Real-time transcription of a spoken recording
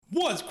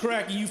What's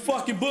cracking, you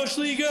fucking bush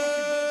leaguers?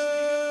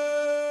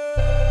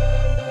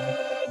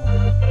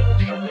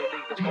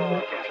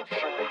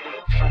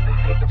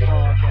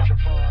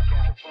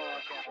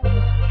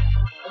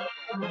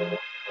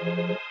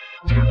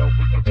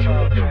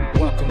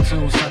 Welcome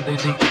to Sunday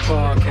League the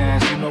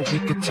Podcast. You know we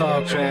can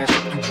talk trash.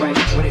 If you ain't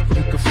with it,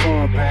 you can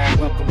fall back.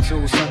 Welcome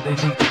to Sunday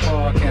League the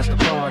Podcast, the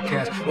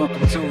podcast.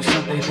 Welcome to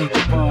Sunday League the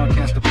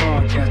Podcast, the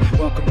podcast.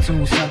 Welcome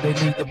to Sunday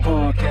League the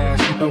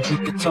Podcast. You know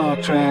we can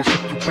talk trash.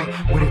 If you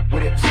ain't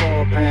with it,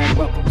 fall back.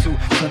 Welcome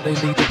to Sunday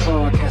League the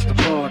Podcast, the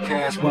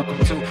podcast. Welcome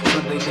to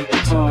Sunday League the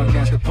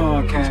Podcast, the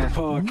podcast.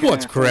 The podcast.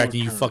 What's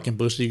cracking, you fucking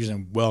bush leaguers,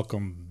 and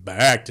welcome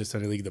back to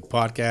Sunday League the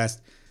Podcast.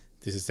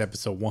 This is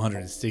episode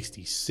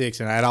 166,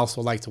 and I'd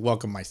also like to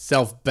welcome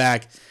myself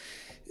back.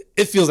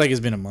 It feels like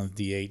it's been a month,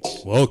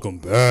 DH. Welcome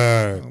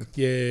back.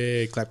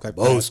 Yay, clap, clap,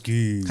 clap.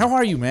 Boski. How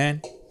are you,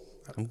 man?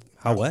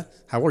 How what?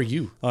 How are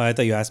you? Oh, I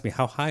thought you asked me,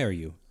 how high are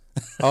you?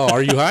 Oh,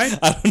 are you high?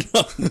 I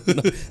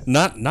don't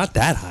know. Not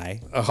that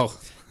high. Oh.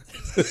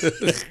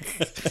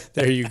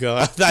 There you go.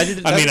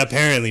 I mean,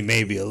 apparently,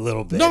 maybe a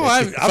little bit. No,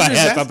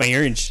 if I'm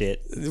hearing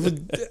shit.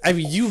 I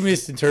mean, you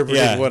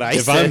misinterpreted what I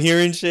if said. I'm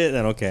hearing shit,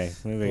 then okay.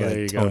 Maybe Well, I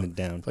there you gotta tone go. it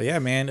down. But yeah,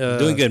 man.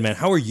 Doing good, man.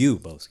 How are you,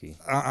 Boski?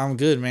 I'm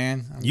good,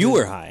 man. You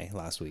were high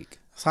last week.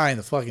 It's high in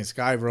the fucking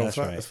sky, bro. That's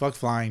right. Fuck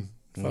flying.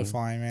 Fuck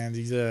flying, man.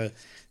 These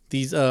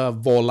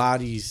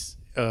Volaris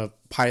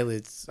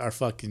pilots are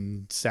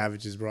fucking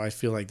savages, bro. I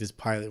feel like this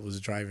pilot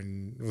was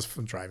driving. He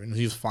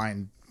was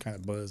flying kind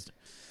of buzzed.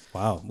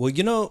 Wow. Well,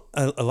 you know,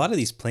 a lot of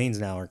these planes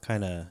now are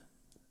kind of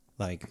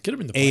like Could have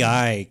been the plane.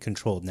 AI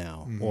controlled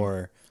now,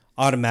 or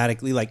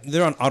automatically, like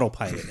they're on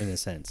autopilot in a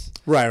sense.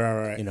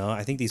 Right. You know,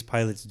 I think these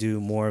pilots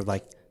do more of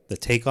like the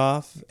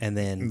takeoff and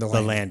then the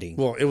landing.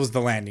 Well, it was the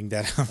landing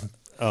that.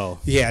 Oh.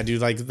 Yeah,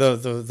 dude. Like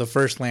the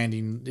first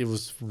landing, it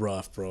was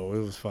rough, bro. It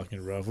was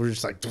fucking rough. We were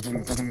just like.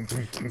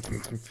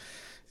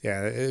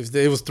 Yeah,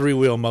 it was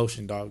 3-wheel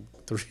motion, dog.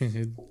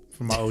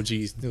 For my OGs,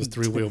 it was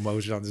 3-wheel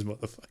motion on this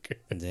motherfucker.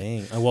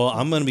 Dang. Well,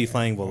 I'm gonna be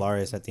flying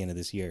Volaris at the end of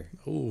this year.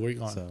 Oh, where you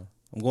going? So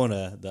I'm going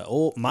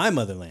to my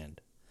motherland.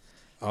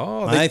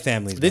 Oh, my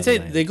family's They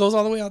motherland. it goes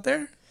all the way out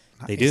there.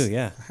 They Nice. do,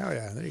 yeah. Hell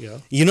yeah, there you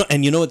go.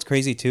 You know what's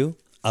crazy too?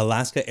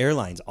 Alaska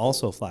Airlines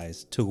also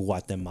flies to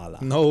Guatemala.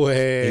 No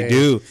way. They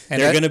do.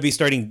 And They're gonna be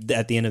starting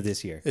at the end of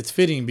this year. It's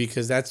fitting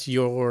because that's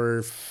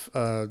your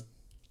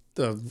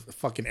the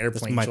fucking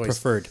airplane My choice.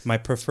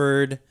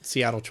 preferred.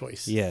 Seattle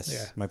choice. Yes,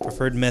 Yeah. my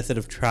preferred method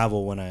of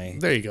travel when I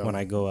There you go. when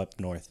I go up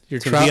north to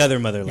The the other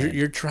motherland.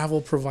 Your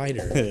travel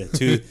provider.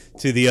 to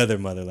the other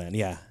motherland.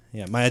 Yeah,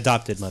 my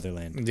adopted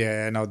motherland.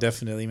 Yeah, no,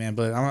 definitely, man.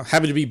 But I'm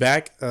happy to be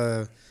back.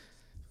 I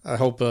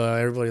hope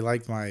everybody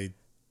liked my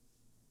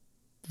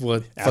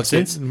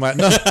Absence? my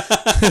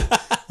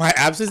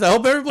absence. I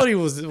hope everybody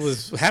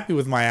was happy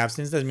with my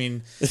absence. I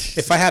mean,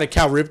 if I had a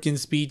Cal Ripken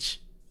speech,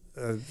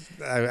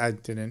 I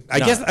didn't. I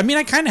guess. I mean,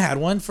 I kind of had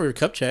one for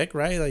Cup Check,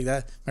 right? Like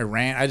that. My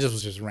rant. I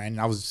was just ranting.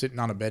 I was sitting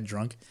on a bed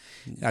drunk.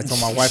 And I told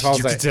my wife, I was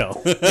You like, could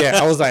tell. yeah,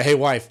 I was like, hey,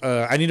 wife,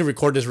 I need to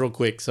record this real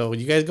quick. So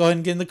you guys go ahead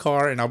and get in the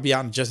car, and I'll be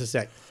out in just a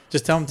sec.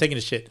 Just tell them I'm taking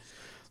a shit.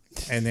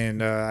 And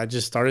then I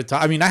just started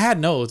talking. I mean, I had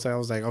notes. I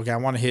was like, okay, I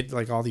want to hit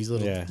like all these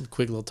little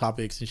quick little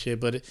topics and shit.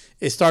 But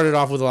it started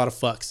off with a lot of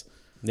fucks.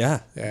 Yeah.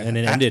 And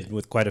it ended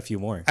with quite a few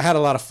more. I had a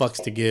lot of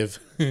fucks to give.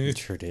 It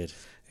sure did.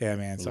 Yeah,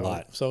 man. So, A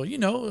lot. So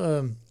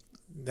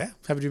yeah,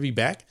 happy to be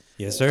back.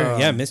 Yes, sir.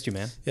 Yeah, missed you,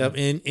 man. Yep,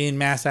 in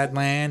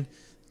Massatland.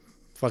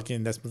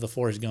 Fucking, that's the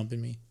Forrest Gump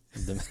in me.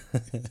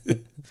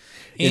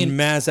 in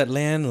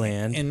Mazatlan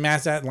land. In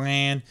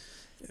Massatland.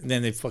 And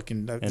then they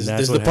fucking. This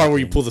that's is the what part where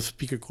you happened. pull the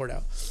speaker cord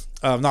out.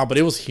 No, but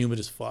it was humid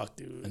as fuck,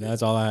 dude. And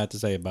that's all I had to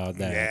say about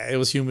that. Yeah, it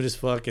was humid as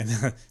fuck, and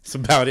that's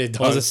about it,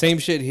 dog. Well, it's the same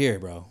shit here,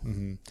 bro.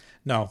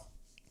 No,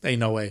 ain't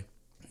no way.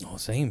 Oh,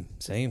 same.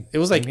 It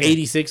was like Same here.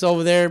 86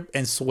 over there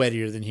and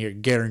sweatier than here,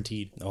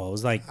 guaranteed. Oh, it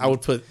was like I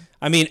would put,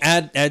 I mean,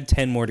 add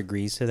 10 more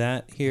degrees to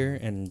that here,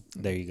 and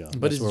there you go.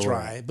 but That's where it's we're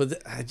dry.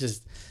 But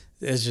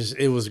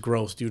it was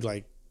gross, dude.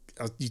 Like,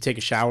 you take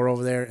a shower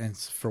over there, and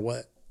it's for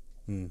what?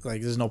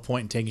 Like, there's no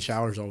point in taking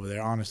showers over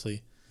there,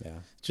 honestly. at. Yeah.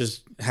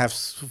 Just have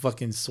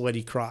fucking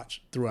sweaty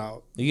crotch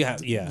throughout. You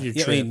have, your I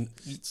trip. mean,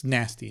 It's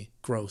nasty,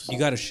 gross. you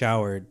got to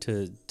shower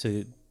to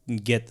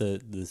get the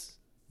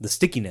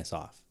stickiness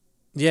off.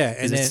 Yeah,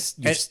 and 'Cause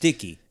then you're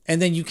sticky.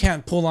 and then you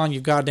can't pull on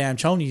your goddamn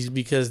chonies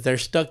because they're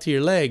stuck to your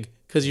leg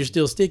because you're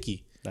still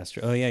sticky. That's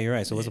true. Oh yeah, you're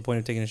right. So what's the point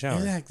of taking a shower?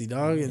 Exactly,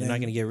 dog. You're not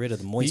gonna get rid of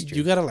the moisture.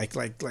 You gotta like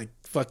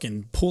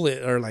fucking pull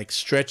it or like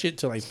stretch it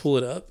to like pull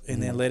it up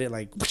and then let it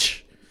like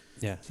whoosh,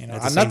 yeah. you know.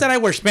 At Not the same- that I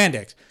wear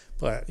spandex,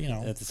 but you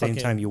know, at the same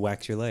time you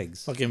wax your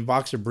legs. fucking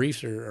boxer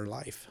briefs are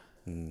life.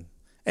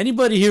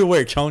 Anybody here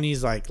wear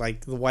chonies like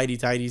the whitey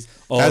tighties?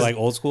 Oh, That's- like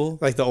old school?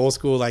 like the old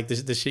school, like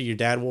the shit your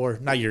dad wore.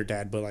 Not your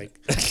dad, but like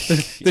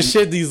the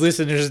shit these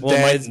listeners' Well,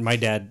 dads. my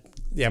dad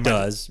Yeah,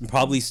 does.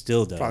 Probably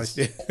still does.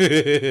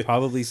 Probably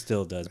Probably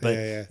still does. But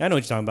Yeah. I know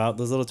what you're talking about.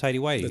 Those little tidy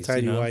whities. the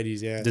tidy you know?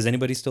 whiteys. Yeah. Does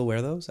anybody still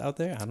wear those out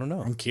there? I don't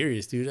know. I'm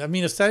curious, dude. I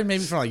mean, aside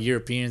maybe from like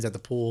Europeans at the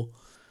pool.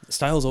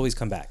 Styles always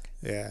come back.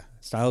 Yeah.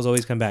 Styles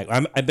always come back.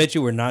 I bet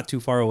you we're not too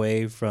far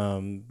away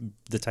from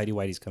the tidy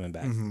whities coming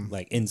back,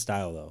 like in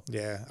style though.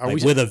 Yeah,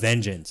 with a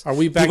vengeance. Are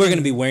we back? People are going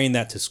to be wearing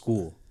that to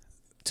school,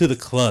 to the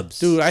clubs,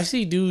 dude. I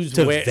see dudes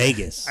to wear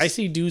Vegas. I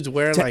see dudes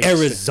wear to like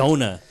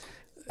Arizona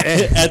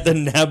at the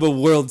NABA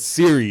World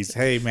Series.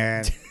 Hey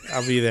man,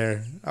 I'll be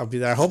there.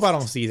 I hope I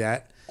don't see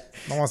that. I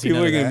don't want to see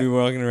People none are of going to that. be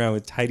walking around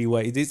with tidy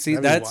whities. See,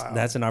 That'd be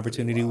that's an wild.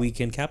 opportunity we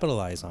can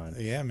capitalize on.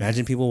 Yeah, man.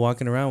 Imagine people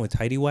walking around with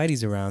tidy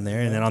whities around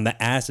there, and then on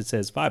the ass it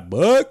says $5.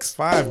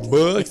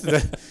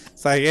 $5.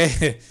 It's like,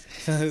 hey,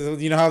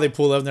 you know how they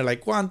pull up and they're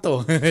like,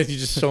 "Cuánto?" You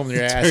just show them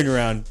their ass. Turn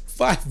around.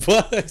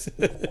 $5.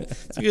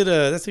 That's a good.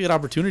 That's a good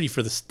opportunity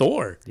for the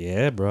store.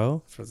 Yeah,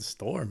 bro. For the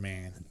store,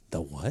 man.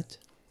 The what?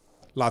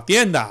 La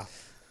tienda.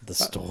 The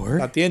store?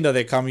 La tienda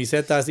de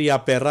camisetas y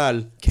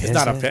apparel. ¿Qué It's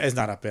not es it's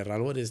not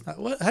apparel. What is not?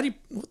 What? How do you?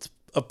 What's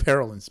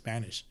apparel in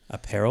Spanish?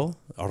 Apparel?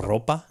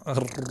 Ropa?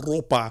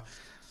 Ropa.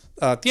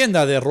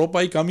 Tienda de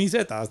ropa y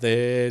camisetas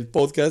del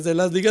podcast de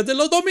las ligas de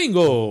los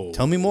domingos.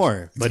 Tell me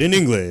more, but in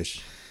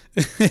English.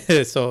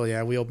 So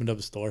yeah, we opened up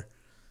a store.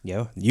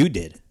 Yeah, you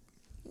did.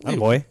 Oh,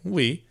 boy.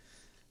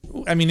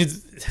 I mean,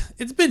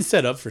 it's been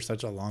set up for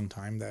such a long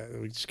time that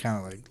we just kind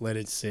of like let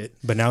it sit.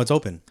 But now it's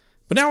open.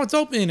 But now it's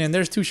open, and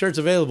there's 2 shirts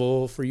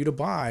available for you to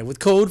buy with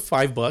code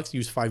 $5.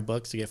 Use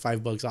 $5 to get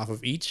 $5 off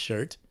of each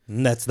shirt.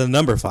 And that's the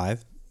number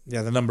 5.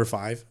 Yeah, the number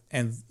 5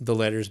 and the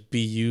letters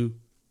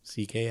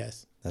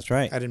BUCKS. That's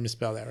right. I didn't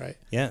misspell that right.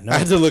 Yeah, no. I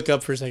had to look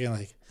up for a second,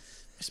 like, am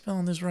I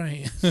spelling this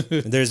right?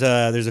 There's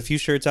a few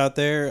shirts out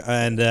there,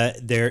 and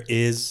there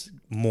is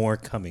more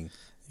coming.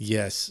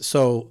 Yes.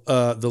 So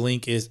the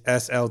link is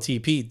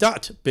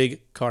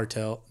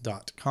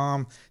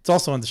sltp.bigcartel.com. It's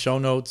also in the show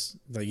notes.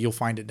 You'll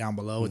find it down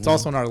below. It's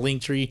also in our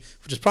link tree,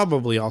 which is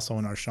probably also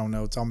in our show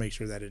notes. I'll make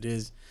sure that it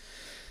is.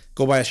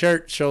 Go buy a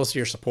shirt. Show us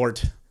your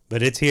support.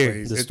 But it's here.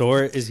 Please. The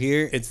store is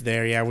here. It's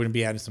there. Yeah, we're going to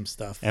be adding some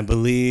stuff. And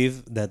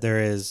believe that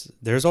there's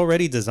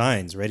already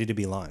designs ready to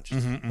be launched.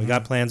 We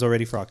got plans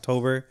already for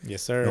October.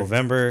 Yes, sir.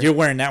 November. You're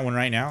wearing that one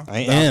right now? I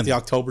am. The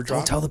October drop?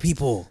 Don't tell the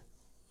people.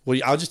 Well,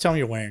 I'll just tell them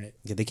you're wearing it.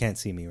 Yeah, they can't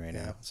see me right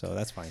now, so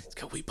that's fine.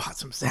 Because we bought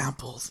some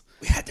samples.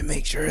 We had to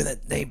make sure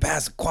that they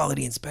pass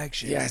quality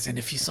inspection. Yes, and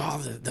if you saw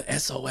the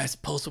SOS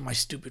post with my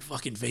stupid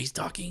fucking face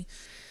talking,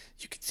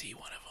 you could see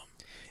one of them.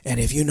 And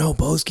if you know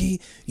Boski,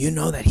 you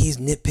know that he's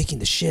nitpicking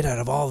the shit out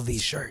of all of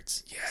these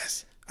shirts.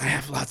 Yes, I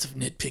have lots of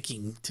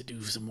nitpicking to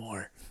do some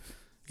more.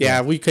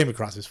 Yeah, we came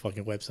across this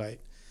fucking website.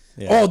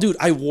 Yeah. Oh, dude,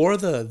 I wore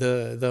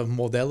the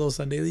Modelo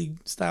Sunday League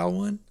style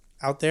one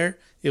out there.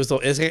 It was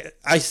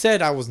I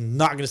said I was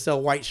not gonna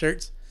sell white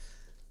shirts.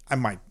 I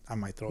might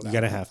throw that. You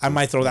gotta one. have to. I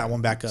might throw that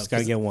one back up. Just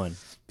gotta get one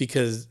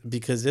because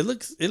it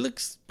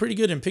looks pretty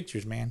good in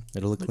pictures, man.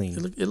 It'll look clean.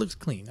 It looks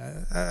clean.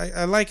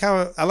 I like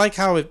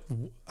how it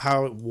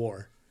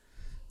wore.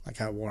 Like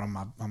how it wore on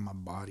my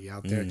body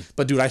out there.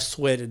 But dude, I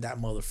sweated that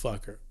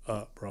motherfucker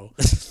up, bro.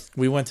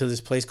 We went to this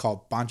place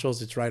called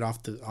Pancho's. It's right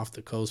off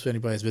the coast. If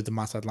anybody has been to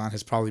Mazatlan,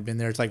 has probably been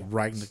there. It's like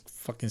right in the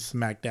fucking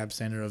smack dab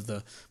center of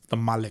the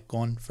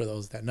Malecon, for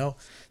those that know.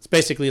 It's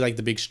basically like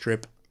the big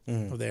strip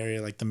of the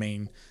area, like the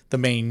main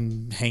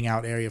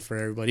hangout area for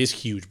everybody. It's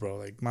huge, bro.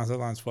 Like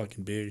Mazatlan's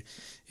fucking big.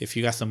 If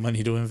you got some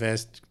money to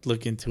invest,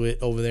 look into it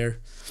over there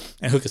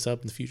and hook us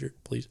up in the future,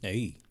 please.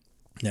 Hey,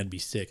 that'd be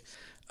sick.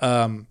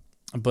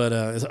 But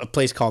it's a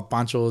place called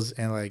Pancho's,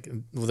 and like,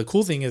 well, the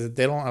cool thing is that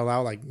they don't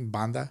allow like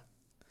banda.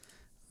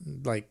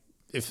 Like,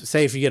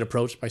 if you get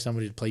approached by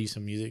somebody to play you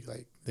some music,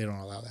 like they don't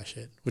allow that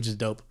shit, which is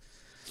dope.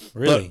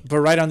 Really?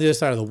 But right on the other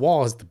side of the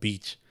wall is the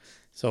beach.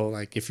 So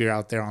like, if you're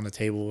out there on the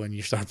table and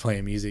you start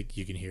playing music,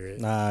 you can hear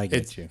it. I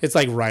get you. It's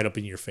like right up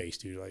in your face,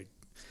 dude. Like,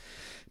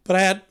 but I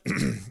had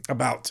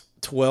about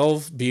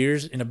 12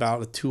 beers in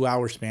about a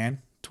 2-hour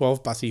span.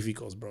 12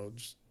 Pacificos, bro.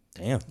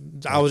 Damn.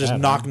 I was just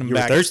knocking them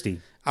back. You were thirsty.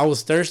 I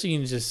was thirsty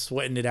and just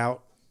sweating it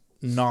out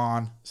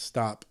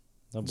non-stop.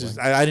 Oh, just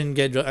I didn't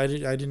get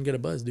a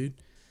buzz, dude.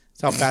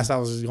 That's how fast I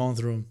was just going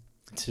through them.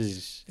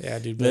 Yeah,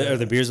 dude. Are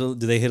the beers? Do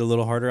they hit a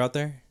little harder out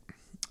there?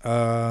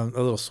 A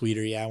little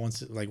sweeter, yeah.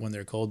 Once like when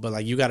they're cold, but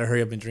like you got to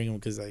hurry up and drink them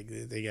because like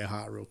they get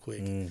hot real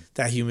quick.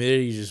 That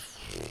humidity, just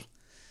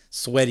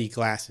sweaty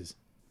glasses.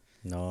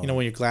 No, you know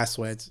when your glass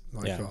sweats,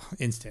 like yeah.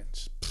 Instant.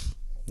 Just,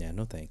 yeah,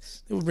 no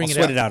thanks. They would bring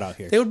sweat it out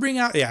here. They would bring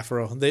out, yeah, for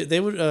real. They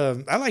would.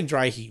 I like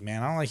dry heat,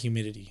 man. I don't like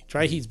humidity.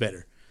 Dry heat's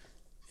better.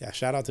 Yeah,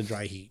 shout out to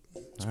dry heat,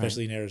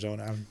 especially in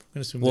Arizona. I'm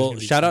gonna assume. Well,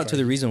 shout out to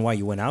the reason why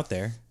you went out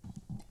there,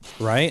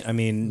 right? I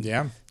mean,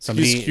 yeah.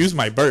 Excuse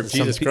my burp.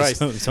 Jesus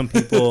Christ. Some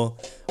people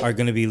are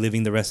gonna be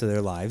living the rest of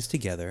their lives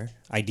together.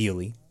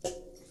 Ideally,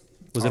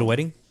 was it a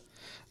wedding?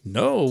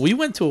 No, we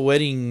went to a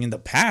wedding in the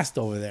past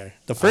over there.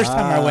 The first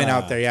time I went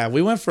out there, yeah,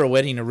 we went for a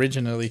wedding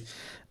originally.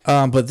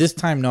 But this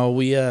time, no,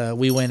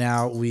 we went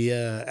out. We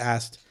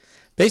asked.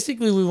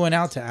 Basically, we went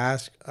out to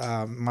ask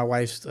my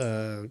wife's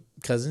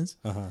cousins,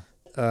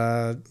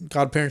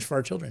 godparents for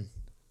our children.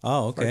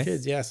 Oh, okay. For our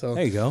kids, yeah. So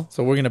there you go.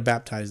 So we're gonna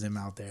baptize them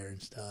out there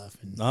and stuff.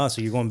 And,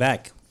 so you're going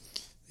back?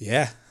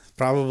 Yeah,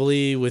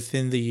 probably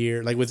within the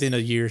year, like within a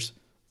year's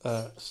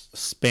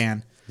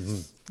span.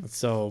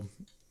 So,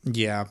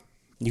 yeah.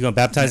 You gonna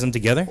baptize them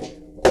together?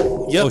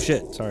 Yep. Oh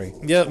shit! Sorry.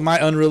 Yeah, my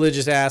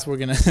unreligious ass. We're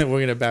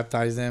gonna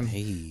baptize them. Hey.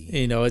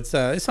 You know, it's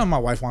something my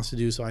wife wants to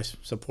do, so I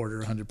support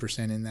her 100%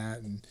 in that.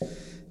 And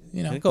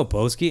you know, There you go,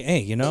 Boski. Hey,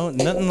 you know,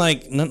 nothing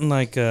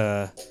like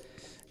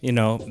you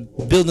know,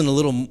 building a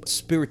little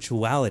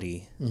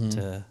spirituality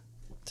to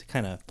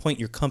kind of point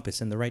your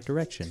compass in the right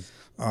direction.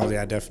 oh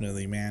yeah,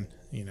 definitely, man.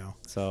 You know,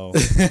 So,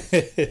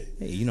 hey,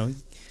 you know,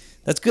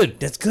 that's good.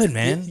 That's good,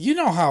 man. you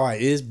know how I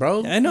is,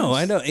 bro. I know.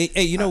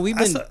 Hey, you know, we've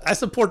been. I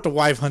support the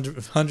wife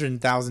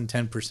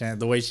 110%.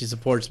 The way she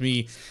supports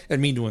me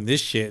and me doing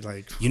this shit,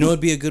 like You know, it'd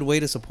be a good way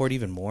to support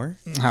even more.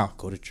 how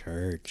Go to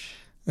church.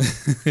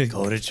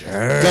 go to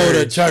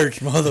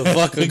church,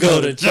 motherfucker. Go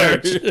to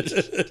church.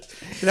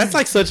 That's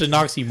like such an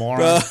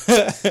oxymoron.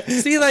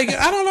 See, like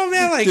I don't know,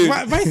 man. Like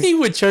my thing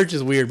with church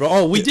is weird, bro.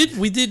 Oh, we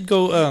did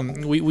go.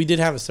 We did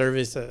have a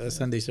service, a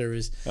Sunday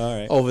service. All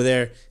right. Over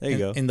there. There you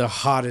go. In the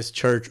hottest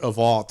church of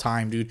all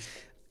time, dude.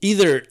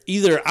 Either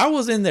I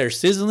was in there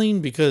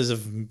sizzling because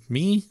of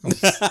me,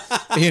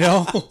 you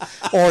know,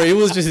 or it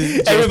was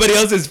just Everybody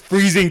else is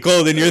freezing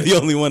cold, and you're the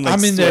only one like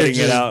I'm in there sweating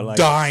just it out. Like,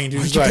 dying,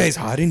 dude. aren't you Like- guys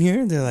hot in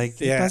here? They're like,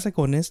 Yeah. "Pasa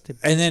con este."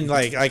 And then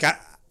like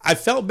I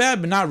felt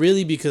bad, but not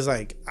really, because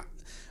like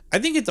I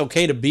think it's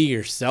okay to be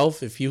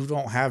yourself if you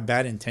don't have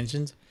bad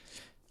intentions,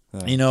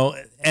 you know.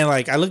 And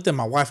like I looked at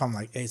my wife, I'm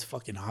like, hey, it's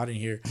fucking hot in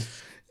here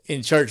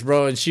in church,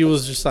 bro. And she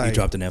was just like, You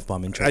dropped an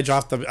F-bomb in church. I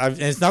dropped and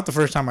it's not the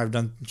first time I've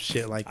done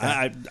shit like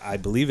that. I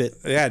believe it.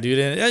 Yeah, dude,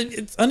 and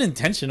it's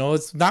unintentional.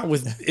 It's not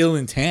with ill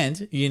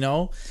intent, you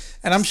know.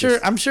 And I'm sure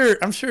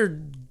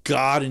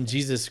God and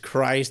Jesus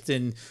Christ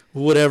and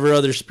whatever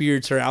other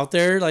spirits are out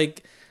there,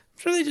 like I'm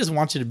sure they just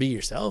want you to be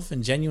yourself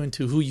and genuine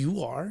to who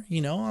you are, you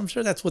know. I'm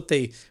sure that's what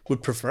they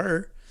would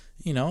prefer,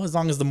 you know, as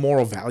long as the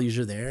moral values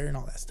are there and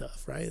all that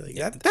stuff, right? Like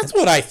that's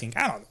what I think.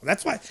 I don't know.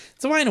 That's why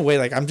in a way,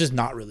 like I'm just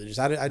not religious.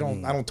 I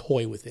don't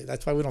toy with it.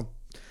 That's why we don't.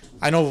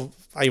 I know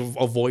I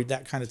avoid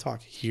that kind of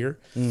talk here.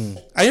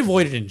 I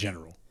avoid it in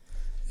general,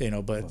 you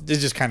know, but it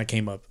just kind of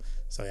came up.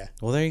 So yeah.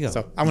 Well, there you go.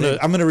 So I'm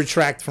gonna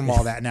retract from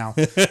all that now.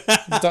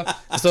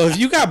 So if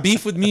you got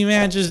beef with me,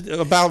 man, just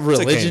about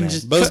religion,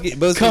 just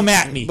come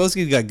at me.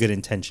 Boski's got good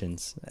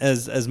intentions.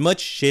 As much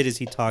shit as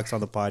he talks on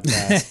the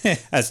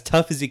podcast, as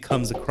tough as he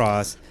comes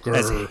across,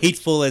 as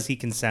hateful as he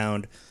can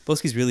sound,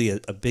 Boski's really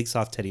a big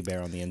soft teddy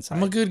bear on the inside.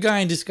 I'm a good guy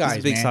in disguise.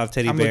 He's a big man. soft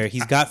teddy bear.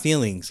 He's got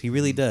feelings. He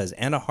really does,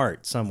 and a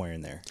heart somewhere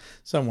in there.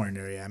 Somewhere in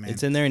there, yeah, man.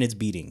 It's in there and it's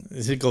beating.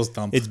 It goes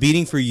thump. It's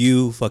beating for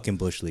you, fucking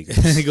bush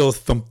leaguers. It goes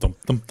thump thump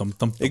thump thump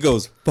thump. It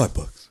goes $5,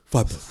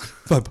 $5,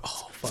 $5.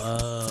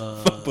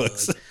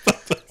 $5.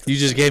 You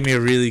just gave me a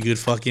really good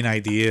fucking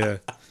idea.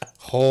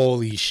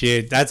 Holy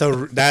shit, that's a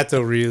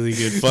really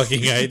good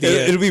fucking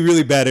idea. It'll be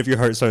really bad if your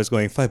heart starts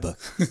going $5,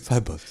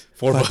 $5,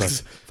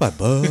 $4,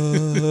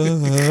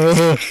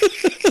 $5.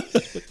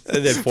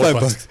 And then $4,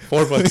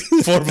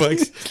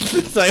 $4.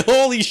 It's like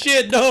holy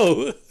shit,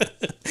 no.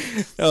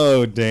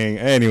 Oh dang!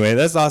 Anyway,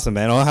 that's awesome,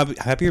 man. I'm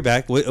happy you're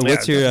back. What's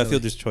your definitely.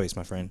 fielder's choice,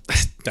 my friend?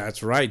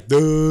 That's right.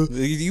 Duh.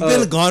 You've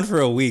been gone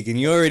for a week and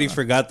you already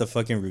forgot the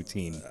fucking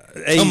routine.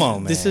 Hey, Come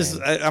on, man.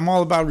 I'm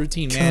all about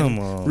routine, man. Come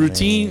on,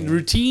 routine. man.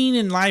 Routine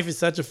in life is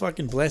such a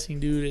fucking blessing,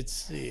 dude.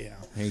 It's Here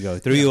you go.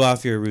 Threw you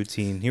off your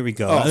routine. Here we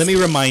go. Oh. Let me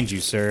remind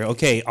you, sir.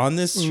 Okay, on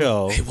this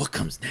show, Hey, what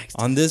comes next?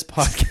 on this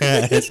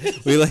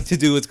podcast, we like to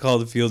do what's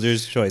called the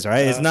fielder's choice. All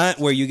right, it's not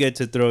where you get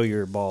to throw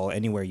your ball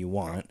anywhere you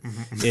want.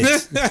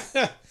 It's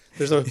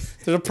There's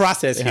a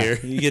process here.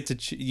 You get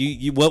to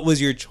you. What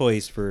was your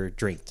choice for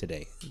drink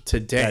today?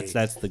 Today.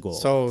 That's the goal.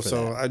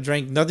 So I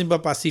drank nothing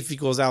but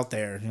Pacificos out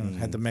there. You know,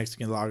 had the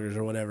Mexican lagers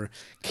or whatever.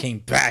 Came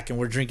back and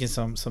we're drinking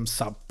some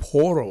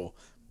Sapporo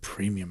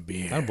premium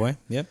beer. Oh boy.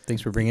 Yep.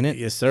 Thanks for bringing it.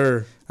 Yes,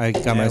 sir. I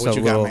got myself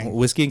a little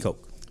whiskey and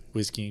Coke.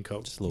 Whiskey and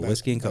Coke. Just a little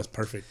whiskey and Coke. That's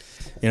perfect.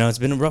 You know, it's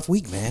been a rough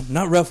week, man.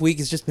 Not rough week.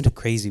 It's just been a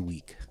crazy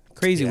week.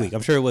 Crazy week.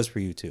 I'm sure it was for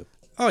you too.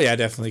 Oh yeah,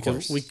 definitely.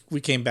 Because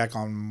we came back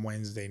on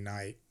Wednesday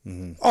night.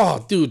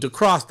 Oh, dude, to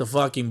cross the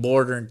fucking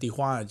border in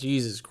Tijuana,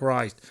 Jesus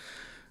Christ,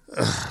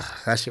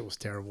 that shit was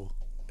terrible.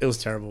 It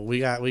was terrible. We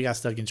got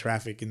stuck in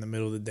traffic in the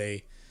middle of the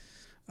day.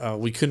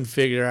 We couldn't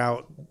figure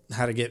out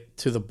how to get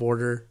to the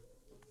border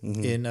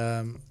in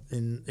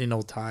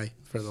Otay.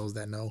 For those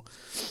that know,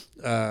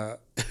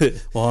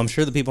 Well, I'm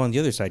sure the people on the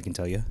other side can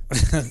tell you.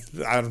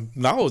 I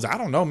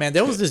don't know, man.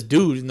 There was this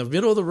dude in the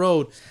middle of the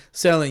road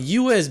selling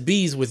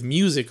USBs with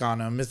music on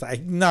them. It's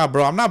like, nah,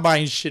 bro, I'm not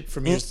buying shit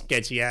from your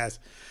sketchy ass.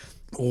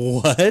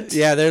 What?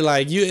 Yeah, they're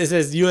like, it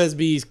says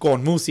USBs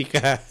con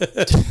música.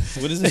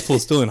 What is this fool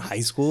still in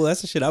high school?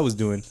 That's the shit I was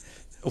doing.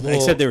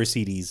 Except they were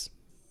CDs,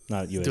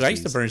 not USBs. Dude, I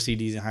used to burn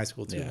CDs in high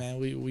school too, Yeah. man.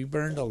 We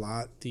burned a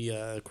lot.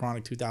 The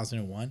Chronic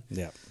 2001.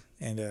 Yeah.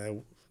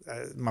 And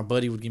my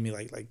buddy would give me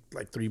like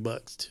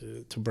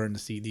 $3 to burn the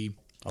CD.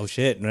 Oh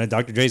shit!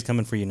 Dr. Dre's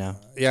coming for you now.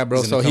 Yeah,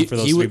 bro. He's So gonna come for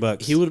those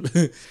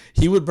 $3.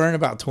 he would burn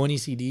about 20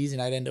 CDs,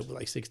 and I'd end up with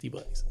like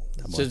 $60.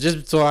 So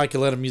just so I could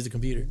let him use the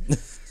computer.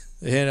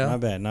 You know,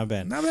 Not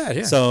bad.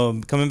 Yeah.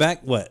 So coming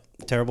back, what?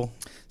 Terrible.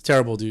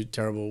 Terrible, dude.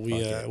 Terrible. We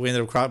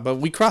ended up but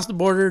we crossed the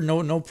border.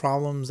 No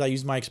problems. I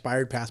used my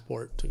expired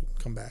passport to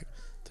come back.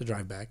 to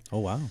drive back. Oh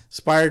wow!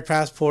 Expired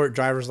passport,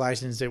 driver's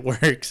license, it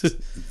works.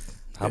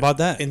 How about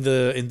that? In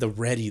the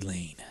ready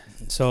lane.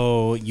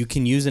 So you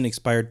can use an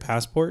expired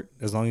passport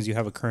as long as you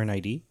have a current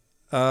ID.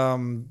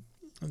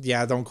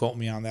 Yeah, don't quote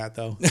me on that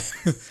though.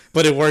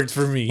 But it worked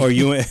for me. Or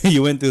you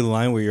went through the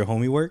line where your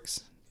homie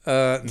works.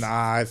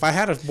 Nah. If I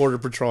had a border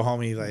patrol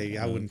homie, like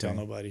I wouldn't tell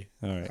nobody.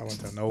 All right. I wouldn't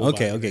tell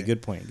nobody. Okay.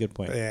 Good point.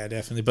 Yeah,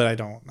 definitely. But I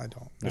don't.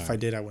 If I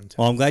did, I wouldn't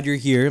tell. Well, I'm glad you're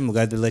here. I'm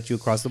glad they let you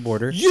across the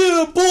border.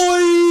 Yeah,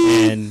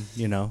 boy. And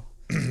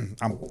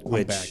I'm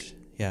back.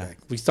 Yeah, Back.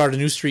 We start a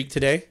new streak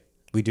today.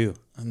 we do.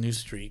 A new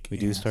streak. We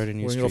do start a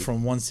new We're gonna streak. go from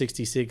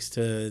 166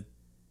 to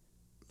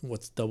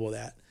what's double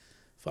that?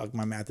 Fuck,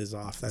 my math is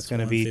off. That's It's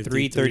gonna be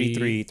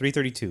 333,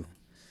 332,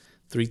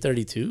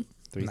 332.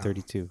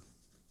 332.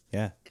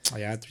 Yeah, Oh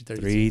yeah,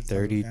 332.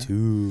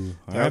 332.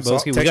 All Yeah, right, so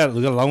Boski, we got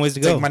a long ways to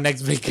go. Take my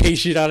next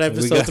vacation on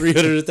episode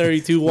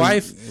 332.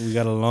 Wife, we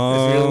got a you're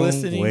long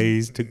listening.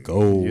 ways to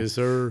go. Yes,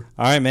 sir.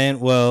 All right, man.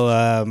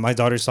 Well, my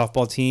daughter's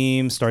softball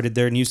team started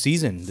their new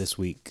season this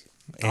week.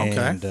 Okay.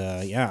 And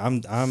yeah,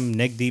 I'm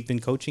neck deep in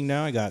coaching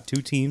now. I got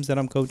 2 teams that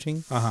I'm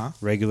coaching.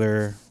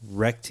 Regular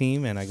rec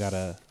team, and I got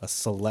a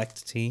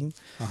select team.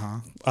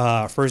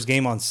 First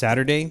game on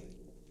Saturday.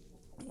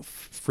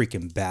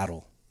 Freaking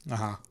battle.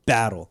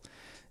 Battle.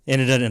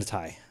 Ended in a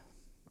tie.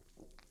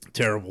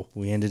 Terrible.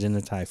 We ended in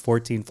a tie.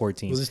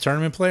 14-14. Was this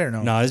tournament play or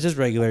no? No, it's just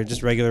regular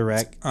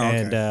rec. Oh,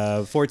 okay. And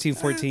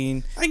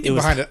 14-14. I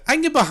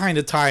can get behind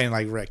a tie in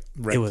like rec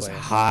It was play.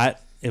 hot.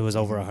 It was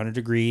over 100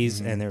 degrees,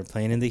 and they were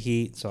playing in the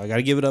heat. So I got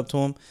to give it up to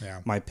them.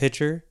 Yeah. My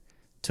pitcher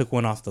took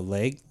one off the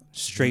leg,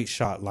 straight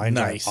shot, line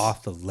drive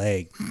off the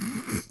leg,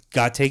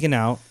 got taken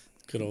out,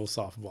 Good old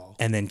softball.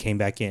 and then came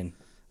back in,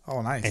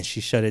 Oh, nice. and she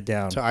shut it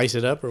down. To ice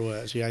it up or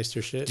what? She iced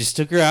her shit. Just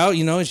took her out,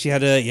 and she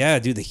had to,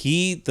 dude, the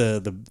heat,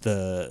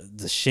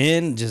 the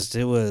shin, just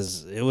it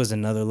was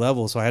another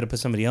level. So I had to put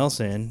somebody else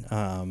in,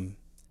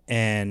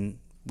 and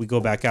we go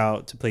back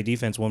out to play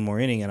defense one more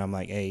inning, and I'm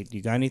like, hey,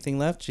 you got anything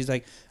left? She's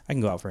like, I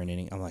can go out for an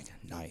inning. I'm like,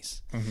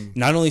 nice.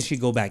 Not only does she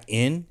go back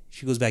in,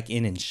 she goes back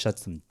in and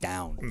shuts them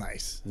down.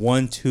 Nice.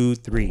 1, 2,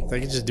 3. They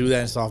can just do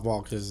that in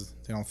softball because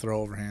they don't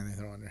throw overhand; they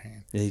throw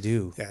underhand. They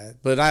do. Yeah,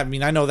 but I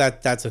mean, I know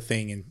that's a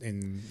thing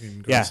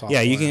in girls softball.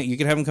 Yeah. You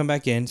can have them come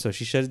back in. So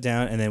she shut it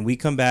down, and then we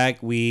come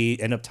back. We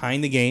end up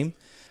tying the game,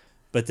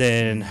 but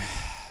then.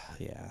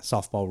 Yeah,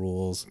 softball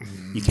rules.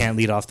 You can't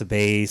lead off the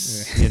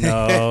base.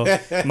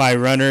 My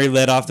runner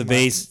led off the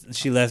base.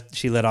 She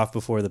let off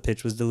before the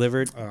pitch was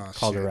delivered.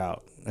 Called her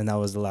out, and that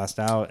was the last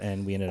out,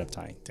 and we ended up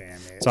tying.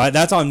 Damn it. So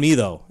that's on me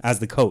though, as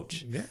the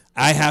coach. Yeah.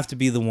 I have to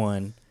be the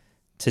one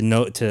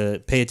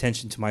to pay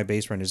attention to my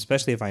base runners,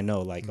 especially if I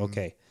know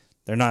okay,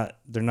 they're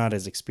not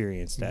as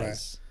experienced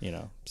as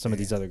some of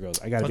these other girls.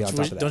 I got to be on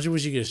top of that. Don't you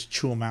wish you could just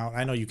chew them out?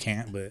 I know you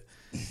can't, but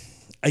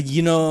I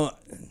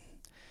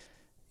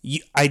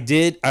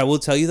did. I will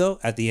tell you though,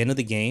 at the end of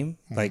the game,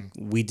 like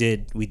we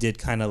did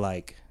kind of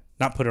like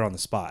not put her on the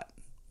spot,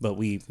 but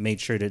we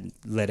made sure to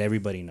let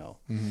everybody know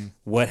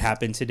what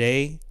happened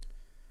today.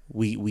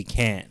 We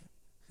can't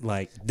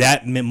like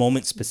that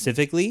moment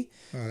specifically.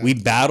 We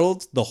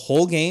battled the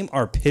whole game.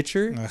 Our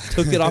pitcher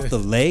took it off the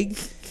leg,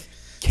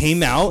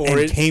 came out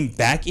came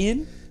back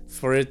in.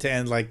 For it to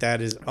end like that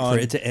is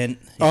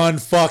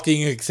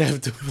unfucking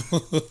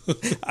acceptable.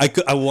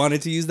 I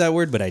wanted to use that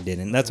word, but I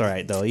didn't. That's all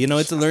right though.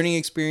 It's a learning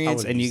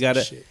experience, and you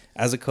gotta,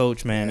 as a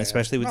coach, man,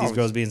 especially with these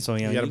girls being so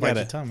young, you gotta bite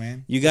your tongue,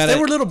 man. You gotta. If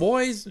they were little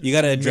boys. You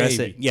gotta address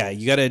it. Yeah,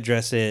 you gotta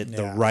address it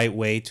the right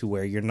way to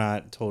where you're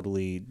not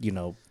totally,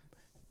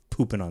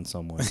 pooping on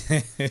someone.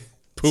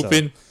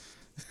 Pooping.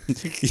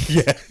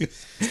 Yeah.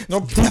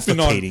 No pooping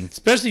on,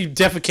 especially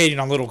defecating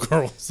on little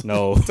girls.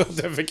 No. Don't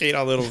defecate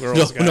on little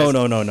girls. No.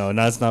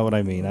 That's not what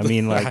I mean. I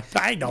mean, like,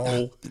 I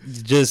know.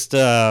 Just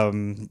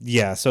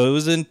yeah. So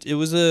it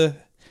was a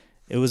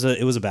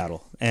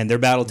battle, and they're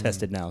battle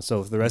tested now.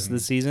 So for the rest of the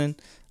season,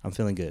 I'm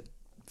feeling good.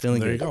 There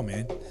you go,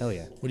 man. Hell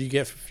yeah. What do you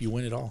get if you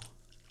win it all?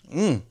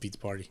 Pizza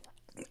party.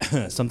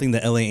 Something the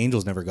LA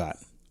Angels never got.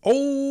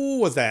 Oh,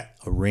 what's that?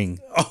 A ring.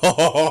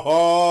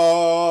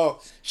 Oh,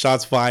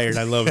 shots fired.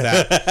 I love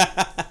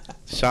that.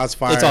 Shots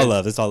fired. It's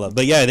all love.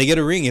 But yeah, they get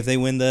a ring if they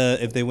win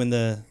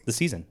the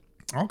season.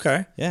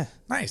 Okay. Yeah.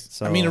 Nice.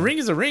 So, I mean, a ring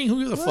is a ring. Who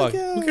gives a fuck?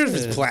 Yeah. Who cares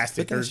if it's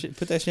plastic?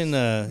 Put that shit in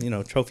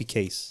a trophy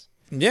case.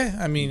 Yeah,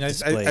 I mean, I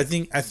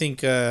think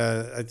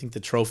the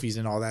trophies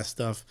and all that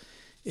stuff.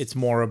 It's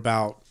more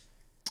about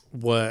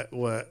what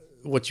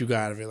you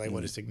got out of it, like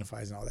what it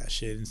signifies and all that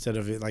shit, instead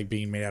of it like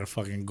being made out of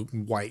fucking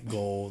white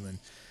gold. And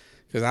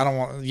because I don't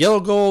want yellow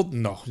gold.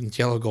 No,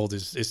 yellow gold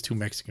is too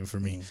Mexican for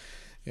me.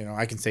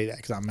 I can say that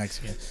because I'm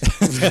Mexican.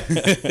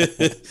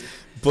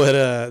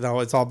 But no,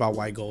 it's all about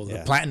white gold.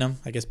 Yeah. Platinum,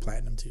 I guess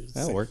platinum too.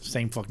 That'll work.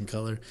 Same fucking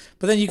color.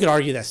 But then you could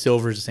argue that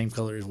silver is the same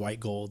color as white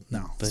gold.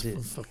 No, but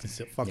fuck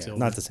silver.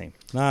 Not the same.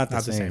 Not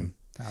the same.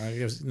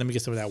 Let me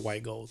get some of that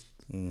white gold.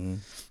 Mm-hmm.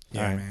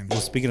 Yeah, right, man.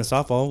 Well, speaking of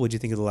softball, what'd you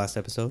think of the last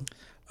episode?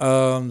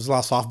 There's a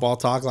lot of softball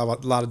talk, a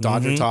lot of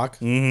Dodger talk.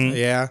 Mm-hmm.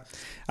 Yeah.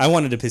 I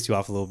wanted to piss you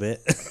off a little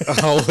bit.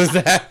 Oh, was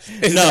that?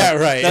 Is No, that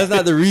right? That's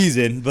not the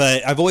reason,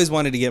 but I've always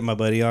wanted to get my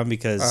buddy on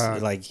because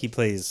like he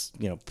plays,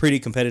 pretty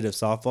competitive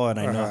softball, and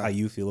I know how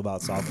you feel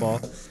about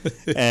softball.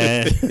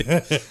 And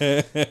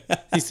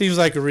he seems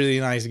like a really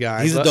nice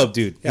guy. he's a dope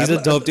dude. He's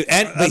a dope dude.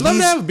 And I'd love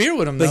to have a beer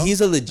with him, though. But he's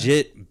a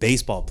legit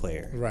baseball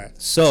player. Right.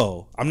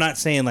 So I'm not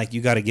saying like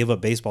you got to give up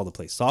baseball to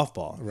play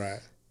softball. Right.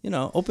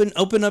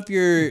 Open up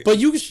your. But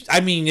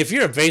if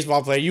you're a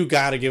baseball player, you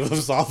gotta give up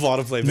softball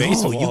to play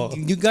baseball. No,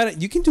 you got it.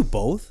 You can do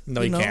both.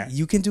 No, you can't.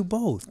 You can do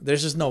both.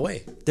 There's just no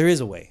way. There is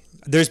a way.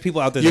 There's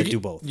people out there that do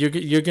both.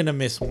 You're gonna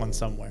miss one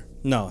somewhere.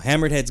 No,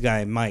 Hammered Heads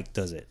guy Mike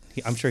does it.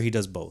 I'm sure he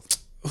does both.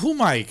 Who,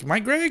 Mike?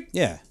 Mike Gregg?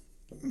 Yeah.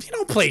 He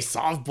don't play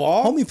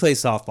softball. Homie plays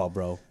softball,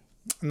 bro.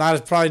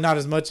 Probably not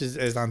as much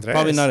as Andres.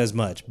 Probably not as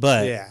much,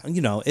 but yeah.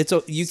 It's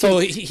you. So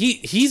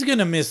he's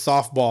gonna miss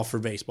softball for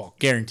baseball,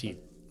 guaranteed.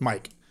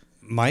 Mike?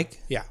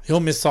 Yeah, he'll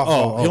miss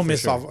softball. He'll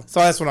miss softball. So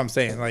that's what I'm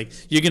saying. Like,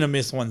 you're gonna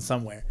miss one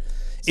somewhere.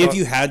 So, if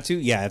you had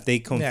to, if they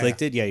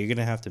conflicted, you're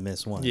gonna have to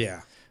miss one.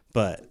 Yeah.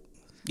 But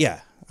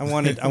I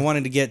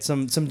wanted to get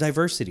some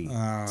diversity.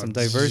 Some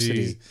diversity.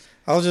 Geez.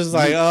 I was just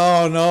like,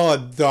 oh no, a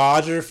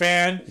Dodger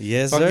fan?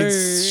 Yes, fucking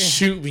sir.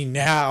 Shoot me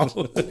now.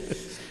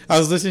 I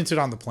was listening to it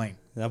on the plane.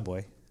 That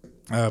boy.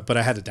 But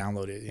I had to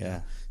download it.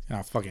 Yeah.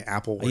 Fucking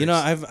Apple works.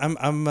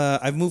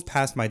 I've moved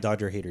past my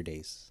Dodger hater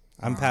days.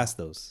 I'm past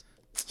those.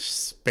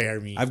 Spare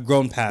me. I've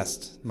grown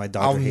past my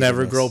Dodger. I'll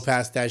never grow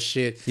past that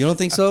shit. You don't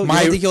think so? You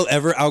don't think you'll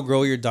ever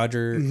outgrow your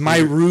Dodger? My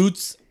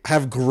roots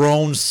have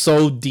grown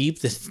so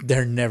deep that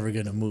they're never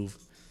gonna move.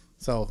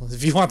 So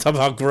if you want to talk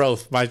about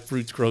growth, my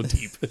roots grow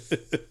deep.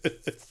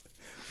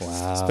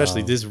 Wow.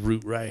 Especially this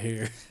root right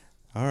here.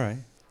 All right.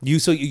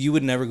 You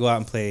would never go out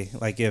and play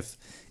like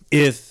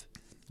if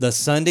the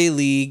Sunday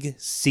League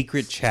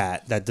secret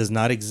chat that does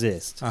not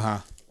exist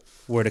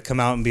were to come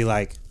out and be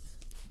like,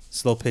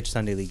 slow pitch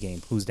Sunday League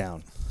game, who's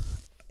down?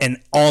 And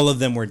all of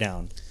them were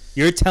down.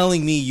 You're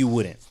telling me you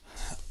wouldn't?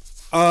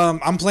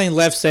 I'm playing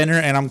left center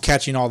and I'm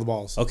catching all the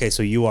balls. Okay,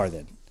 so you are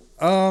then.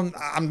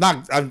 I'm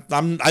not.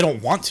 I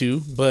don't want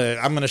to, but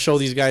I'm gonna show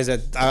these guys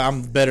that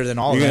I'm better than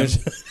all of them.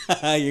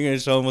 You're gonna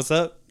show them what's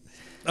up.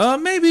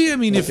 Maybe. I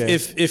mean, Okay.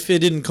 if it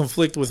didn't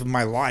conflict with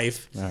my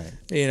life, All right.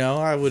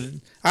 I would.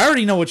 I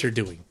already know what you're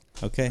doing.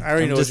 Okay. I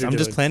already know what you're I'm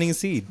just doing. planting a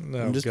seed. Oh,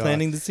 I'm just God.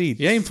 planting the seed.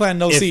 You ain't planting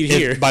no seed If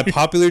here. by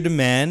popular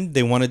demand,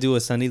 they want to do a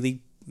Sunday League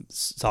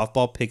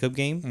softball pickup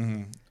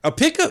game. A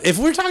pickup. If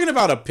we're talking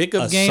about a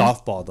pickup game,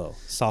 Softball though.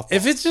 Softball.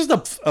 if it's just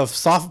a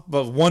soft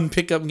but one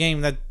pickup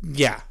game,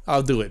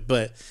 I'll do it.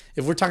 But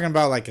if we're talking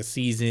about like a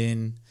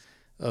season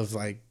of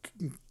like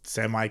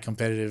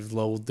semi-competitive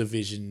low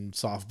division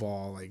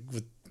softball, like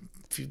with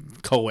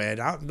co-ed,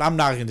 I'm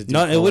not going to do.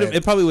 No, co-ed.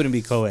 it probably wouldn't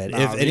be co-ed.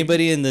 Nah, If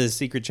anybody in the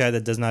secret chat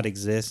that does not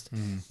exist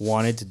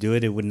wanted to do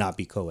it, it would not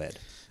be co-ed.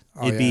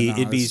 It'd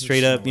be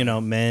straight up,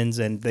 men's,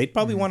 and they'd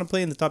probably want to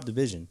play in the top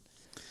division.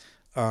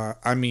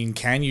 I mean,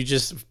 can you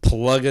just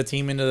plug a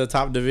team into the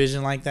top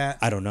division like that?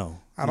 I don't know.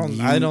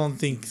 I don't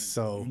think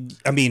so.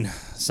 I mean,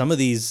 some of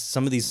these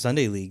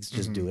Sunday leagues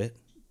just do it.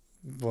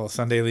 Well,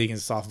 Sunday League and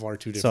softball are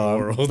two different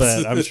worlds.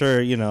 But I'm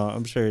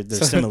sure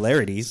there's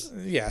similarities.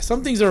 Yeah,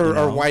 some things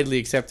are widely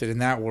accepted in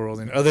that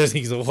world, and other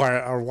things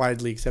are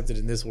widely accepted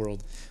in this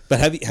world. But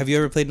have you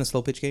ever played in a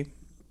slow pitch game?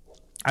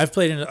 I've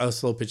played in a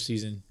slow pitch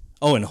season.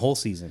 Oh, in a whole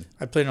season.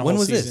 I played in a When whole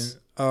was season. this?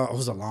 It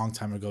was a long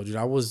time ago, dude.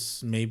 I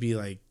was maybe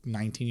like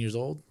 19 years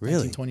old. Really?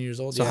 19, 20 years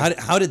old. So yeah.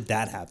 how did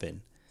that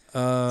happen?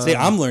 Say,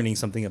 I'm learning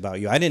something about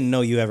you. I didn't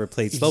know you ever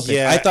played slow pitch.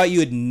 Yeah. I thought you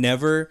had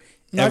never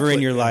ever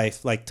in your yeah.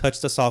 life like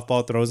touched a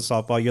softball, throws a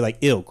softball. You're like,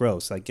 ew,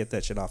 gross. Like, get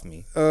that shit off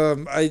me.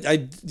 One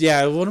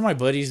of my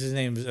buddies, his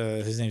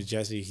name's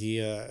Jesse.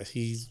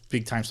 He's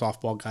big time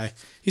softball guy.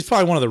 He's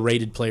probably one of the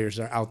rated players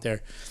that are out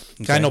there.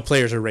 Okay. I know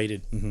players are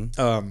rated.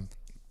 Mm-hmm.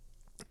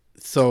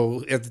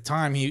 So at the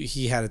time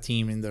he had a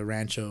team in the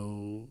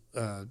Rancho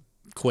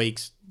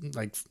Quakes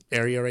like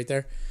area right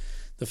there,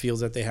 the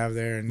fields that they have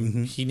there,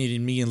 and he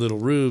needed me and Little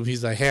Rube.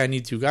 He's like, hey, I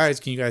need 2 guys.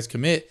 Can you guys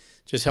commit?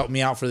 Just help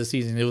me out for the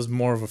season. It was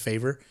more of a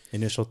favor.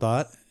 Initial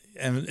thought,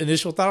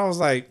 I was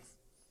like,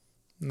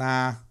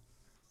 nah,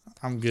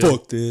 I'm good.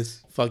 Fuck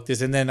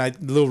this. And then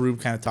Little Rube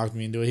kind of talked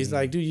me into it. He's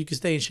like, dude, you can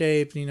stay in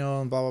shape,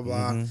 and blah blah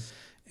blah.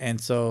 And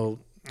so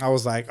I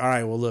was like, all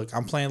right, well, look,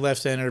 I'm playing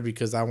left center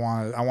because I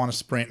want to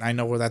sprint. I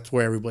know that's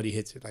where everybody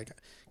hits it, like,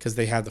 because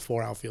they have the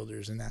 4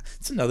 outfielders and that.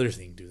 It's another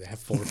thing, dude. They have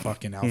 4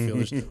 fucking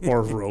outfielders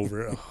or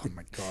Rover. Oh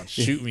my god,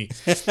 shoot me!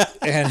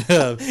 And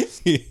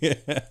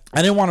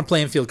I didn't want to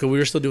play in field because we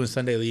were still doing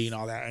Sunday League and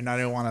all that, and I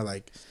didn't want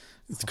to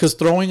because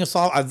throwing a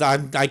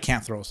I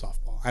can't throw a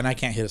softball and I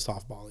can't hit a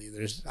softball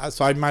either.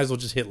 So I might as well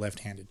just hit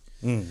left-handed.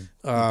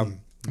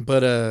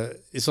 But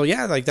so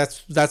yeah, like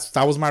that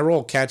was my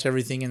role, catch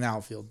everything in the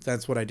outfield.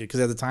 That's what I did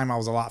because at the time I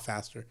was a lot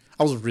faster.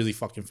 I was really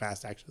fucking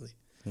fast actually,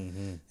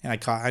 and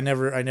I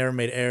never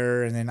made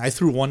error. And then I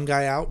threw one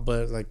guy out,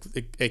 but like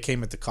it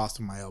came at the cost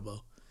of my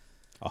elbow.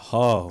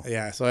 Oh.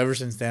 Yeah, so ever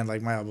since then,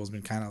 like, my elbow's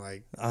been kind of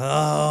like...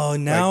 Oh,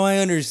 now I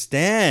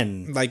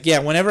understand. Like, yeah,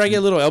 whenever I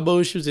get little elbow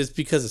issues, it's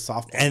because of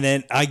softball. And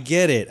then I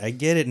get it. I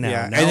get it now.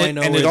 Yeah, now I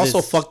know. And it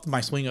also fucked my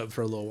swing up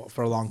for a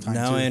long time,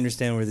 now too. I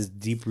understand where this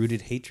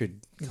deep-rooted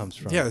hatred comes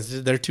from. Yeah,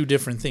 they're two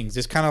different things.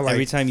 It's kind of like...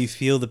 Every time you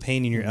feel the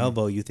pain in your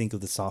elbow, you think of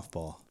the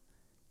softball.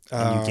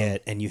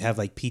 And you have,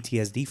 like,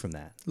 PTSD from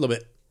that. A little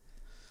bit.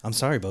 I'm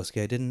sorry,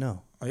 Boski. I didn't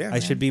know. Oh, yeah, I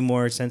man. should be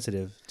more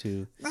sensitive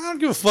to... I don't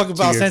give a fuck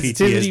about your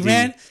sensitivity, PTSD.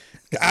 man.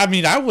 I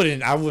mean, I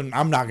wouldn't.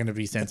 I'm not gonna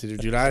be sensitive,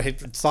 dude. I hate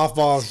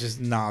softballs.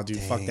 Just nah, dude.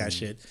 Fuck that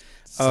shit.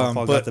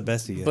 Softball got the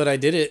best of you. But I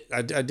did it.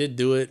 I did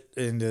do it.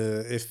 And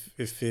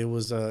if it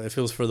was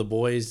for the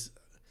boys,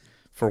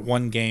 for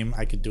one game,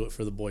 I could do it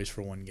for the boys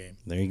for one game.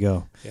 There you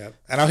go. Yeah,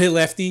 and I'll hit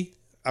lefty.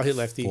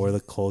 For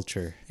the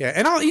culture. Yeah,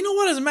 and you know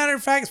what? As a matter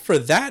of fact, for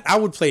that, I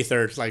would play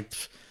third. Like,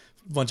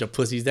 a bunch of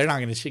pussies. They're not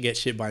gonna get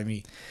shit by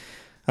me.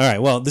 All right,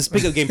 well, this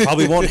pickup game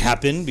probably won't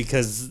happen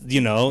because,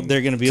 they're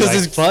going to be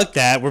like, fuck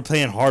that, we're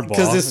playing hardball.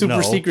 Because this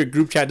super secret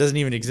group chat doesn't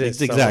even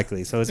exist.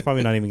 Exactly, so it's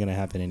probably not even going to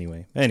happen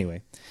anyway.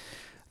 Anyway.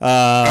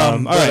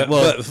 All right,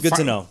 well, good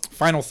to know.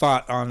 Final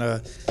thought on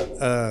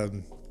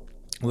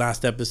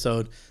last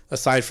episode,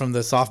 aside from the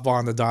softball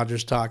and the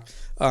Dodgers talk.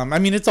 I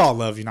mean, it's all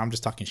love, I'm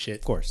just talking shit.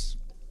 Of course.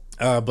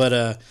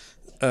 But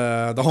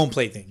the home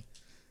plate thing.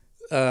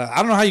 I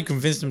don't know how you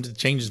convinced him to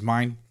change his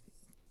mind.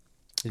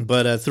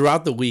 But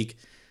throughout the week,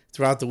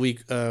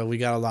 we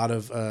got a lot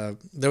of.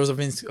 There was a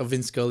Vince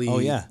Scully.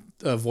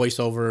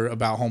 Voiceover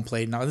about home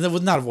plate. No, it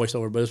was not a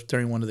voiceover, but it was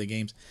during one of the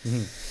games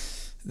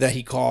that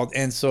he called,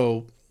 and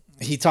so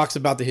he talks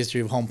about the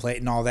history of home plate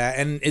and all that.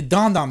 And it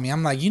dawned on me.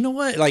 I'm like, you know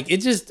what? Like, it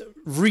just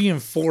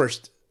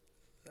reinforced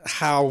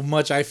how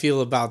much I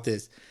feel about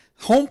this.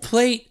 Home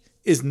plate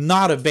is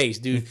not a base,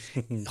 dude.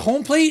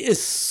 Home plate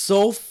is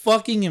so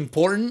fucking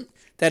important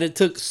that it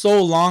took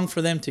so long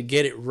for them to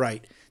get it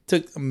right.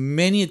 Took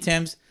many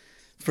attempts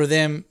for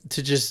them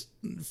to just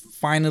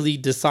finally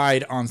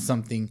decide on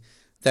something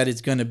that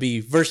it's going to be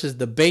versus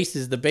the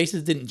bases. The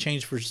bases didn't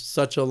change for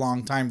such a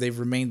long time. They've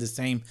remained the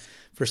same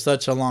for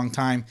such a long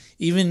time.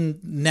 Even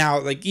now,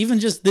 like even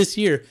just this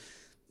year,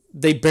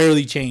 they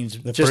barely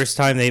changed. The first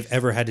time they've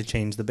ever had to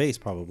change the base,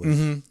 probably.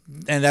 Mm-hmm.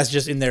 And that's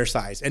just in their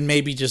size. And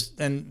maybe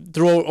and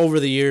throw over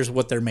the years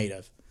what they're made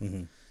of.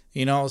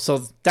 Mm-hmm.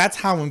 So that's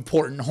how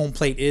important home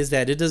plate is,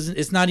 that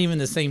it's not even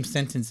the same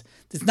sentence.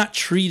 It's not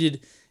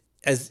treated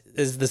as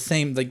the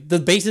same. Like, the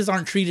bases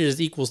aren't treated as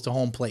equals to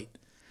home plate.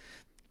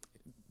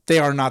 They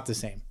are not the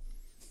same.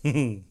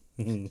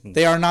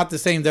 They are not the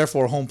same.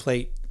 Therefore, home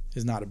plate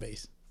is not a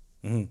base.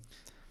 Mm-hmm.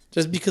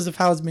 Just because of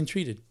how it's been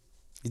treated.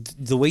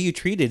 The way you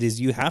treat it is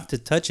you have to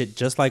touch it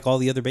just like all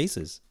the other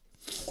bases.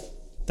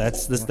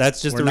 That's just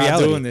the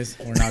reality.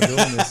 We're not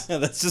doing this.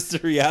 That's just the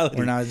reality.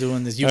 We're not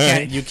doing this. You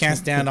can't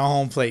stand on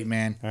home plate,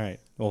 man. All right.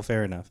 Well,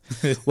 fair enough.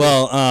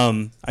 Well,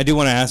 I do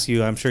want to ask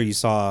you. I'm sure you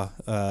saw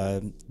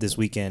this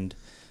weekend.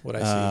 What I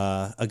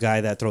see? A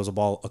guy that throws a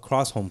ball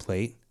across home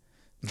plate.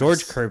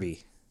 George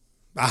Kirby.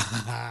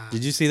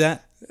 Did you see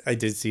that? I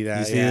did see that.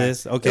 You see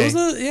this? Okay. It was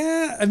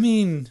I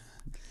mean,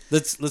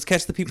 let's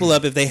catch the people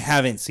up if they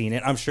haven't seen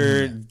it. I'm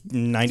sure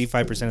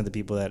 95% of the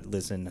people that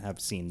listen have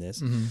seen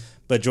this. Mm-hmm.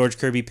 But George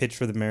Kirby pitched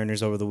for the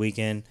Mariners over the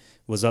weekend.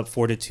 Was up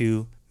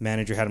 4-2.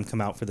 Manager had him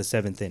come out for the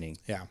 7th inning.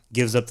 Yeah.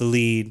 Gives up the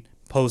lead.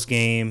 Post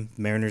game,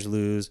 Mariners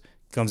lose.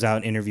 Comes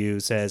out, interview,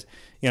 says,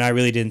 I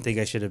really didn't think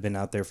I should have been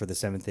out there for the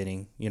 7th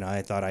inning.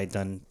 I thought I'd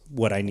done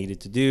what I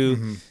needed to do.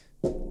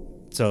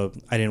 Mm-hmm. So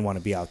I didn't want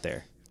to be out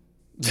there.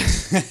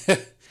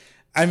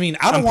 I mean,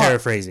 I'm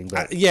paraphrasing,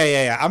 but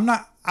yeah.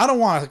 I don't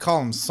want to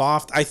call him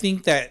soft. I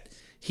think that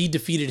he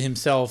defeated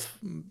himself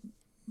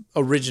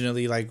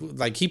originally.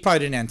 Like he probably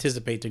didn't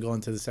anticipate to go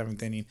into the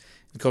 7th inning.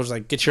 The coach was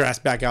like, "Get your ass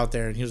back out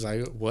there," and he was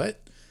like,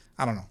 "What?"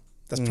 I don't know.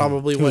 That's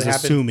probably what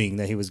happened. Assuming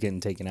that he was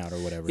getting taken out or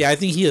whatever. Yeah, I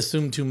think he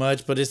assumed too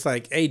much. But it's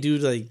like, hey,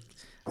 dude, like,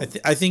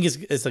 I think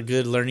it's a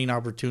good learning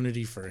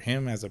opportunity for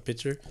him as a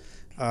pitcher.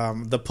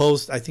 The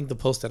post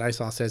that I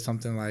saw said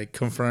something like,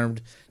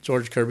 confirmed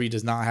George Kirby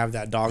does not have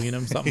that dog in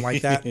him, something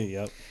like that.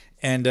 Yep.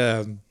 And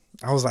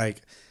I was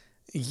like,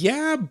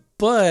 yeah,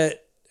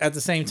 but at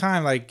the same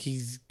time, like,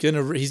 he's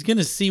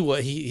gonna see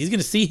what he's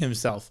gonna see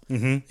himself.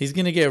 Mm-hmm. He's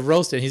gonna get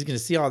roasted. He's gonna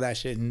see all that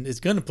shit, and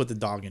it's gonna put the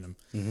dog in him.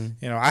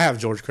 Mm-hmm. I have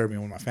George Kirby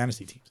on one of my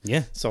fantasy teams.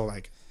 Yeah. So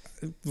like,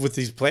 with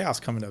these playoffs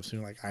coming up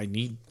soon, like, I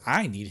need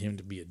him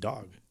to be a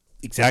dog.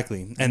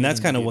 Exactly, and that's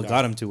kind of what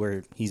got him to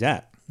where he's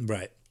at.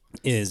 Right.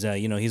 Is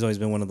he's always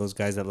been one of those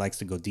guys that likes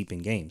to go deep in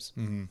games.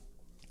 Mm-hmm.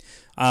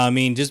 I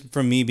mean, just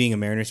from me being a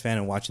Mariners fan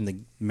and watching the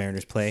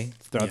Mariners play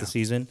throughout the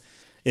season,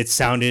 it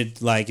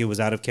sounded like it was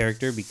out of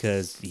character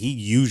because he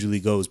usually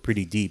goes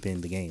pretty deep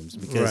in the games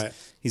because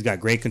he's got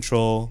great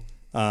control.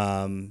 He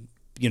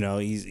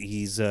puts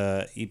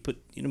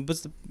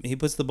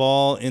the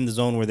ball in the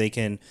zone where they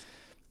can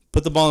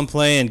put the ball in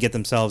play and get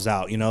themselves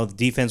out. The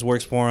defense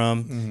works for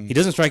him. Mm-hmm. He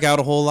doesn't strike out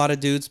a whole lot of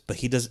dudes, but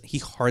he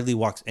hardly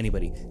walks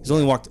anybody. He's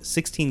only walked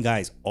 16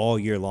 guys all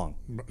year long.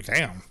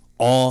 Damn.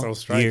 all Throw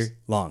strikes. year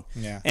long.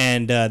 Yeah.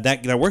 And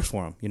that works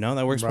for him. You know,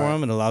 that works for Right.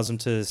 him. It allows him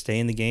to stay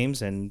in the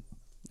games and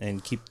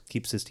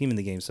keeps his team in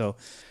the game. So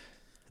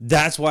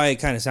that's why it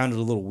kind of sounded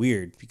a little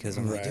weird because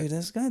I'm like, Right. dude,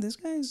 he's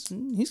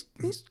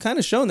kind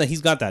of shown that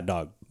he's got that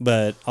dog.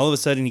 But all of a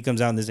sudden he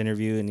comes out in this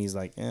interview and he's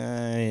like, I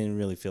didn't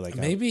really feel like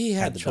Maybe he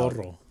had the dog.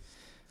 chorro.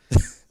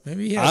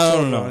 Maybe he had I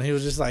don't chorro. know. And he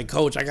was just like,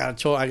 Coach, I got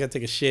to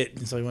take a shit.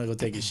 And so he went to go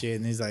take a shit.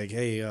 And he's like,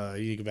 hey,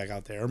 you need to go back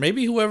out there. Or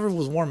maybe whoever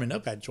was warming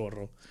up had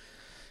chorro.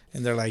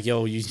 And they're like,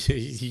 yo, you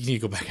need to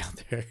go back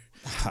out there.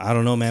 I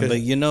don't know, man.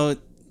 But you know,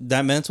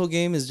 that mental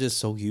game is just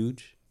so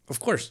huge. Of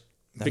course.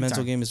 That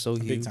mental game is so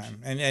huge. Big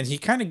time. And he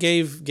kind of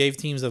gave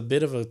teams a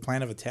bit of a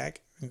plan of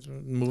attack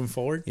moving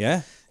forward.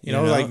 Yeah. You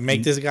know, like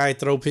make this guy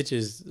throw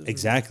pitches.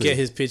 Exactly. Get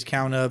his pitch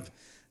count up.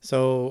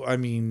 So, I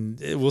mean,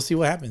 we'll see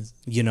what happens.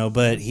 You know,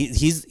 but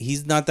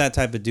he's not that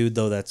type of dude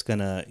though that's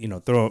gonna, you know,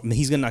 throw.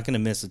 He's not gonna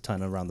miss a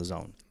ton around the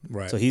zone.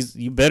 Right. So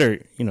you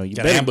better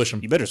ambush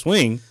him. You better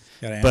swing.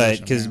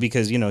 But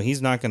Because you know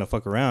he's not gonna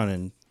fuck around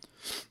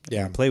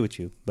and play with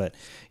you. But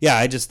yeah,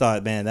 I just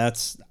thought, man,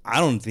 I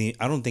don't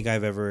think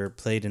I've ever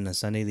played in a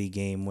Sunday League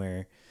game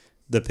where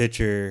the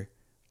pitcher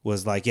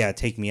was like, yeah,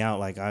 take me out,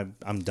 like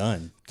I'm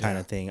done kind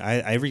of thing.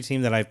 Every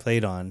team that I've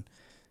played on,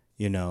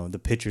 you know, the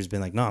pitcher's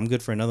been like, no, I'm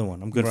good for another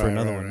one. I'm good for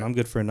another one. I'm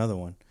good for another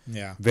one.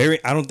 Yeah.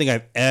 I don't think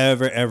I've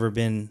ever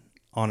been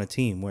on a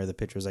team where the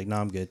pitcher's like, no,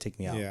 I'm good, take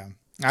me out. Yeah.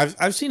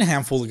 I've seen a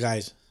handful of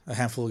guys.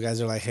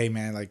 Are like, hey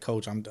man, like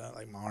coach, I'm done.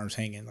 Like my arm's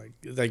hanging.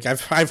 Like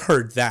I've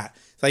heard that.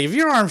 It's like if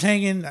your arm's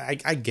hanging, I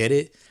get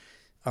it.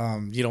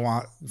 You don't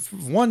want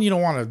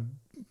to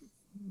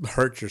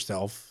hurt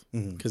yourself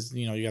because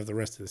you know you have the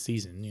rest of the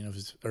season. You know if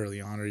it's early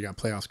on or you got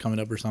playoffs coming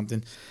up or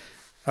something.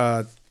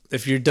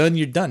 If you're done,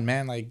 you're done,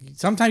 man. Like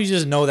sometimes you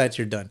just know that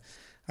you're done.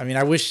 I mean,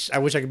 I wish I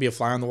could be a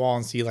fly on the wall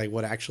and see like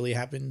what actually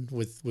happened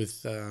with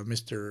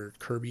Mr.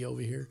 Kirby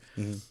over here.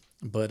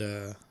 But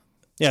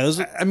yeah,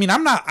 I mean,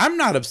 I'm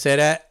not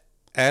upset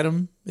at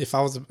him. If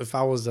I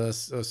was a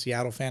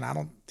Seattle fan, I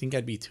don't think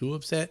I'd be too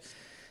upset.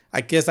 I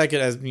guess I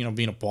could, as you know,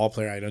 being a ball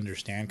player, I'd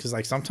understand because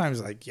like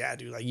sometimes, like yeah,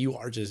 dude, like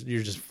you're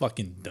just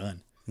fucking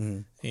done.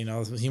 You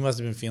know, he must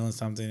have been feeling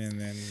something, and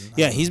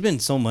then he's been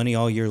so money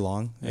all year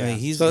long. Yeah. I mean,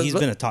 he's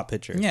been a top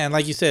pitcher. Yeah, and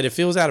like you said, if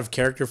it was out of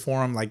character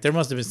for him, like there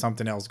must have been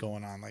something else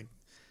going on. Like,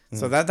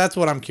 so that's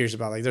what I'm curious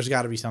about. Like, there's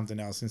got to be something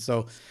else, and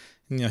so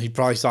you know, he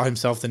probably saw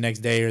himself the next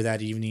day or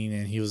that evening,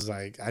 and he was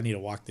like, I need to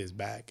walk this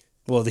back.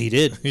 Well, he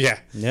did.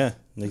 Yeah,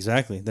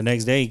 exactly. The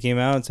next day he came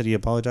out and said he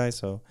apologized.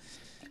 So,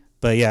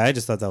 but yeah, I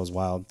just thought that was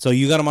wild. So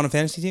you got him on a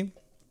fantasy team?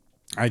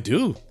 I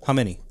do. How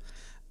many?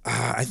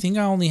 I think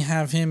I only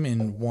have him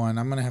in one.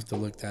 I'm gonna have to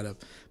look that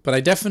up, but I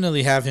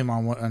definitely have him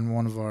on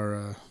one of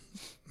our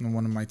on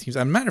one of my teams.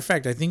 As a matter of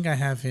fact, I think I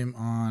have him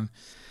on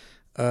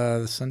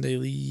the Sunday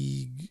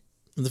League,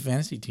 the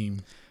fantasy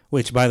team.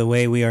 Which, by the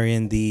way, we are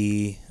in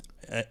the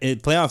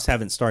playoffs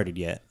haven't started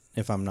yet,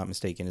 if I'm not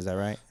mistaken. Is that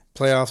right?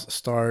 Playoffs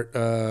start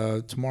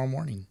tomorrow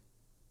morning.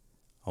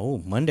 Oh,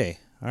 Monday.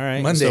 All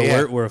right. Monday. So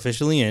yeah. we're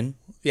officially in.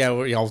 Yeah,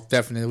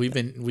 definitely.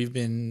 We've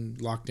been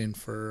locked in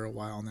for a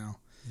while now.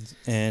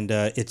 And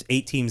it's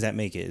 8 teams that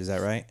make it. Is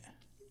that right?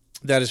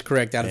 That is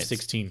correct. Out of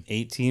 16.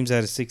 8 teams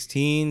out of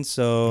 16.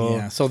 So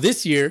yeah. So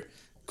this year,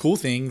 cool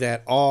thing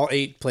that all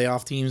 8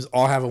 playoff teams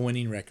all have a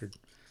winning record.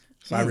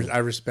 So I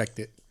respect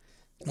it.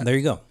 There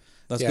you go.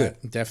 That's good.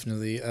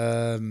 Definitely.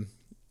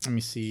 Let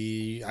me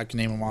see. I can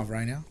name them off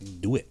right now.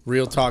 Do it.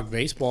 Real Talk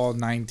Baseball,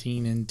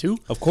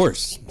 19-2. Of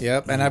course.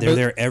 Yep. And they're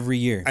there every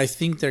year. I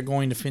think they're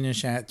going to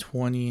finish at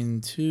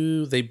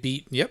 20-2. They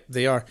beat. Yep,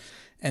 they are.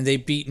 And they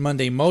beat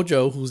Monday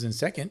Mojo, who's in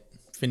second,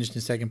 finished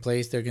in second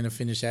place. They're going to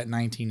finish at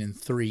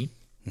 19-3.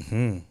 Mm-hmm.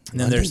 And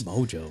then there's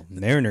Mojo,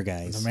 Mariner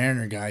guys. The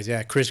Mariner guys,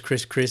 yeah. Chris,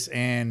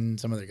 and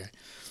some other guy.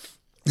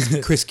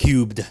 Chris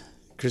Cubed.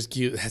 Chris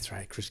Cubed. That's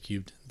right, Chris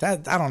Cubed.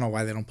 That I don't know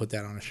why they don't put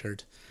that on a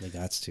shirt. They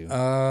got to.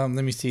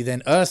 Let me see.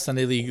 Then us,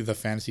 Sunday League, the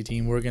fantasy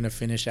team, we're going to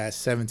finish at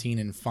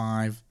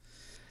 17-5.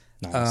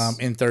 Nice.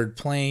 In third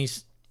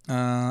place.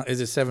 Is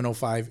it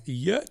 705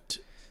 yet?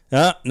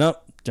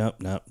 Nope.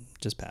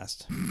 Just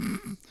passed.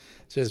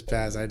 Just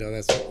passed. I know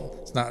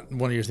it's not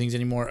one of your things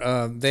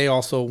anymore. They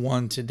also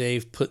won today,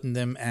 putting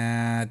them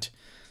at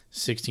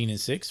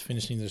 16-6,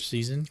 finishing their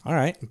season. All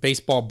right.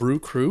 Baseball Brew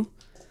Crew,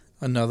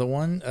 another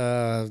one.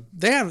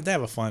 They have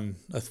a fun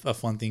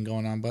thing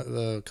going on, but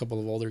a couple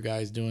of older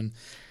guys doing.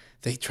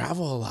 They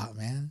travel a lot,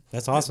 man.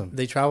 That's awesome.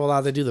 They travel a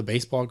lot. They do the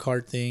baseball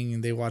card thing,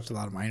 and they watch a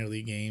lot of minor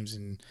league games.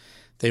 And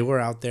they were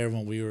out there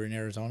when we were in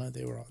Arizona.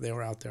 They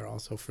were out there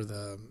also for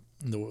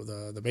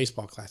the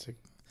baseball classic.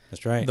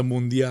 That's right. The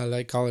Mundial,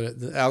 I call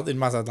it. Out in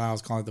Mazatlan, I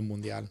was calling it the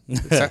Mundial.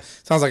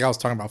 Sounds like I was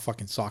talking about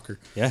fucking soccer.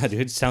 Yeah, dude.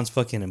 It sounds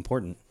fucking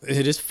important.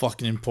 It is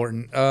fucking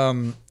important. Let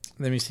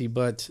me see.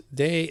 But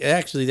they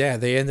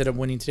ended up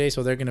winning today,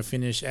 so they're going to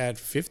finish at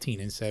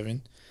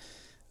 15-7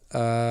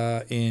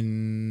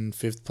 in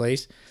 5th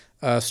place.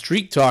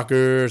 Street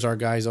Talkers, our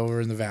guys over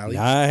in the Valley.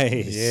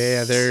 Nice.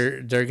 Yeah,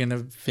 they're going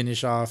to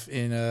finish off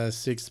in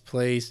 6th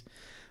place.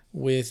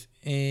 with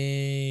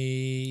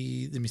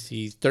a, let me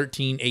see,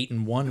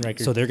 13-8-1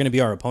 record. So they're going to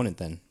be our opponent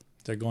then.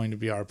 They're going to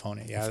be our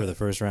opponent, yeah. For the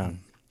first round.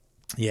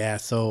 Yeah,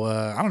 so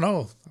I don't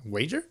know.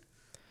 Wager?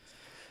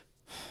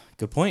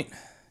 Good point.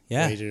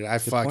 Yeah. Wager. I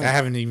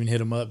haven't even hit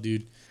him up,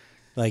 dude.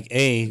 Like,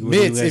 hey,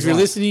 Mitz, if you're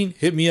listening,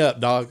 hit me up,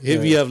 dog.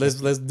 Hit me up.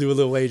 Let's do a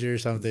little wager or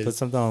something. Put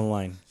something on the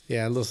line.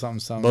 Yeah, a little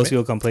something. Most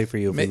people come play for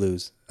you if we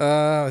lose. He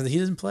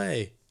doesn't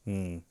play.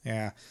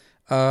 Yeah.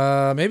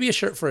 Maybe a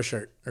shirt for a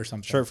shirt or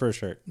something. Shirt for a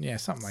shirt. Yeah,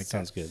 something like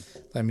Sounds that. good.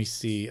 Let me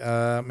see.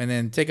 And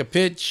then Take a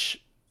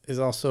Pitch is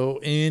also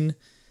in.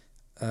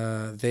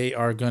 They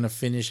are going to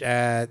finish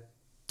at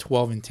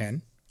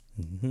 12-10.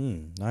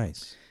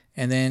 Nice.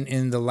 And then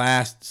in the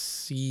last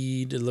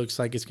seed, it looks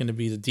like it's going to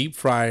be the Deep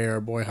Fryer, our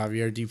boy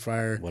Javier Deep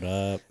Fryer. What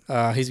up?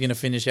 He's going to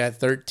finish at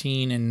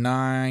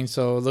 13-9.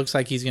 So it looks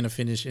like he's going to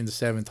finish in the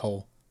 7th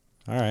hole.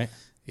 All right.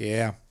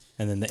 Yeah.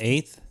 And then the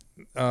 8th?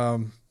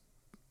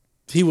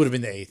 He would have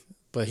been the 8th,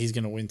 but he's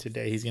going to win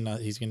today. He's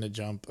gonna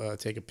jump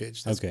Take a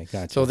Pitch. Okay,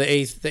 gotcha. So the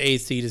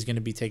 8th seed is going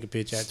to be Take a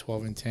Pitch at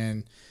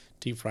 12-10.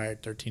 Deep Fryer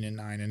at 13-9,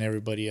 and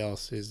everybody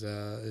else is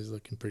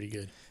looking pretty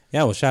good.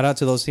 Yeah, well, shout out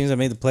to those teams that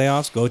made the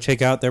playoffs. Go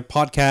check out their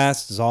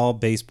podcast. It's all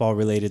baseball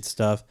related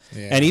stuff.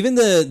 Yeah. And even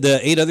the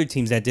 8 other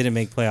teams that didn't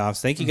make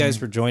playoffs. Thank you guys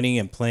for joining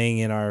and playing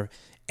in our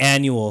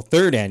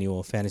third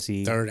annual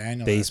fantasy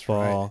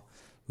baseball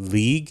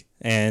league.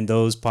 And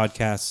those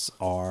podcasts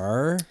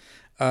are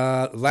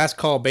Last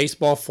Call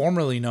Baseball,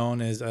 formerly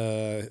known as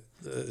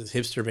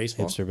Hipster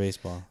Baseball. Hipster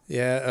Baseball.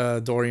 Yeah,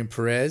 Dorian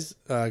Perez.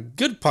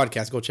 Good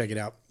podcast. Go check it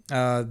out.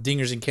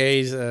 Dingers and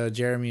K's,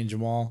 Jeremy and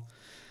Jamal.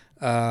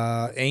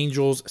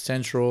 Angels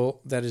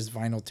Central, that is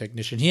Vinyl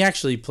Technician. He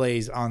actually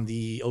plays on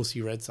the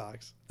OC Red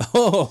Sox.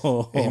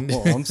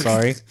 I'm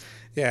sorry.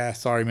 Yeah,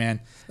 sorry,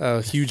 man.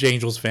 Huge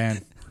Angels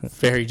fan.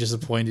 Very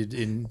disappointed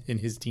in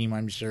his team,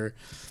 I'm sure.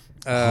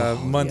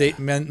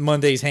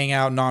 Monday's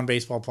Hangout,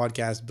 non-baseball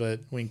podcast,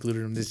 but we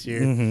included him this year.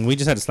 We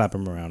just had to slap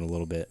him around a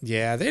little bit.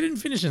 Yeah, they didn't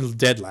finish in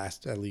dead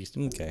last, at least.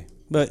 Okay.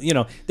 But,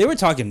 they were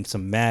talking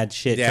some mad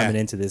shit coming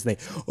into this thing.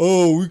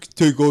 Oh, we could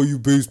take all you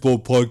baseball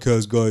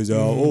podcast guys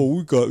out. Oh,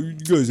 you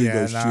guys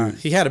ain't got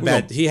shit. He had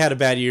a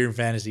bad year in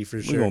fantasy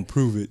for sure. We're going to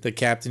prove it. The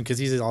captain, because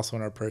he's also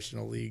in our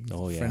personal league.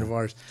 Oh, yeah. Friend of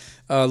ours.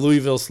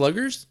 Louisville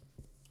Sluggers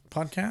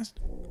podcast.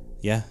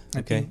 Yeah.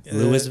 Okay.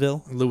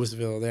 Louisville,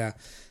 yeah.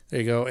 There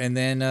you go. And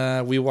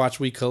then We Watch,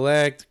 We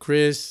Collect.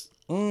 Chris.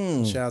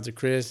 Shout out to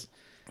Chris.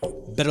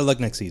 Better luck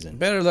next season.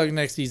 Better luck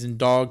next season,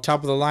 dog.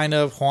 Top of the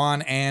lineup,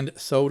 Juan and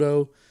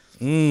Soto.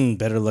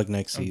 Better luck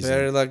next season.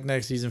 Better luck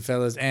next season,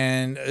 fellas.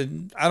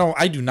 And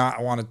I do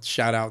not want to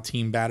shout out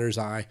Team Batter's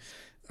Eye.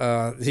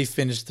 They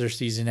finished their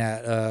season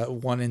at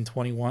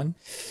 1-21.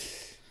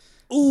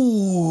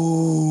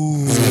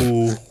 Ooh.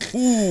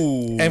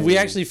 And we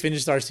actually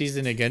finished our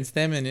season against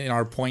them in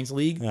our points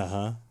league.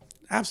 Uh-huh.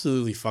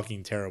 Absolutely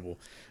fucking terrible.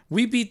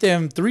 We beat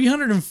them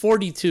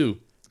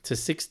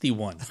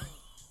 342-61.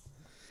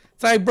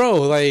 It's like,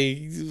 bro,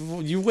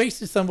 you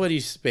wasted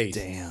somebody's space.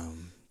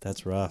 Damn,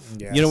 that's rough.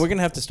 Yes. We're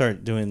gonna have to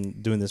start doing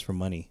this for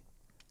money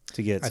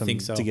to get some, I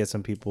think so. to get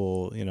some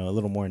people, a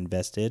little more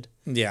invested.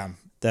 Yeah,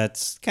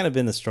 that's kind of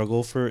been the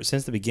struggle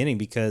since the beginning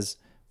because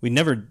we've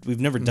never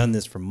done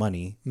this for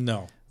money.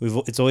 No,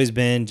 it's always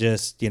been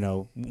just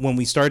when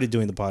we started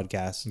doing the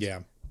podcast. Yeah.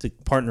 To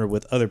partner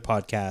with other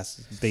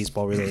podcasts,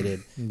 baseball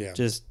related,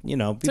 just be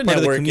part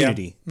of the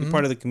community, be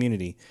part of the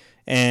community,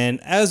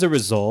 and as a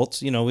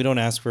result, we don't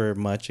ask for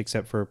much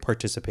except for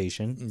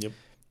participation. Yep.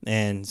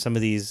 And some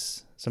of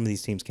these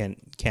teams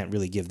can't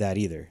really give that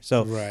either.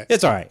 So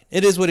It's all right.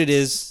 It is what it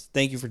is.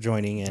 Thank you for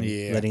joining and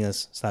letting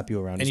us slap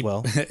you around as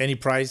well. Any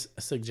prize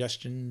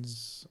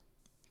suggestions?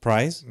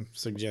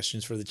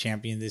 Suggestions for the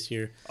champion this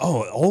year?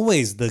 Oh,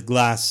 always the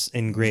glass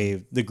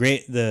engraved,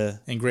 the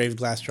engraved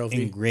glass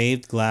trophy.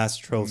 Engraved glass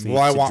trophy.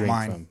 Well, I want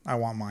mine. I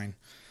want mine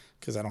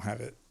because I don't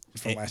have it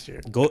from last year.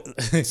 Go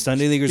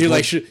Sunday Leaguers.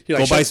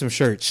 Go buy some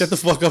shirts. Shut the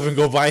fuck up and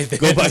go buy it.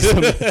 Go buy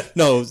some.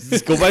 No,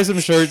 go buy some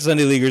shirts,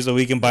 Sunday Leaguers, so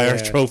we can buy our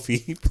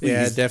trophy. Please.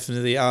 Yeah,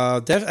 definitely. I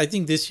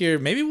think this year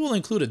maybe we'll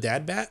include a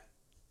dad bat,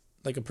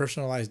 like a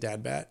personalized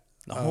dad bat.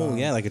 Oh,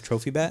 yeah, like a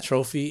trophy bat?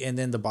 Trophy, and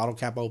then the bottle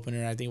cap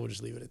opener. I think we'll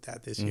just leave it at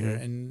that this year.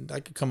 And I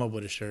could come up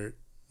with a shirt.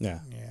 Yeah.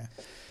 Yeah.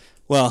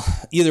 Well,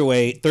 either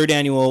way, 3rd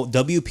annual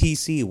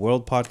WPC,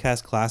 World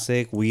Podcast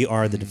Classic. We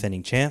are the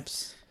defending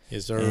champs.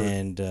 Yes, sir.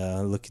 And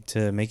looking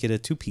to make it a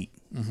two-peat.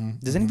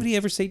 Does anybody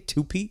ever say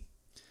two-peat?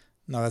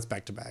 No, that's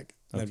back-to-back.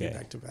 That'd be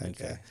back-to-back,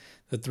 okay. yeah.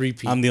 The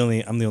 3-peat. I'm the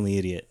only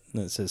idiot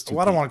that says two-peat.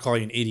 Well, I don't want to call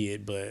you an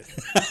idiot,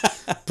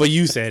 but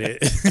you said it.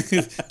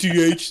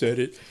 DH said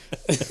it.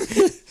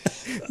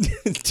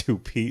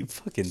 2P,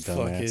 fucking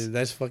dumbass.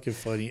 That's fucking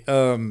funny.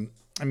 Let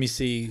me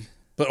see.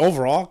 But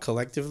overall,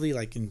 collectively,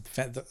 like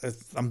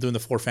I'm doing the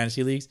 4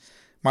 fantasy leagues.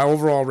 My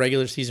overall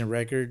regular season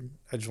record,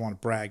 I just want to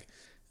brag.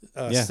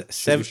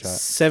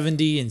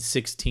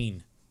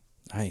 70-16.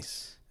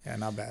 Nice. Yeah,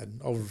 not bad.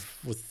 Over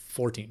with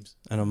 4 teams.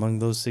 And among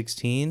those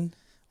 16,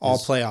 all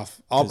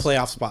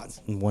playoff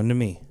spots. 1 to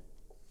me.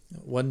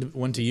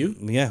 One to you?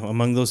 Yeah,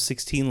 among those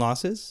 16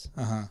 losses,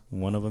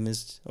 one of them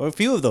is, or a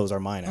few of those are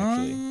mine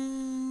actually.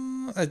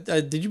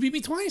 Did you beat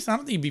me twice? I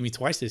don't think you beat me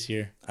twice this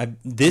year.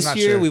 This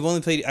year we've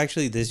only played.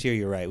 Actually, this year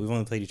you're right. We've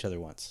only played each other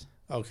once.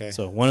 Okay.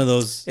 So one of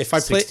those.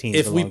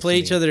 If we play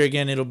each other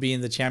again, it'll be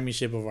in the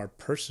championship of our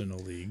personal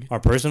league. Our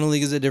personal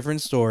league is a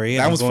different story.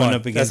 That was fun.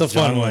 Up against That's a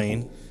fun John one.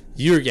 Lane.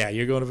 You're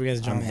going up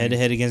against John. I'm head to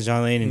head against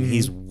John Lane, and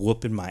he's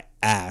whooping my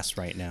ass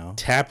right now.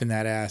 Tapping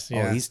that ass.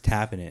 Yeah. Oh, he's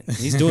tapping it.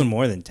 He's doing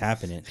more than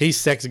tapping it. He's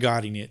sex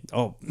godding it.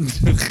 Oh,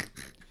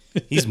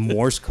 he's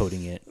Morse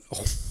coding it.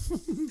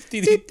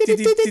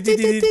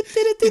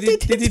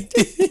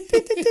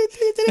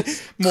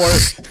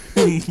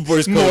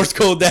 Morse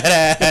code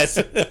that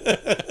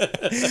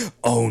ass.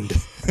 Owned.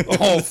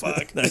 Oh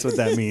fuck, that's what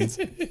that means.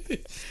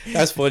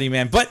 That's funny,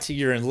 man. But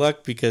you're in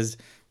luck because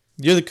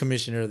you're the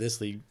commissioner of this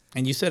league,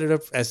 and you set it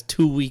up as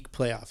 2-week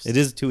playoffs. It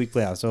is a 2-week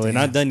playoff, so we're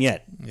not done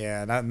yet.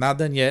 Yeah, not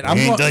done yet.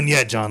 We ain't done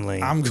yet, John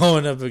Lane. I'm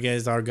going up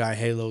against our guy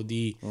Halo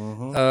D.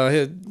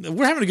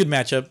 We're having a good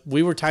matchup.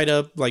 We were tied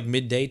up like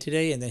midday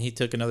today, and then he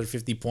took another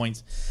 50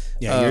 points.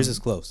 Yeah, yours is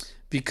close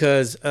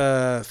because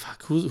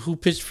who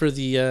pitched for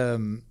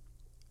the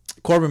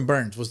Corbin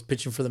Burns was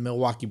pitching for the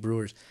Milwaukee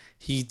Brewers.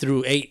 He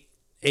threw eight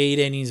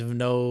innings of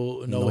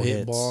no hit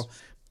hits. ball,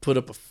 put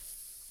up a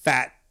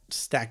fat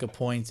stack of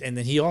points, and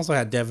then he also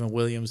had Devin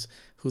Williams,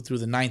 who threw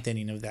the 9th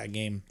inning of that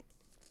game.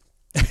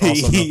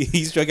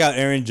 He struck out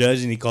Aaron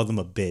Judge and he called him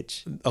a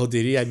bitch. Oh,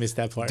 did he? I missed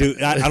that part.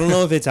 Dude, I don't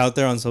know if it's out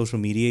there on social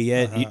media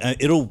yet.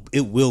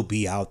 It will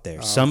be out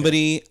there.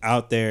 Somebody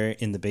out there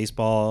in the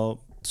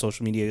baseball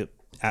social media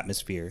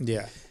atmosphere,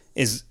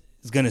 is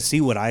gonna see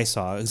what I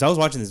saw because I was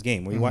watching this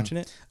game. Were you watching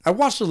it? I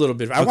watched a little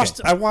bit. I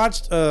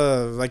watched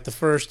like the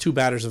first 2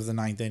 batters of the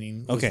 9th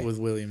inning with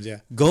Williams. Yeah.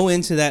 Go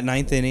into that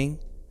 9th inning,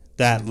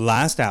 that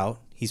last out.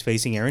 He's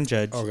facing Aaron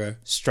Judge. Okay.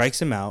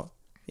 Strikes him out.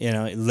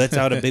 Lets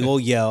out a big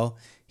old yell.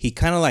 He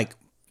kind of like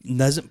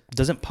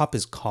doesn't pop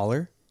his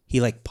collar.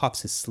 He like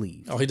pops his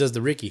sleeve. Oh, he does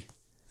the Ricky.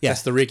 Yeah.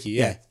 That's the Ricky.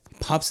 Yeah.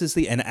 Pops his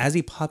sleeve, and as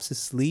he pops his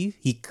sleeve,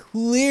 he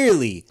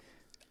clearly.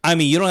 I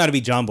mean, you don't got to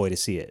be John Boy to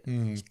see it.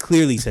 He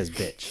clearly says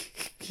bitch.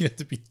 You have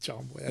to be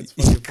John Boy. That's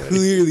He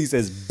clearly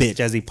says bitch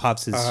as he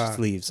pops his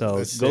sleeve.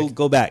 So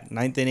go back.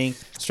 9th inning,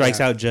 strikes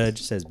out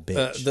Judge, says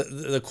bitch.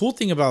 The cool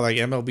thing about like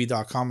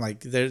MLB.com, like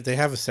they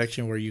have a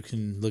section where you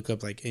can look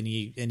up like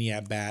any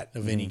at bat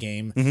of any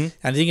game. And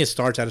I think it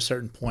starts at a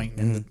certain point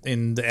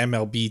in the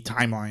MLB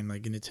timeline,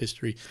 like in its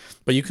history.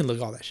 But you can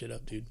look all that shit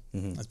up, dude.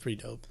 That's pretty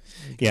dope.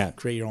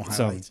 Create your own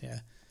highlights.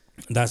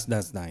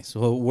 That's nice.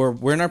 Well,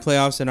 we're in our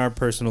playoffs in our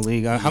personal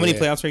league. How many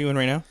playoffs are you in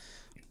right now?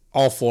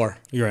 All 4.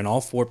 You're in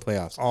all 4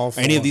 playoffs. All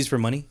 4. Are any of these for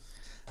money?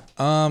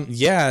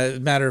 Yeah.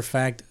 Matter of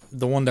fact,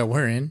 the one that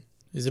we're in,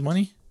 is it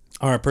money?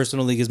 Our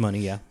personal league is money.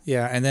 Yeah.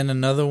 Yeah, and then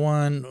another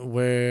one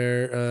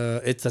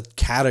where it's a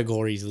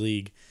categories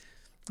league,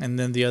 and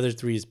then the other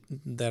 3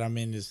 that I'm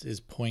in is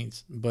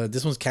points. But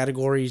this one's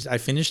categories. I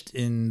finished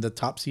in the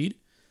top seed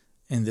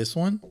in this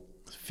one,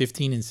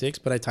 15-6,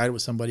 but I tied it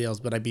with somebody else,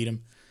 but I beat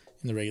him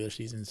in the regular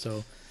season.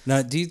 So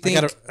now, do you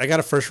think I got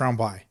a first round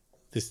bye?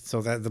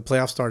 So that the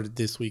playoffs started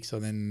this week. So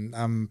then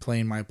I'm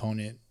playing my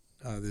opponent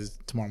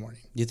tomorrow morning.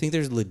 Do you think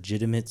there's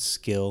legitimate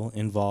skill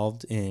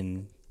involved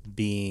in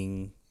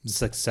being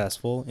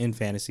successful in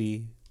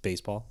fantasy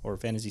baseball or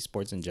fantasy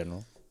sports in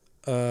general?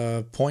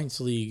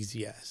 Points leagues,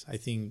 yes. I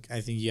think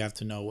you have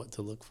to know what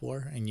to look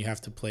for, and you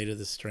have to play to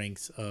the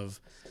strengths of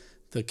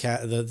the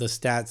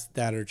stats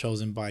that are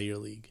chosen by your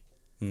league.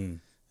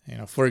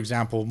 For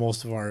example,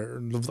 most of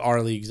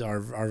our leagues are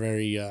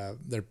very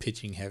they're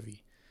pitching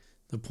heavy.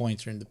 The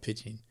points are in the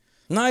pitching.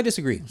 No, I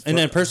disagree. And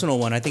then personal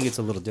one, I think it's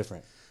a little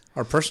different.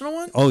 Our personal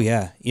one? Oh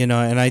yeah,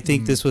 and I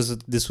think this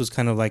was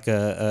kind of like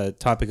a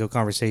topic of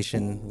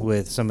conversation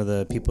with some of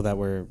the people that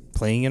were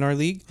playing in our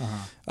league.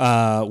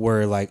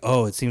 Were like,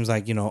 oh, it seems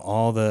like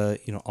all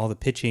the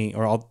pitching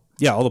or all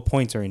the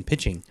points are in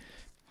pitching.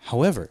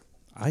 However,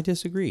 I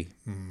disagree.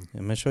 I'm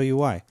gonna show you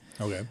why.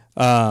 Okay.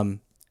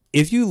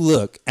 If you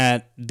look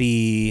at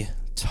the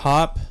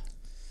top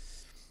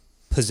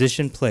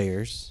position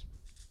players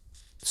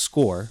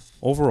score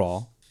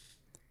overall,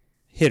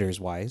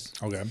 hitters wise,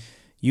 okay,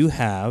 you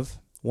have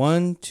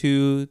 1,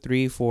 2,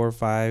 3, 4,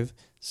 5,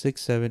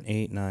 6, 7,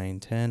 8, 9,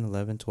 10,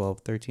 11, 12,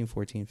 13,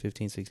 14,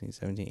 15, 16,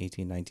 17,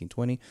 18, 19,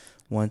 20,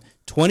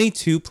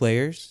 22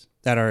 players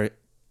that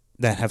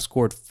have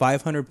scored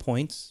 500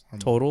 points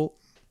total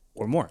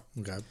or more.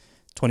 Okay.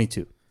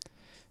 22.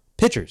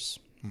 Pitchers.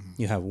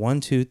 You have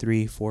 1, 2,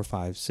 3, 4,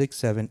 5, 6,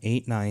 7,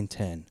 8, 9,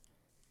 10.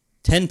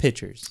 10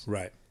 pitchers.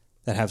 Right.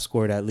 That have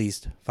scored at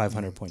least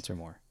 500 points or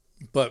more.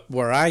 But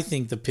where I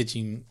think the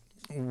pitching,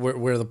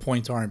 where the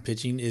points are in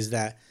pitching, is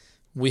that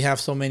we have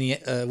so many.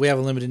 We have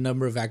a limited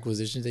number of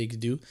acquisitions that you could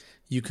do.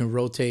 You can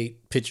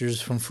rotate pitchers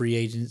from the free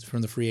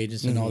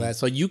agents and all that.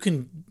 So you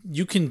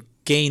can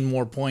gain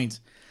more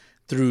points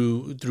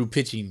through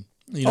pitching.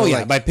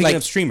 By picking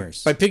up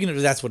streamers. By picking up,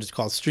 that's what it's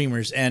called,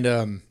 streamers.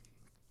 And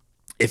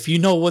if you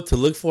know what to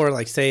look for,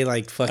 like say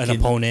like fucking an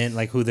opponent,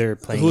 like who they're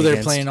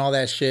playing, all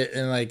that shit,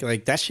 and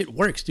like that shit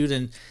works, dude.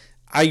 And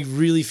I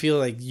really feel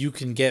like you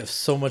can get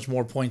so much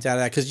more points out of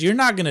that because you're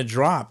not going to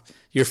drop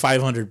your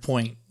 500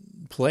 point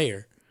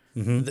player,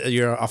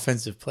 your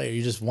offensive player.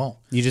 You just won't.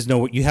 You just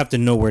know you have to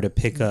know where to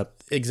pick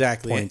up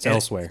points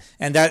elsewhere.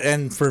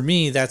 And for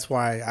me, that's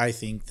why I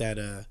think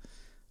that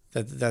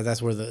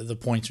that's where the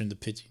points are in the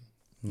pitching.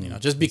 You know,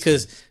 just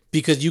because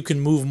you can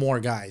move more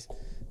guys.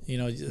 You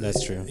know,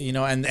 that's true. You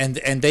know,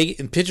 and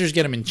pitchers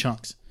get them in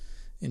chunks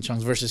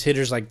versus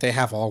hitters, like they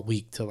have all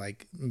week to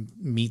like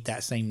meet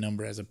that same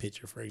number as a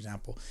pitcher. For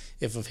example,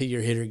 if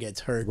your hitter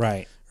gets hurt,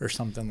 right, or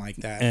something like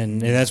that,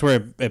 and that's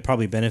where it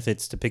probably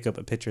benefits to pick up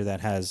a pitcher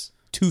that has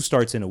 2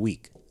 starts in a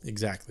week.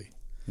 Exactly.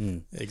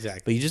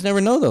 Exactly. But you just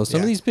never know, though. Some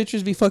of these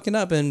pitchers be fucking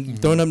up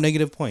and throwing up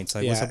negative points.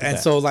 Like, what's up with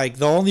that? So like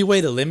the only way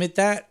to limit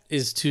that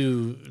is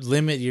to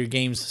limit your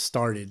games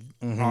started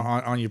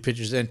on your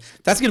pitchers, and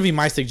that's going to be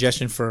my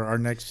suggestion for our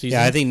next season.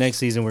 Yeah, I think next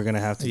season we're going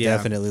to have to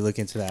definitely look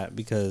into that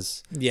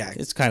because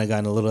it's kind of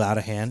gotten a little out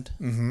of hand.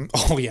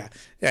 Oh yeah,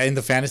 in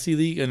the fantasy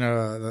league and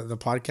the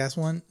podcast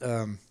one,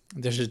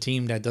 there's a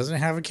team that doesn't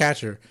have a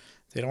catcher.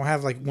 They don't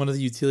have like one of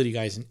the utility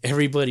guys, and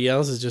everybody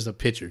else is just a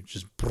pitcher.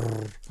 Just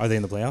are they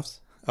in the playoffs?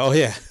 Oh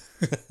yeah,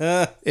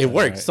 it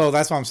works. Right. So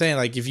that's what I'm saying.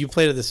 Like if you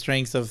play to the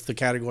strengths of the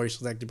category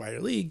selected by your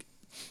league,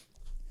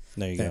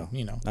 there you go.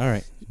 You know, all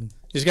right. You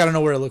just got to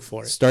know where to look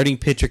for it. Starting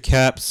pitcher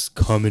caps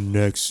coming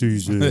next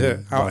season.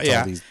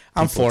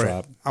 I'm for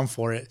it. I'm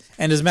for it.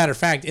 And as a matter of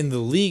fact, in the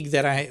league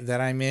that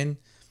I'm in,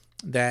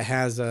 that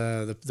has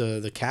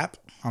the cap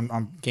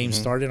on games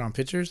started on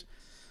pitchers,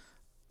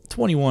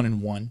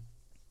 21-1.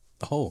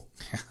 Oh,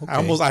 okay. I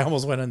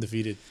almost went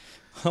undefeated.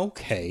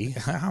 Okay,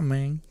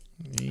 man.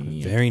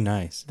 Yeah. Very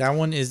nice. That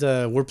one is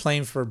we're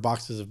playing for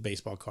boxes of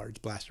baseball cards,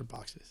 blaster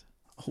boxes.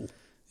 Oh,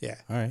 yeah.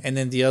 All right. And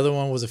then the other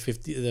one was a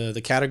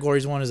the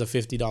categories one is a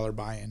 $50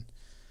 buy-in.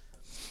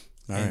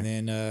 And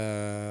then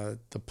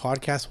the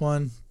podcast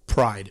one,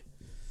 Pride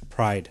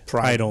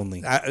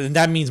only. And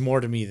that means more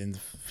to me than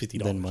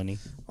 $50. Than money.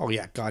 Oh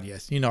yeah, God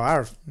yes. You know,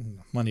 our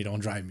money don't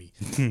drive me.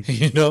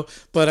 You know,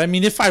 but I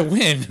mean, if I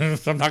win,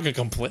 I'm not gonna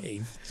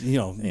complain. You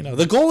know,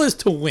 the goal is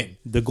to win.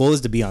 The goal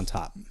is to be on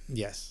top.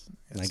 Yes.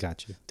 I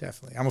got you.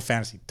 Definitely. I'm a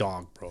fantasy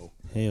dog, bro.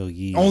 Hell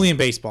yeah. Only in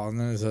baseball,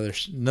 none of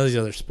these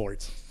other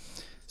sports.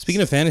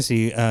 Speaking of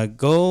fantasy,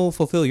 go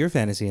fulfill your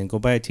fantasy and go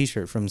buy a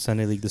t-shirt from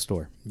Sunday League the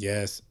store.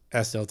 Yes,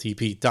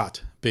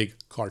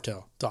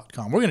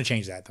 sltp.bigcartel.com. We're going to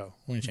change that, though.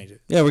 We're going to change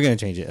it. Yeah, we're going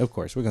to change it. Of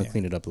course. We're going to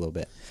clean it up a little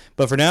bit.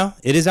 But for now,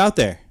 it is out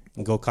there.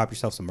 And go cop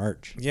yourself some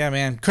merch. Yeah,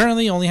 man.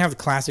 Currently, only have the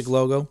classic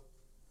logo.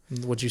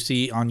 What you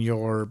see on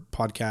your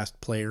podcast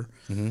player,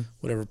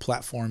 whatever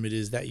platform it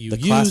is that you use.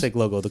 The classic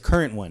logo, the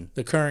current one.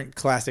 The current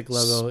classic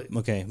logo.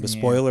 Okay, but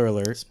spoiler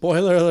alert.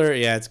 Spoiler alert,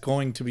 yeah, it's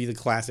going to be the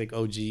classic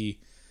OG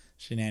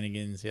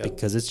shenanigans. Yep.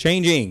 Because it's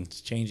changing. It's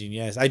changing,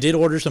 yes. I did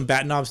order some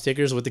Bat Knob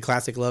stickers with the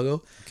classic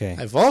logo. Okay.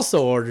 I've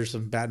also ordered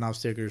some Bat Knob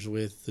stickers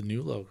with the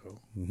new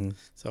logo.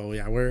 So,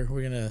 yeah, we're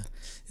going to...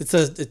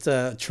 It's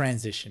a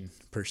transition,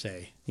 per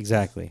se.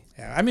 Exactly.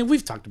 Yeah, I mean,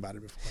 we've talked about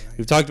it before. Right?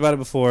 We've talked about it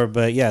before,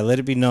 but yeah, let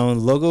it be known.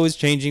 Logo is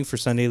changing for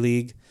Sunday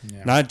League.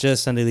 Yeah. Not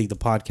just Sunday League the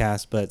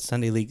podcast, but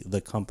Sunday League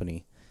the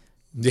company.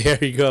 There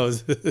he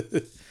goes.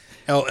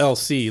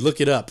 LLC.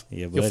 Look it up.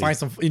 Yeah, you'll find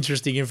some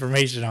interesting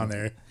information on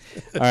there.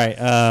 All right.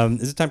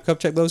 Is it time for Cup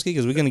Check, Broski?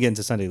 Because we're going to get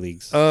into Sunday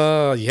Leagues.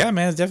 Yeah,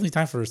 man. It's definitely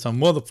time for some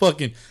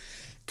motherfucking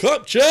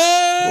Cup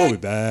Check. We'll be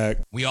back.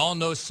 We all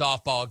know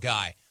Softball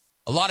Guy.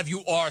 A lot of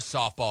you are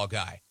Softball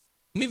Guy.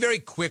 Let me very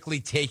quickly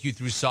take you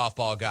through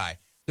Softball Guy.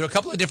 There are a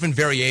couple of different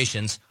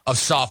variations of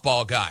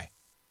Softball Guy.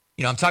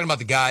 You know, I'm talking about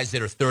the guys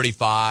that are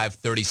 35,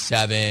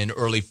 37,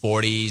 early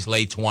 40s,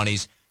 late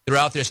 20s. They're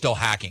out there still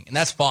hacking, and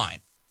that's fine.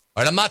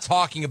 All right, I'm not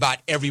talking about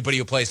everybody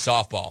who plays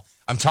softball.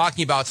 I'm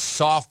talking about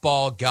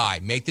Softball Guy.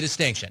 Make the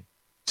distinction.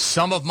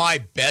 Some of my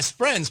best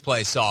friends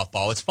play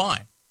softball. It's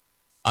fine.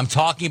 I'm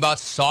talking about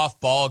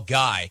Softball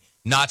Guy,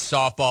 not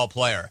softball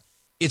player.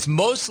 It's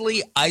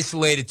mostly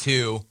isolated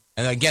to,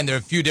 and again, there are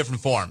a few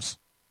different forms.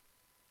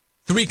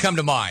 3 come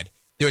to mind.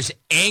 There's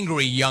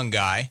angry young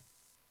guy,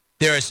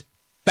 there's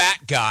fat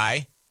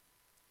guy,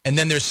 and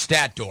then there's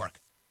stat dork.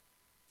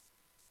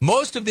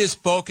 Most of this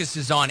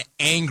focuses on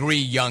angry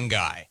young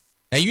guy.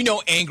 Now, you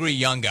know angry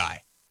young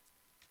guy.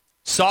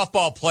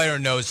 Softball player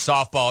knows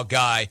softball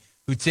guy,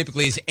 who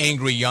typically is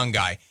angry young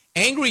guy.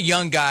 Angry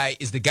young guy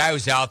is the guy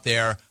who's out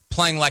there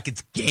playing like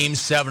it's Game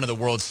 7 of the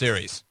World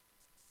Series.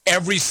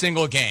 Every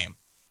single game.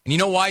 And you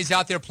know why he's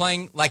out there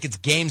playing like it's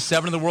Game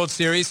 7 of the World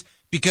Series?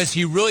 Because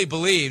he really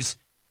believes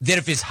that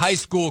if his high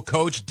school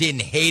coach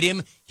didn't hate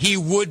him, he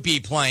would be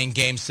playing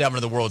Game 7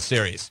 of the World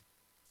Series.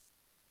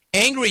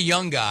 Angry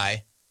young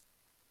guy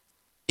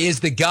is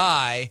the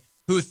guy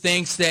who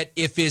thinks that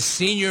if his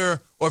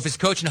senior or if his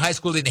coach in high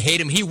school didn't hate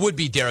him, he would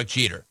be Derek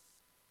Jeter.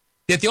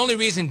 That the only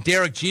reason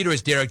Derek Jeter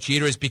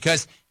is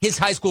because his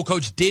high school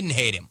coach didn't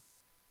hate him.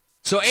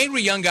 So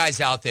angry young guys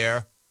out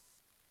there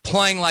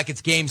playing like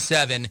it's Game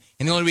 7,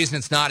 and the only reason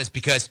it's not is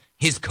because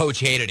his coach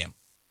hated him.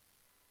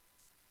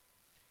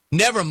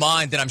 Never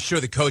mind that I'm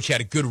sure the coach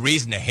had a good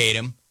reason to hate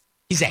him.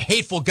 He's a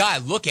hateful guy.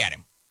 Look at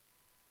him.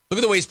 Look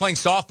at the way he's playing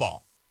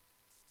softball.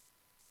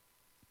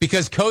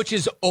 Because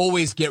coaches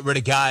always get rid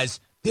of guys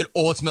that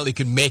ultimately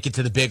could make it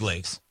to the big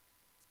leagues.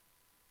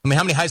 I mean,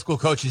 how many high school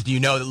coaches do you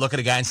know that look at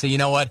a guy and say, you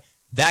know what?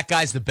 That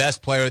guy's the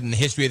best player in the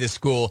history of this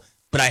school,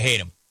 but I hate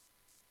him.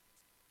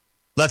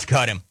 Let's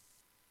cut him.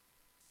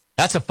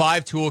 That's a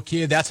 5-tool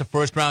kid. That's a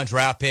first-round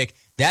draft pick.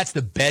 That's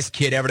the best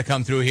kid ever to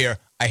come through here.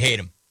 I hate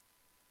him.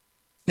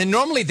 And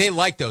normally they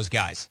like those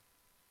guys.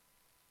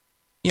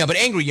 But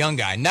angry young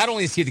guy, not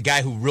only is he the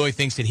guy who really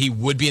thinks that he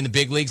would be in the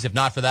big leagues if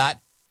not for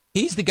that,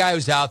 he's the guy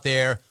who's out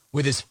there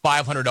with his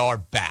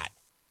 $500 bat.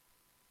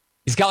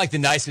 He's got like the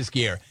nicest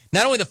gear.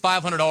 Not only the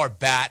 $500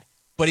 bat,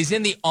 but he's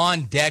in the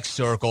on-deck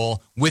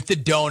circle with the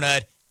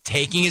donut,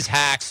 taking his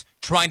hacks,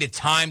 trying to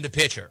time the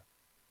pitcher.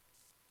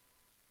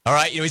 All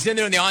right, he's in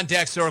there in the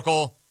on-deck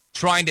circle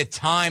trying to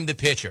time the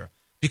pitcher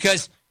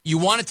because you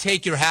want to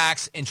take your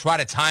hacks and try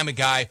to time a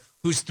guy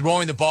who's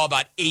throwing the ball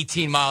about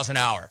 18 miles an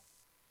hour.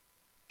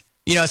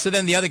 So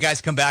then the other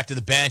guys come back to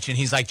the bench and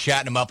he's like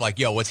chatting him up like,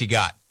 yo, what's he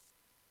got?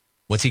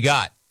 What's he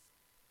got?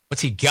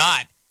 What's he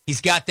got? He's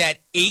got that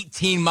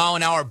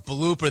 18-mile-an-hour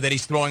blooper that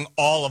he's throwing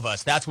all of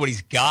us. That's what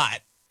he's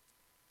got.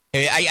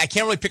 Hey, I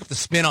can't really pick up the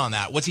spin on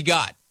that. What's he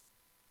got?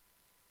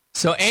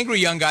 So angry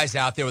young guy's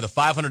out there with a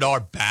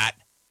 $500 bat,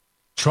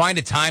 trying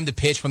to time the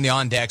pitch from the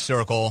on-deck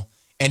circle,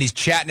 and he's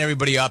chatting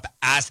everybody up,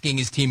 asking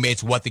his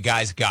teammates what the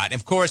guy's got. And,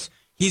 of course,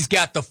 he's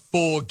got the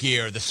full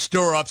gear, the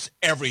stirrups,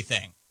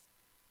 everything.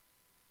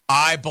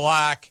 Eye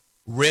black,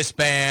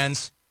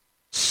 wristbands,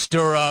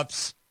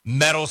 stirrups,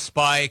 metal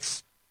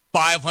spikes,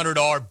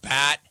 $500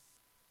 bat.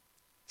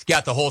 He's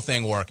got the whole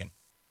thing working.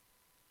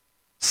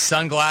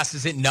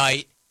 Sunglasses at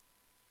night.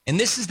 And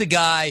this is the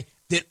guy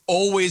that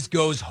always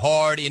goes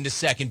hard into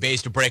second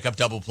base to break up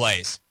double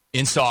plays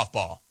in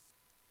softball.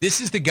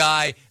 This is the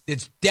guy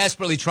that's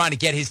desperately trying to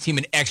get his team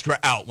an extra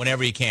out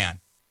whenever he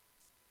can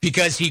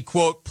because he,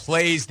 quote,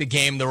 plays the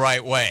game the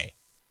right way.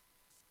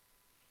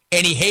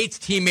 And he hates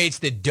teammates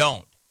that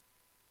don't.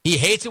 He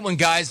hates it when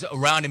guys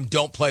around him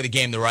don't play the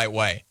game the right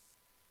way.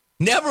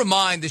 Never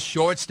mind the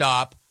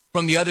shortstop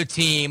from the other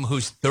team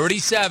who's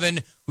 37,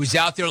 who's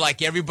out there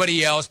like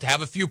everybody else to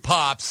have a few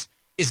pops,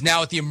 is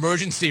now at the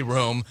emergency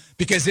room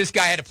because this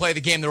guy had to play the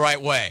game the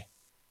right way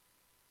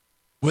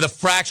with a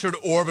fractured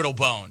orbital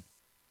bone.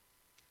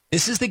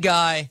 This is the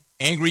guy,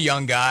 angry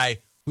young guy,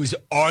 who's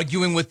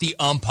arguing with the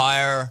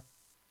umpire,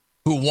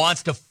 who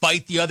wants to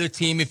fight the other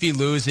team if he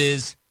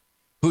loses,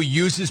 who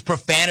uses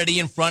profanity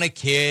in front of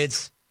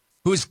kids,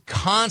 who's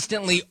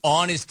constantly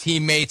on his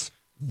teammates,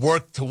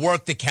 work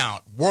the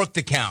count.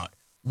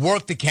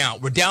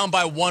 We're down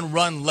by 1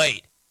 run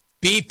late.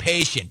 Be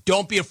patient.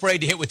 Don't be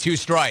afraid to hit with 2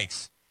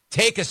 strikes.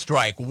 Take a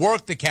strike.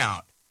 Work the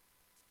count.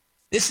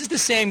 This is the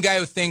same guy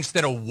who thinks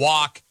that a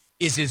walk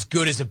is as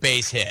good as a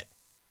base hit.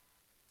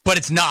 But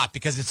it's not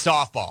because it's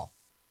softball.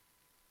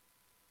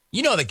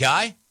 You know the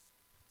guy.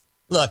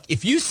 Look,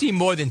 if you see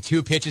more than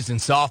 2 pitches in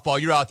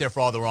softball, you're out there for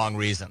all the wrong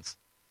reasons.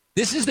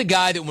 This is the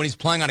guy that when he's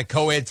playing on a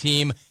co-ed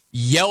team,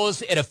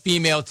 yells at a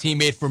female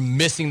teammate for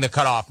missing the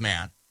cutoff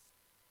man.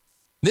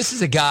 This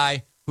is a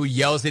guy who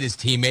yells at his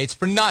teammates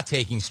for not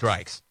taking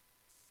strikes.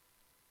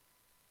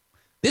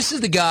 This is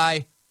the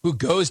guy who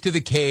goes to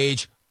the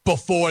cage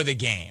before the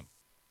game.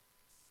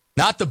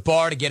 Not the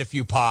bar to get a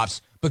few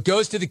pops, but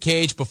goes to the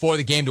cage before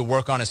the game to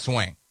work on a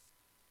swing.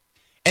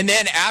 And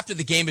then after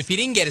the game, if he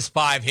didn't get his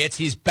 5 hits,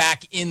 he's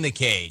back in the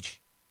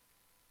cage.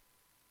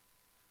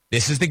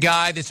 This is the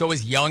guy that's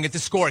always yelling at the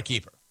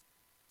scorekeeper.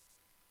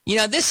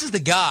 This is the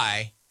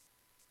guy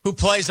who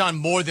plays on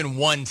more than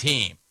one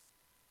team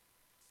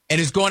and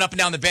who's going up and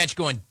down the bench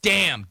going,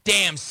 damn,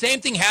 same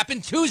thing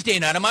happened Tuesday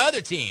night on my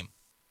other team.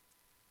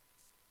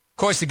 Of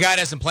course, the guy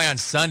doesn't play on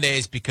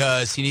Sundays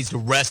because he needs to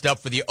rest up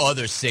for the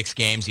other 6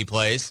 games he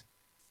plays.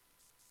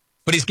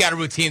 But he's got a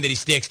routine that he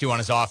sticks to on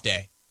his off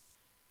day.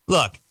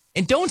 Look,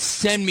 and don't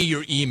send me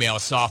your email,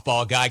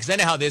 softball guy, because I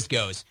know how this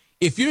goes.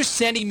 If you're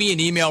sending me an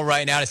email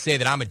right now to say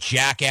that I'm a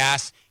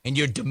jackass and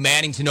you're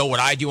demanding to know what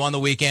I do on the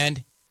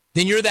weekend,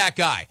 then you're that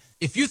guy.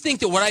 If you think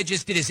that what I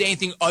just did is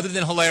anything other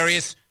than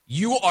hilarious,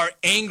 you are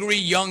angry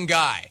young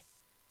guy.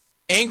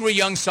 Angry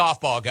young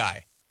softball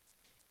guy.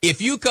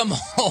 If you come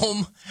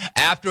home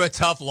after a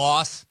tough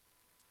loss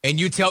and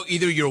you tell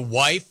either your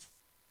wife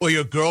or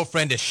your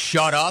girlfriend to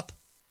shut up,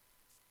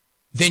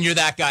 then you're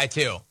that guy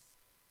too.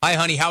 Hi,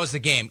 honey, how was the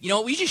game? You know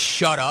what? Will you just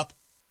shut up?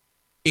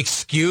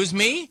 Excuse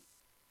me?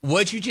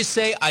 What'd you just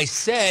say? I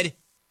said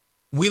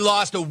we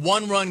lost a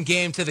 1-run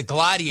game to the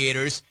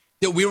Gladiators,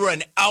 that we were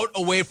an out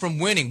away from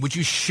winning. Would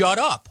you shut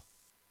up?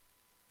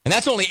 And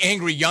that's only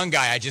angry young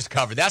guy I just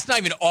covered. That's not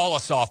even all a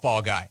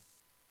softball guy.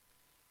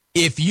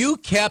 If you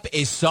kept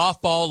a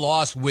softball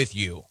loss with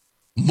you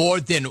more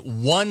than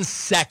 1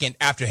 second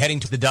after heading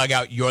to the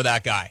dugout, you're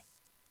that guy.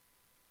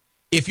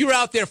 If you're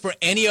out there for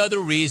any other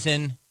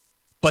reason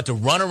but to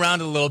run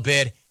around a little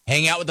bit,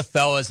 hang out with the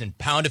fellas, and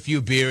pound a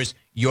few beers,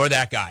 you're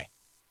that guy.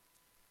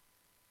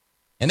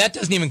 And that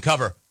doesn't even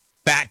cover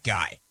fat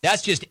guy.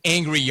 That's just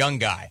angry young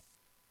guy.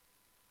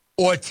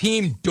 Or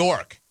team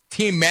dork,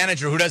 team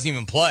manager who doesn't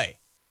even play.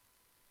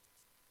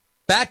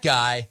 Fat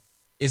guy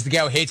is the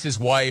guy who hates his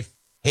wife,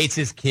 hates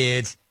his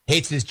kids,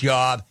 hates his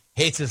job,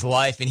 hates his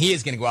life, and he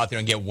is going to go out there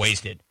and get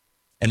wasted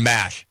and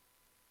mash.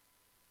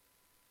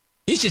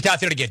 He's just out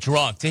there to get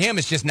drunk. To him,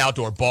 it's just an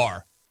outdoor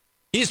bar.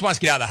 He just wants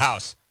to get out of the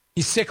house.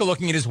 He's sick of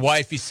looking at his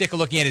wife. He's sick of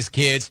looking at his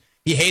kids.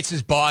 He hates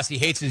his boss. He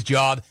hates his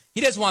job.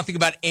 He doesn't want to think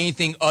about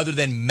anything other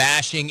than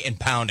mashing and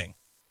pounding.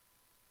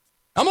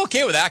 I'm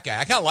okay with that guy.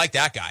 I kind of like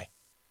that guy.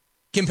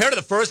 Compared to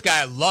the first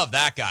guy, I love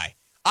that guy.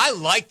 I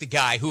like the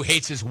guy who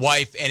hates his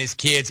wife and his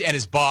kids and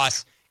his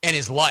boss and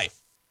his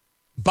life.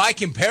 By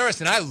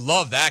comparison, I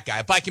love that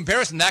guy. By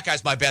comparison, that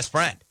guy's my best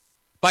friend.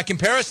 By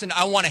comparison,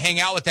 I want to hang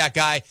out with that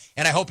guy,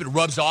 and I hope it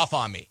rubs off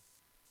on me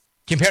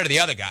compared to the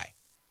other guy.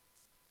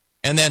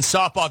 And then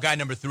softball guy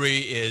number 3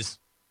 is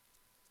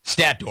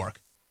stat dork,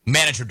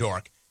 manager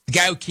dork, the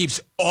guy who keeps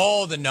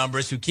all the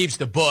numbers, who keeps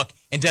the book,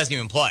 and doesn't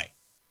even play.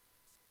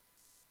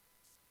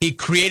 He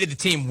created the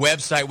team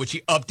website, which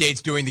he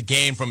updates during the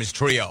game from his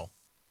trio.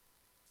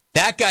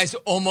 That guy's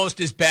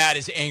almost as bad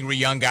as angry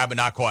young guy, but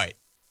not quite.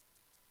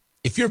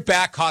 If your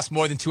bat costs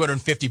more than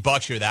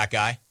 $250, you're that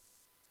guy.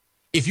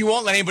 If you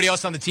won't let anybody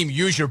else on the team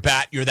use your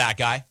bat, you're that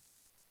guy.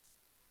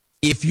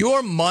 If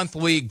your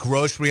monthly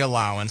grocery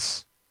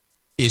allowance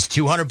is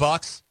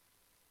 $200,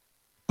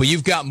 but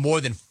you've got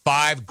more than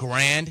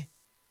 $5,000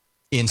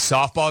 in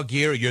softball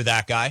gear, you're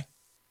that guy.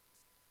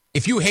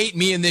 If you hate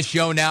me in this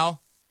show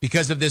now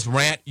because of this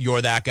rant,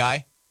 you're that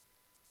guy.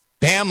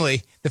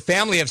 The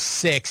family of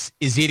 6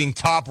 is eating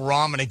top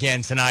ramen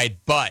again tonight,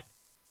 but,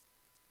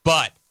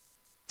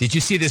 did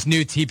you see this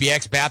new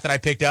TPX bat that I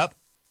picked up?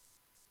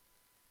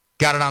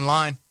 Got it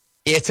online.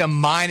 It's a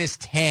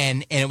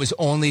 -10, and it was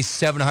only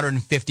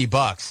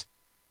 $750.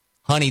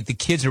 Honey, the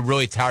kids are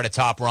really tired of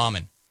top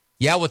ramen.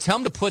 Yeah, well, tell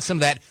them to put some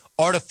of that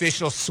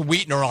artificial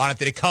sweetener on it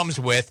that it comes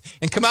with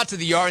and come out to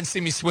the yard and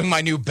see me swing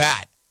my new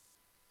bat.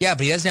 Yeah,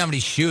 but he doesn't have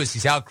any shoes.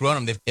 He's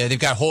outgrown them. They've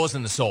got holes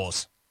in the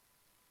soles.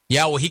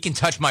 Yeah, well, he can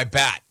touch my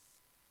bat.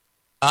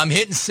 I'm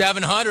hitting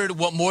 700.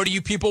 What more do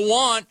you people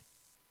want?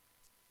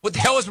 What the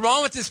hell is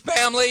wrong with this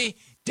family?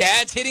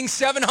 Dad's hitting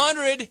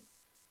 700.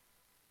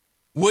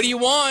 What do you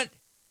want?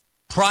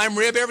 Prime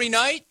rib every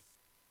night?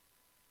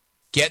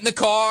 Get in the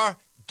car.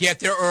 Get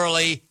there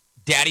early.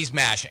 Daddy's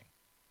mashing.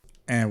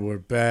 And we're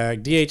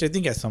back. DH, I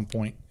think at some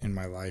point in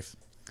my life,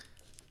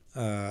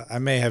 I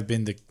may have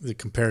been the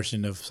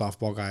comparison of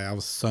softball guy. I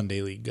was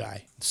Sunday League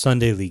guy.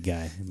 Sunday League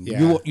guy.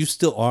 Yeah. You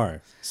still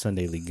are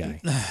Sunday League guy.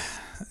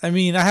 I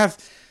mean,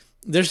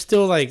 there's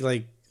still like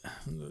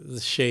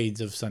the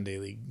shades of Sunday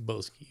League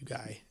Boski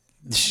guy.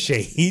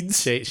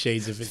 Shades?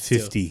 Shades of it.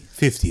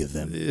 50 of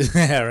them.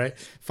 Yeah, right?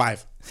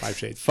 Five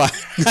shades. Five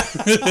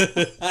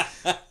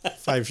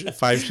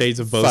shades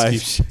of Boski.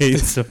 5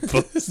 shades of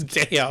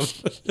Boski. Damn.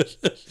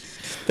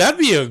 That'd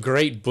be a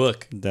great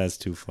book. That's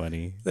too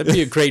funny. That'd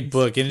be a great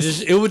book. And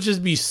it would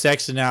just be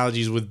sex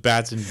analogies with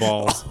bats and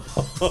balls.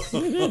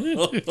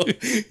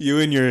 You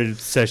and your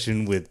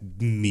session with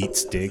meat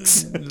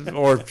sticks.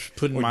 Or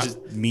putting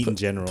just meat in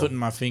general. Putting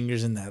my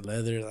fingers in that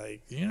leather,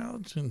 like,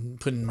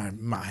 putting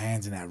my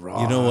hands in that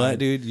raw. You know what,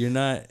 dude? You're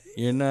not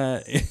I'm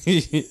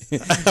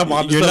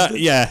on you're not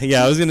yeah.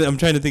 I'm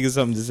trying to think of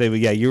something to say, but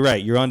yeah, you're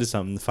right. You're onto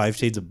something. 5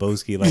 shades of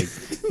Boski, like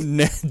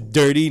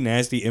dirty,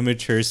 nasty,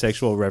 immature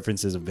sexual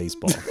references of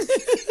baseball.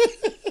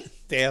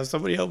 Damn,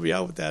 somebody help me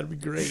out with that. It'd be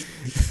great.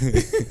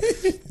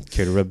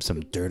 Care to rub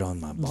some dirt on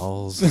my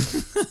balls?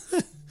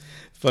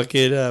 Fuck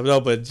it up. No,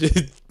 but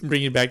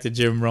bring it back to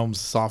Jim Rome's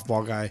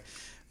softball guy.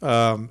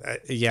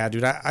 Yeah,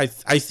 dude, I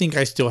think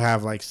I still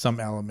have like some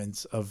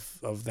elements of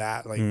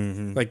that, like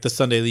like the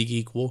Sunday League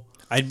equal.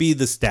 I'd be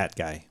the stat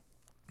guy.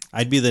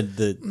 I'd be the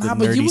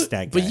nerdy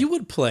stat guy. But you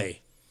would play.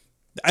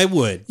 I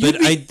would, but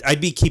I'd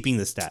be keeping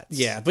the stats.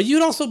 Yeah, but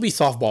you'd also be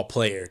softball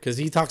player because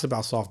he talks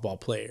about softball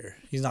player.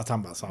 He's not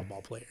talking about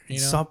softball player. You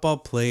know?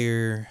 Softball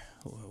player.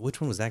 Which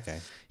one was that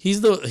guy?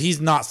 He's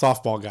not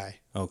softball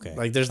guy. Okay.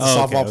 Like there's the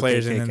softball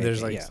players and then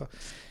there's like. Yeah.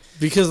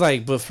 Because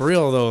like, but for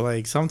real though,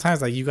 like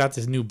sometimes like you got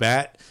this new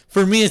bat.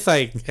 For me, it's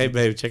like, hey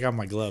babe, check out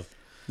my glove.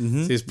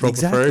 Mm-hmm. See, it's pro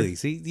preferred.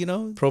 See,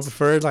 pro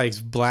preferred, like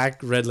black,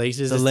 red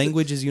laces. The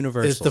language is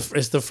universal.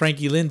 It's the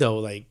Frankie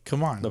Lindo. Like,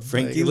 come on, the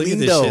Frankie look Lindo. At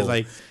this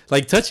shit.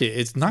 Like touch it.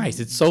 It's nice.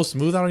 It's so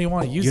smooth. I don't even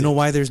want to use it. You know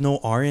why there's no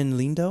R in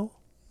Lindo?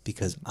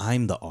 Because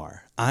I'm the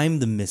R. I'm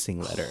the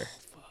missing letter.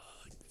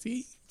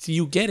 See,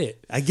 you get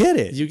it. I get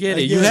it. You get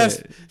it. You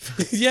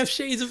have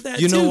shades of that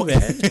too,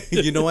 man.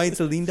 You know why it's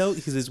a Lindo?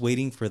 Because it's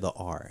waiting for the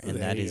R, and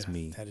that is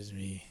me. That is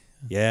me.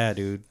 Yeah,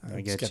 dude.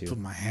 I get just you. Put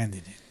my hand in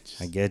it.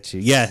 I get you.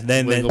 Yeah,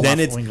 then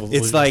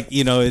it's like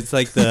it's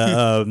like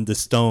the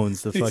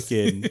stones, the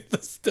fucking the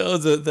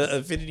stones, the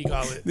Infinity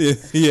Gauntlet.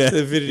 Yeah,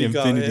 the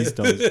Infinity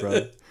Stones,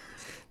 bro.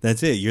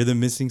 That's it. You're the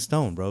missing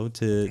stone, bro.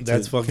 To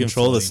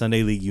control funny. The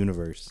Sunday League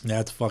universe.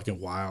 That's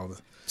fucking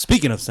wild.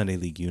 Speaking of Sunday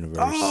League universe.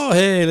 Oh,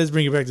 hey, let's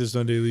bring it back to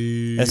Sunday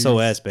League.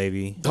 SOS,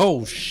 baby.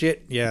 Oh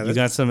shit, yeah. You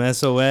got some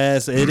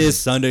SOS. It is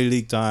Sunday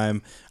League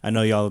time. I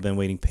know y'all have been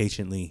waiting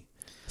patiently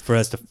for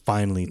us to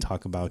finally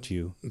talk about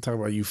you. Talk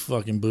about you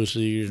fucking bush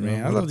leaguers,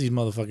 man. I love these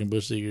motherfucking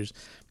bush leaguers.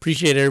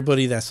 Appreciate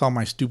everybody that saw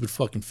my stupid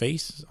fucking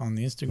face on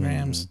the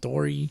Instagram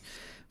story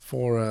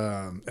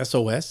for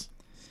SOS.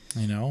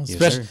 You know,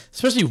 Yes,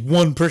 especially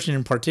one person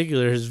in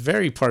particular is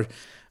very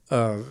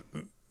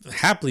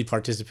happily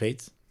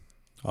participates.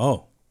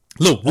 Oh,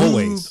 Little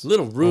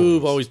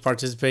Rube always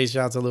participates.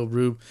 Shout out to Little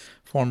Rube,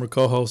 former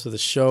co-host of the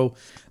show.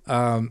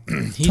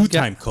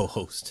 Two-time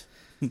co-host.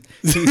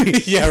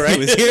 Yeah, right. He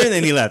was here, and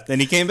then he left. Then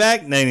he came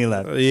back, and then he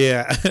left.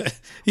 Yeah.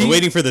 We're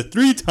waiting for the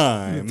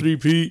 3-time.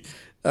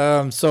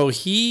 3P. So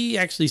he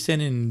actually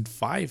sent in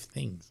 5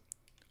 things.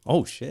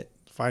 Oh, shit.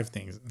 5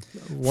 things.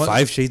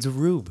 5 shades of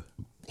Rube.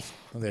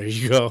 There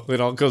you go. It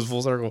all goes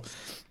full circle.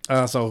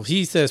 So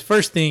he says,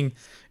 first thing,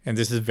 and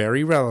this is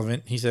very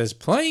relevant. He says,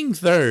 playing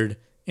third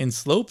in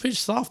slow pitch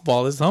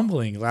softball is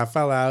humbling. Laugh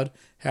out loud.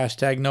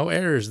 # no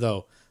errors,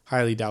 though.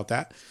 Highly doubt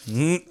that.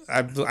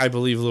 I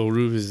believe Lil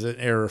Rube is an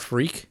error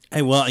freak.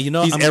 Hey, well, you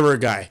know, he's error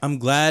guy. I'm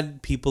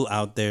glad people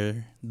out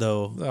there,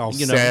 though. Oh,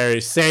 you know,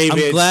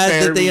 I'm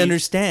glad that they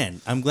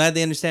understand. I'm glad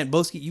they understand.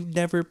 Boski, you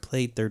never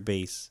played third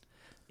base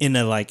in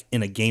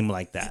a game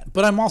like that.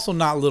 But I'm also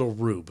not Little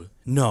Rube.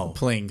 No,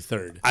 playing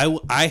third.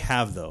 I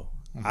have though.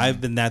 Mm-hmm. I've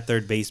been that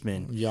third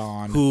baseman.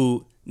 Yawn.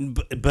 Who?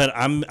 But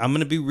I'm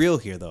gonna be real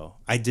here though.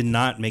 I did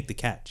not make the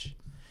catch.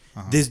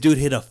 This dude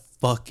hit a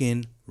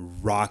fucking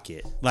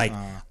rocket. Like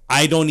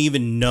I don't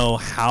even know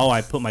how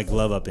I put my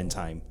glove up in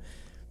time,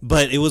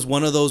 but it was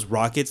one of those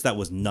rockets that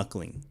was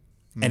knuckling,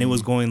 and it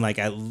was going like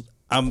I'm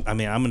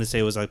gonna say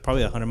it was like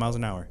probably 100 miles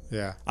an hour.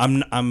 Yeah.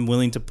 I'm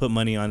willing to put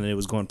money on it. It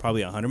was going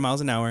probably 100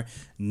 miles an hour,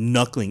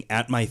 knuckling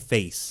at my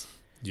face.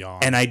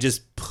 Yawn. And I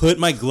just put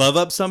my glove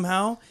up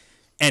somehow,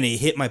 and it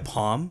hit my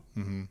palm,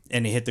 and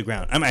it hit the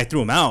ground. I mean, I threw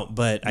him out,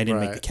 but I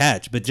didn't make the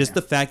catch. But just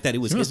the fact that it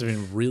was, he must have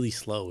been really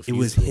slow. If it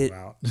was hit.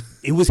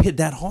 It was hit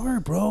that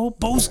hard, bro.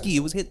 Boski, it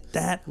was hit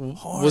that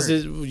hard. Was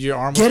it your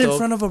arm? Get in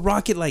front of a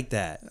rocket like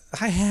that.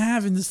 I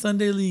have in the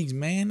Sunday leagues,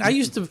 man. I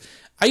used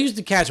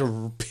to catch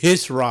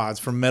piss rods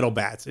from metal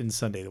bats in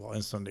Sunday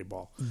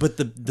ball. But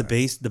the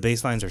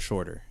baselines are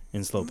shorter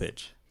in slow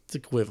pitch. It's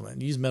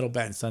equivalent. Use metal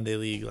bat in Sunday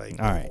league, like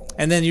all right.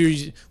 And then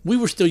we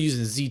were still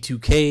using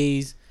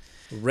Z2Ks,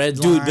 red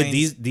dude.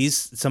 lines. But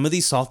these some of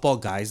these softball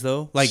guys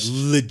though, like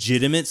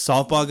legitimate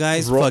softball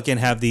guys, fucking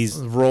have these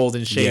rolled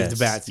and shaved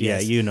bats.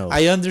 Yes. Yeah, you know.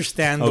 I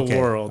understand the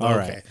world. All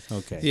right.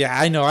 Okay. Yeah,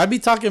 I know. I'd be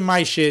talking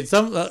my shit.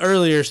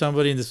 Earlier,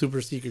 somebody in the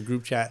Super Secret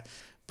group chat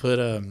put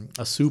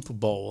a Super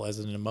Bowl as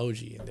an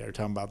emoji, and they were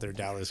talking about their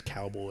Dallas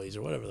Cowboys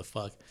or whatever the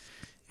fuck.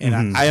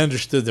 And I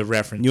understood the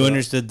reference. You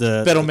understood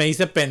the... Pero me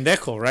hice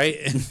pendejo, right?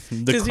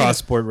 The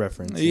cross-sport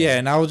reference. Yeah,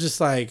 and I was just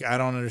like, I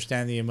don't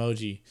understand the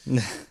emoji.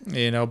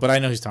 But I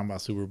know he's talking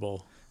about Super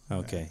Bowl.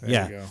 Okay,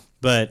 there you go.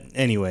 But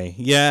anyway,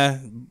 yeah,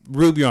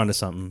 Rube, you're onto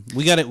something.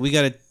 We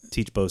gotta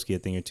teach Boski a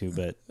thing or two,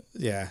 but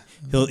yeah,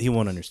 he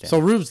won't understand. So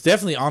Rube's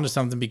definitely onto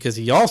something because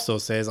he also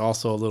says a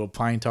little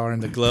pine tar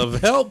in the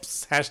glove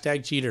helps.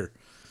 # cheater.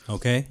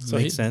 Okay, so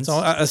makes sense. So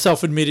a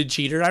self-admitted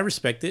cheater. I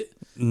respect it.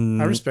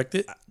 I respect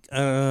it.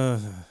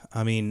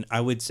 I mean,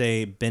 I would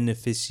say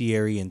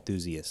beneficiary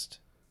enthusiast.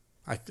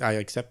 I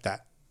accept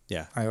that.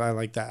 Yeah. I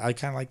like that. I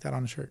kind of like that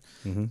on a shirt.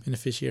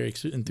 Beneficiary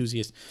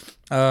enthusiast.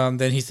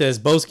 Then he says,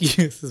 Boski,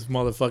 this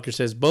motherfucker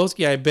says,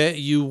 Boski, I bet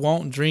you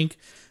won't drink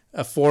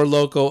a Four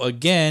Loko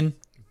again.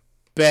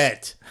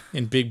 Bet.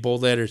 In big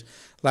bold letters.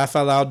 Laugh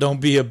out loud. Don't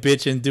be a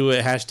bitch and do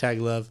it. #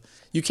 love.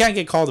 You can't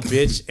get called a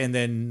bitch and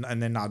then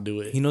not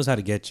do it. He knows how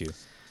to get you.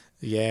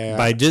 Yeah.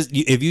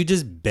 If you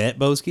just bet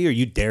Boski or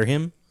you dare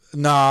him.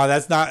 No,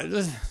 that's not.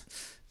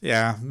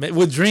 Yeah,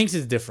 with drinks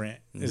it's different.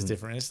 It's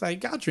different. It's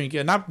like I'll drink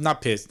it,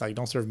 not piss. Like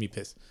don't serve me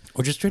piss.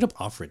 Or just straight up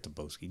offer it to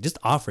Boski. Just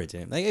offer it to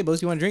him. Like, hey,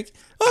 Boski, you want a drink?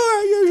 All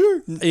right, yeah,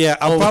 sure. Yeah,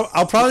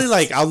 I'll probably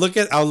like I'll look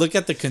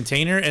at the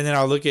container and then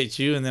I'll look at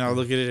you and then I'll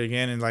look at it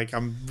again and like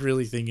I'm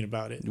really thinking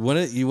about it. One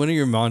of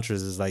your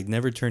mantras is like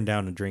never turn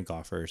down a drink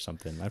offer or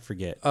something. I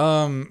forget.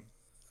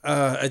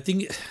 I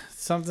think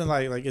something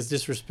like it's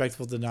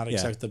disrespectful to not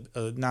accept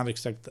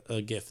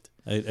a gift.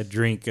 A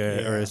drink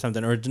or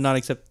something, or to not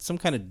accept some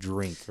kind of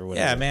drink or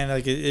whatever. Yeah, man.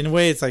 Like in a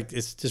way, it's like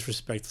it's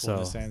disrespectful in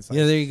a sense. Like,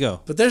 yeah, there you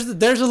go. But there's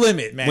a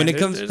limit, man.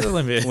 There's a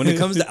limit. When it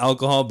comes to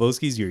alcohol,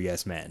 Boski's your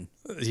yes man.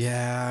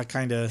 Yeah,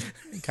 kind of.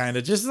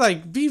 Just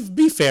like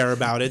be fair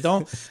about it.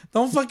 Don't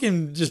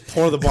fucking just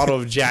pour the bottle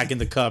of Jack in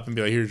the cup and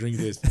be like, here, drink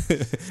this.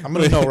 I'm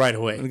gonna know right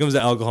away. When it comes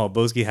to alcohol,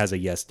 Boski has a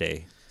yes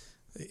day.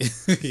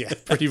 Yeah,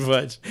 pretty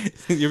much.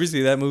 You ever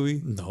see that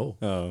movie? No.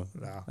 Oh,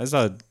 no. I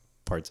saw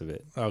parts of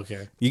it.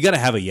 Okay. You got to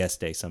have a yes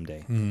day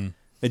someday.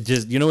 It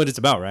just, you know what it's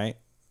about, right?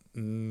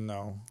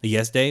 No. A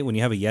yes day. When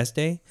you have a yes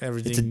day,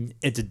 everything.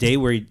 It's a day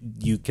where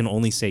you can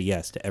only say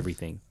yes to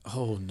everything.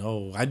 Oh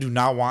no, I do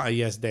not want a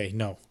yes day.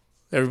 No,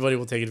 everybody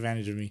will take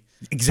advantage of me.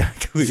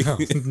 Exactly. No.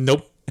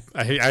 Nope.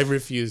 I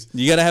refuse.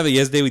 You got to have a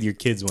yes day with your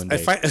kids one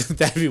day.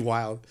 That'd be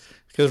wild.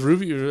 Because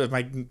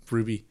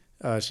Ruby.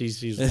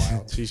 She's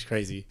wild. She's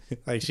crazy.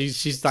 Like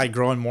she's like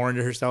growing more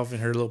into herself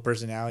and her little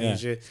personality and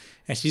shit.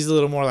 And she's a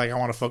little more like I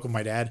want to fuck with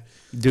my dad.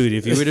 Dude,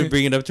 if you were to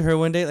bring it up to her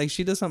one day, like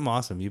she does something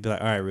awesome, you'd be like,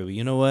 all right, Ruby,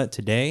 you know what?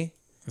 Today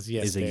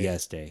is a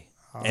yes day.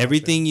 Oh,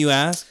 everything you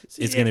ask,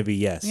 it's gonna be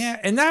yes. Yeah,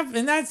 in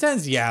that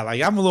sense, yeah.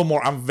 Like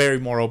I'm very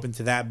more open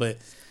to that, but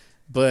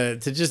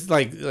But to just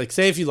like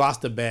say if you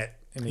lost a bet.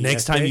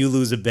 Next time you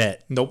lose a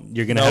bet, nope,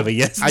 you're gonna have a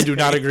yes. I do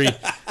not agree.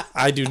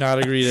 I do not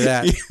agree to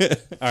that.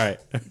 All right.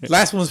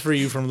 Last one's for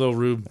you from Lil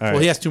Rube. Well,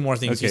 he has two more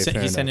things. Okay,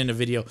 he sent in a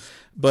video.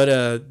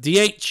 But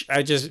DH,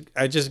 I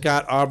just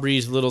got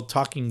Aubrey's little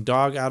talking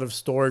dog out of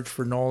storage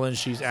for Nolan.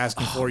 She's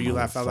asking for you.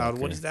 Laugh out loud.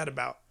 What is that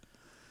about?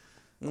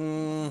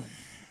 I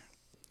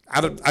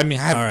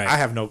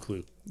have no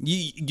clue.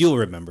 You'll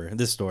remember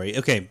this story.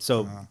 Okay,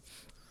 so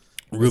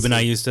Rube and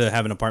I used to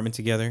have an apartment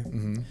together.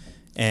 Mm-hmm.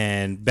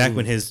 And back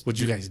when what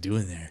you guys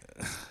doing there?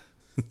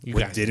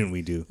 What didn't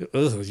we do?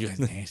 Oh, you guys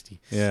nasty.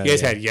 Yeah, you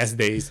guys had yes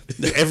days.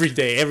 Every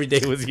day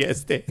was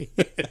yes day.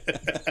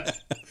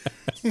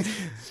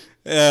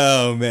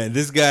 Oh man,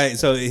 this guy.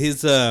 So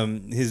his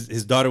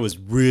daughter was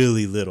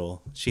really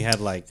little. She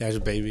had like a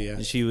baby.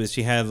 Yeah.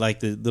 She had like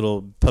the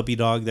little puppy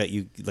dog that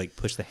you like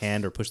push the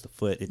hand or push the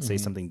foot. It'd say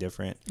something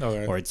different,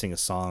 or it'd sing a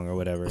song or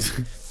whatever.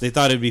 They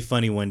thought it'd be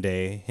funny one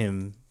day,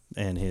 him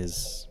and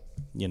his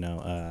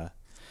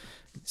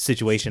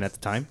situation at the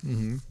time.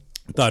 Mm-hmm.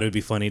 Thought it would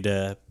be funny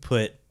to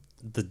put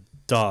the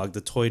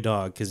toy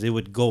dog, because it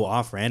would go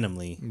off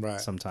randomly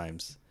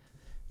sometimes,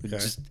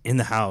 just in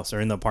the house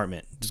or in the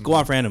apartment, just go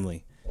off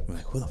randomly. We're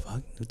like, who the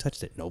fuck? Who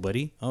touched it?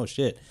 Nobody. Oh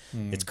shit,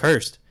 it's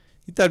cursed.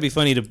 He thought it'd be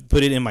funny to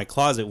put it in my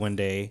closet one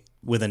day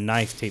with a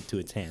knife taped to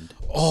its hand.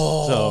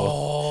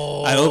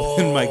 So I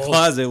opened my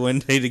closet one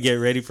day to get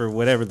ready for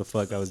whatever the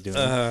fuck I was doing,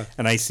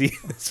 and I see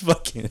this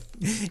fucking.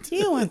 Do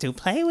you want to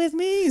play with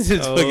me?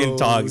 This fucking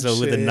dog. So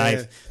with a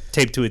knife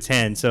taped to its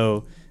hand.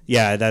 So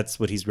yeah, that's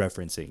what he's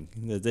referencing.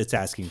 It's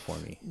asking for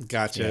me.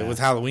 Gotcha. Yeah. With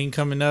Halloween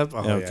coming up.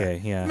 Oh,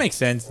 okay. Yeah. Makes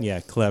sense. Yeah.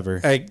 Clever.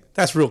 Hey,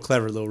 that's real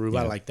clever, Lil Rube.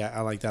 Yeah. I like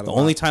that. The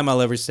only time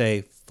I'll ever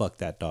say "fuck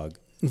that dog."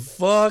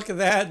 Fuck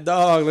that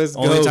dog. Let's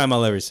go. Only time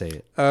I'll ever say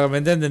it.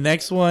 And then the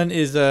next one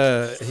is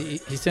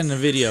he sent a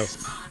video.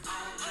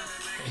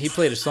 He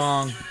played a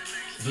song.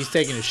 He's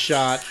taking a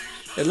shot.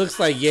 It looks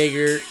like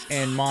Jaeger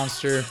and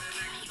Monster.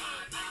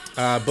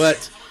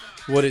 But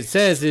what it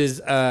says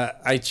is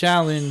I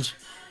challenge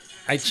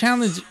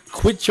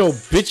quit your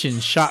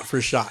bitchin' shot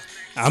for shot.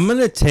 I'm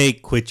gonna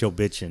take quit your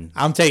bitchin'.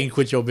 I'm taking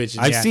quit your bitchin'.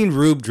 I've seen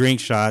Rube drink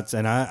shots,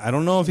 and I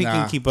don't know if he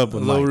can keep up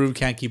with Lil Rube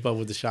can't keep up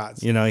with the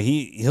shots. You know,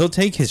 he'll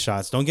take his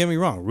shots. Don't get me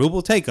wrong. Rube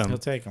will take them. He'll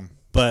take them.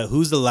 But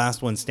who's the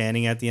last one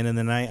standing at the end of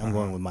the night? I'm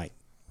going with Mike.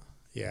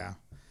 Yeah.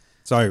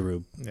 Sorry,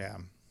 Rube. Yeah.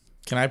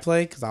 Can I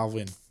play? Because I'll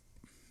win.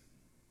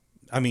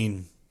 I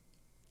mean,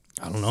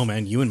 I don't know,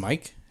 man. You and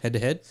Mike head to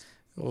head.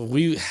 Well,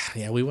 we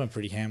went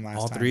pretty ham last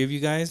time. All three of you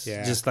guys,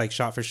 just like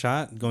shot for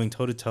shot, going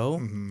toe to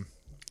toe.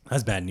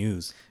 That's bad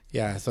news.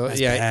 Yeah, so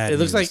it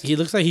looks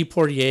like he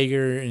poured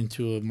Jaeger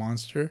into a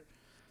Monster.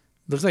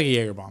 Looks like a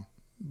Jaeger bomb,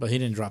 but he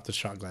didn't drop the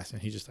shot glass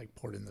and he just like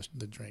poured in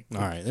the drink.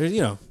 All right, there's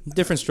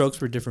different strokes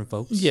for different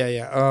folks.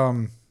 Yeah.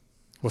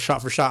 Well,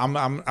 shot for shot. I'm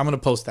gonna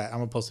post that. I'm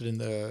gonna post it in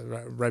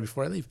the right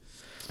before I leave.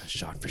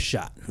 Shot for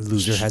shot.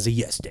 Loser has a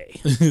yes day.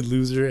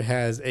 Loser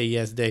has a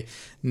yes day.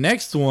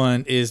 Next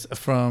one is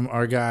from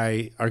our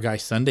guy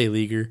Sunday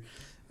Leaguer.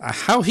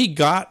 How he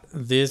got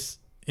this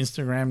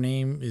Instagram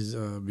name is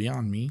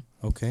beyond me.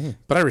 Okay.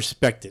 But I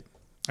respect it.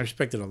 I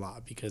respect it a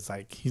lot because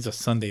like he's a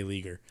Sunday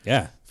Leaguer.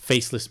 Yeah.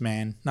 Faceless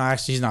man. No,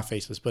 actually he's not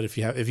faceless, but if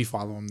you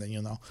follow him then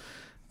you'll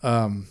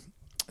know.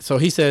 So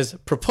he says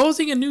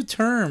proposing a new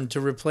term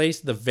to replace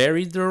the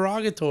very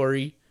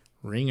derogatory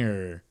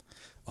ringer.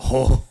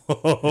 Oh.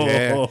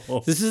 Yeah.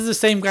 This is the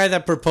same guy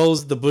that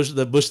proposed the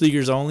Bush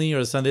Leaguers only or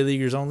the Sunday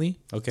Leaguers only.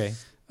 Okay.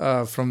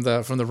 From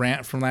the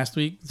rant from last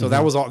week. So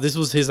that was all. This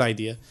was his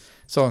idea.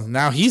 So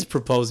now he's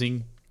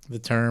proposing the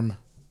term.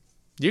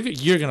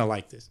 You're gonna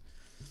like this.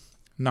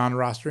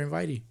 Non-roster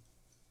invitee.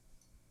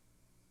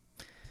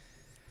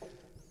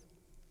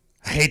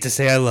 I hate to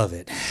say I love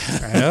it.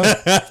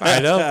 I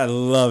know. I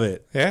love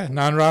it. Yeah,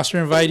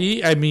 non-roster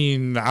invitee. I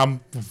mean,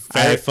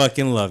 I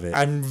fucking love it.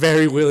 I'm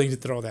very willing to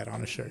throw that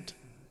on a shirt.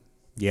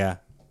 Yeah.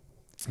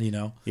 You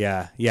know.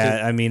 Yeah.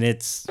 I mean,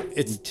 it's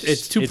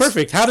too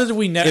perfect. How did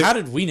we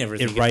never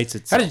think it writes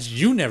itself. How did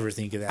you never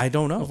think of that? I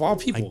don't know. Of all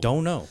people. I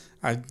don't know.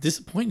 I'm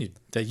disappointed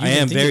that you I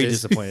am very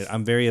this. disappointed.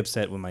 I'm very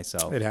upset with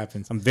myself. It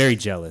happens. I'm very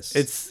jealous.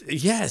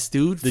 Yes,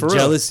 dude. The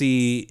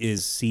jealousy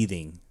is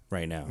seething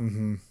right now.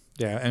 Mm-hmm.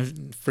 Yeah,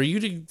 and for you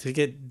to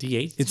get DH,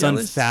 it's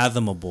jealous,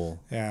 unfathomable.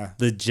 Yeah,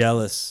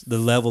 the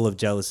level of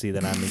jealousy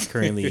that I'm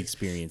currently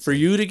experiencing. For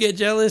you to get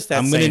jealous,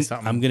 that's saying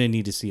something. I'm gonna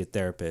need to see a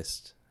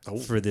therapist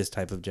for this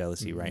type of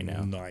jealousy right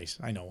now. Nice,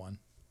 I know one.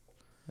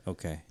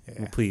 Okay, yeah.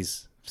 well,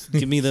 please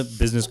give me the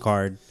business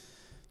card,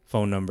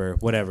 phone number,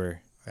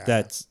 whatever. Yeah.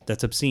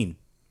 That's obscene.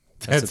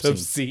 That's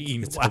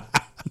obscene. Wow.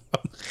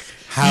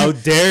 How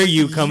dare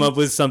you come up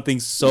with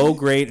something so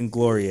great and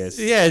glorious?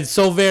 Yeah, it's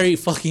so very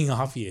fucking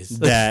obvious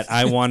that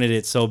I wanted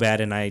it so bad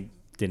and I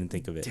didn't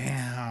think of it.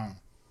 Damn.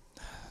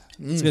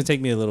 It's gonna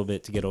take me a little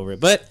bit to get over it,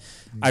 but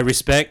I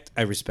respect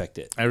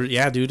it.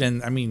 Yeah, dude,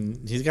 and I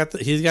mean he's got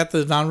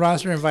the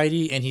non-roster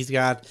invitee and he's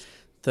got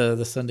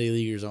the Sunday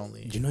Leaguers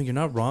only. You know, you're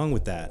not wrong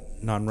with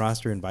that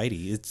non-roster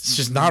invitee. It's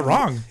just not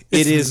wrong.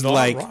 It is not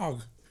like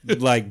wrong.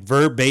 like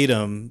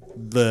verbatim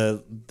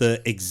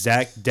the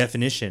exact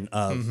definition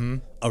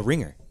of a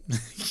ringer.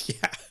 Yeah.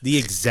 The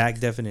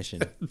exact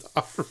definition.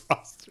 Our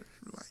roster,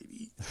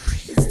 mighty.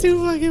 It's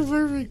too fucking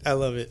perfect. I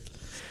love it.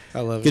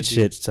 Good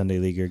shit, Sunday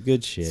Leaguer.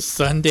 Good shit.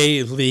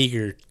 Sunday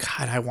Leaguer.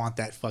 God, I want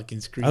that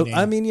fucking screen name.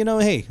 I mean,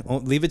 hey,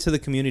 leave it to the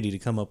community to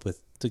come up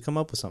with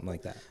something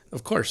like that.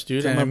 Of course,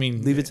 dude. And I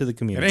mean, leave it to the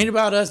community. It ain't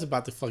about us,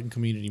 about the fucking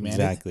community, man.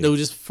 Exactly. No,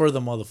 just for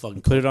the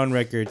motherfucking. Put it on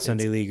record,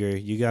 Sunday Leaguer.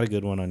 You got a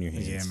good one on your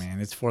hands. Yeah,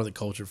 man. It's for the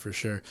culture for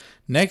sure.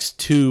 Next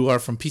two are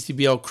from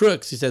PCBL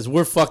Crooks. He says,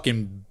 "We're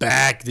fucking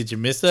back. Did you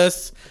miss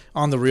us?"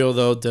 On the real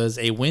though, does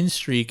a win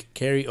streak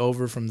carry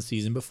over from the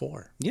season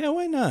before? Yeah,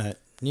 why not?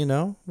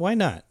 Why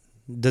not?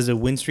 Does a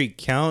win streak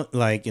count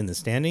like in the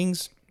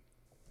standings?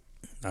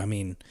 I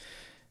mean,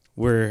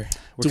 we're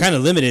kind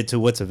of limited to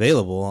what's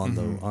available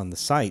on the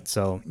site.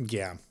 So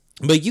yeah,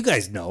 but you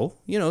guys know,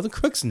 the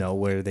Crooks know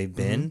where they've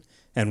been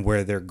and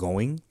where they're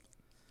going,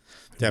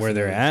 where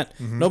they're at.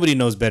 Nobody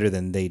knows better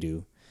than they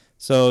do.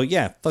 So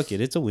yeah, fuck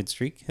it, it's a win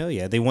streak. Hell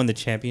yeah, they won the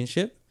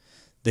championship.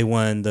 They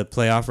won the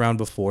playoff round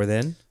before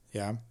then.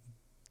 Yeah.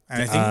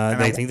 And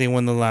I think they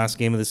won the last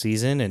game of the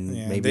season, and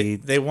maybe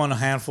they won a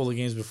handful of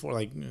games before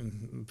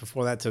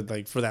that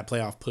to for that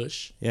playoff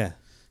push. Yeah.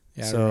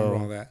 Yeah, I remember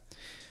all that.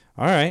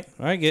 All right,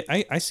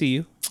 I see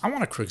you. I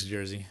want a Crooks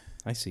jersey.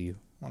 I see you.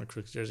 I want a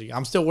Crooks jersey.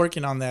 I'm still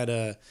working on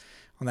that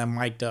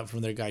mic'd up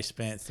from their guy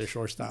Spence, their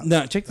shortstop.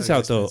 Now check this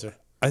out though. Spencer.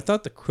 I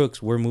thought the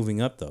Crooks were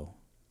moving up though.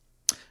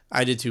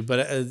 I did too,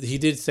 but he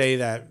did say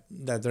that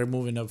they're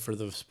moving up for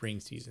the spring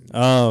season.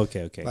 Oh,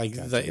 okay.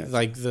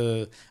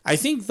 Gotcha. I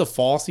think the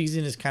fall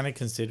season is kind of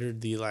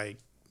considered the like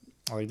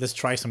let's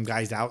try some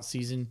guys out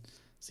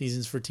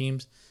seasons for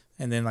teams,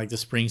 and then like the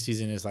spring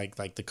season is like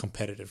the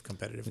competitive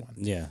one.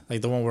 Yeah,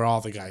 like the one where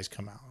all the guys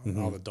come out,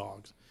 all the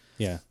dogs.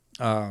 Yeah,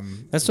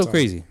 that's so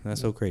crazy.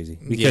 That's so crazy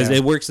because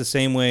it works the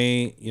same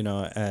way,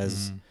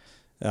 as.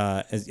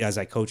 As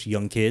I coach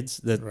young kids,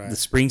 the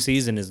spring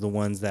season is the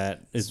ones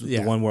that is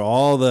the one where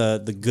all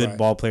the good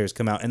ball players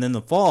come out, and then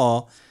the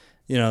fall,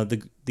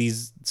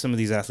 some of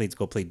these athletes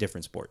go play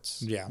different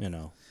sports. Yeah,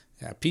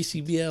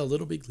 PCBL,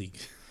 Little Big League.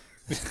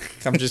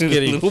 I'm just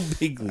kidding. Little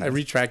Big League. I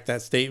retract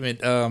that statement.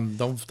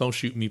 Don't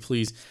shoot me,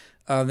 please.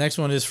 Next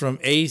one is from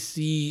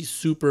AC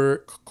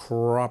Super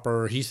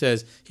Cropper. He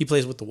says he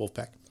plays with the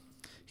Wolfpack.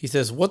 He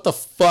says, Why the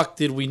fuck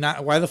did we not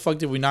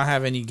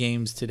have any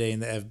games today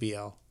in the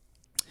FBL?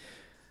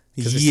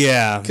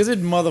 Because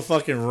it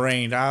motherfucking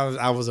rained.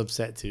 I was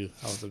upset too.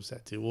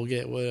 We'll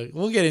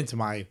get into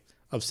my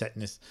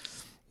upsetness.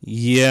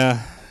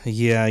 Yeah.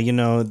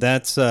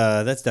 That's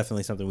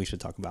definitely something we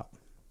should talk about.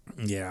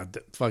 Yeah,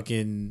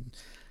 fucking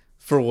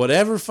for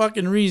whatever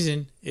fucking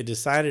reason, it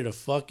decided to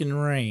fucking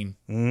rain.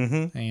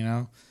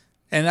 Mm-hmm.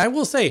 And I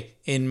will say,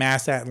 in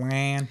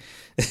Massatlan,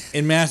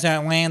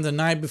 the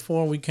night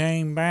before we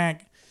came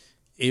back,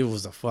 it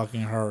was a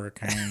fucking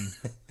hurricane.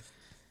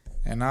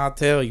 And I'll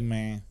tell you,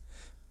 man,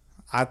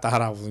 I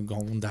thought I was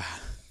going to die.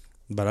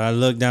 But I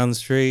look down the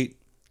street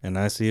and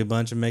I see a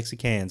bunch of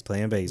Mexicans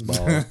playing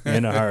baseball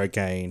in a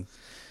hurricane.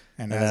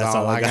 And that's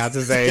all I got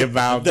to say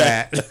about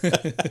that.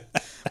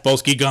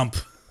 Boski Gump.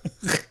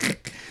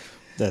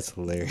 That's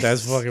hilarious.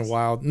 That's fucking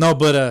wild. No,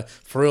 but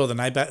for real, the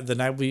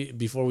night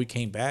before we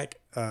came back,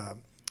 I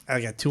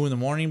got 2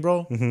 a.m,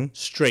 bro. Mm-hmm.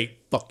 Straight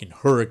fucking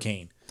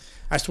hurricane.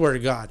 I swear to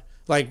God.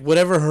 Like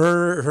whatever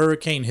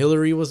Hurricane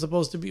Hillary was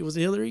supposed to be. Was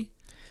it Hillary?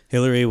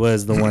 Hillary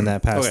was the one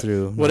that passed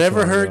through.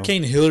 Whatever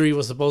Hurricane Hillary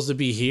was supposed to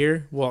be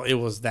here, well, it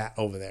was that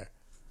over there.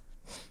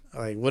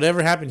 Like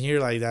whatever happened here,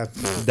 like that.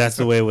 That's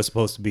the way it was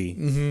supposed to be.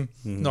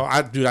 Mm-hmm. Mm-hmm. No,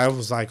 I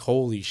was like,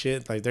 holy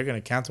shit! Like they're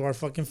gonna cancel our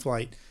fucking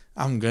flight.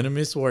 I'm gonna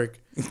miss work.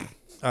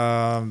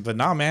 But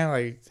nah, man,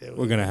 like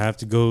we're gonna have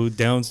to go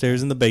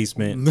downstairs in the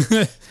basement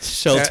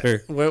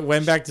shelter.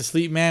 Went back to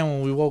sleep, man.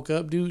 When we woke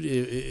up,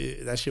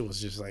 dude, that shit was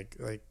just like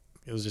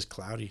it was just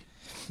cloudy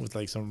with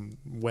like some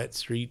wet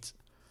streets.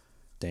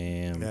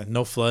 Damn. Yeah,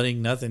 no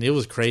flooding, nothing. It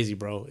was crazy,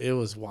 bro. It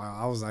was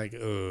wild. I was like,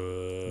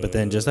 But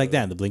then just like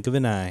that, the blink of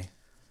an eye.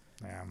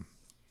 Yeah.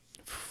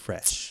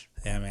 Fresh.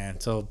 Yeah, man.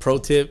 So pro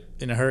tip,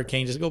 in a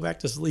hurricane, just go back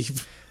to sleep.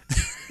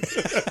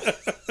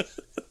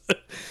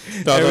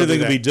 Everything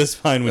will be just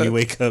fine when you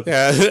wake up.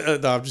 Yeah,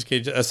 no, I'm just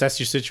kidding. Just assess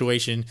your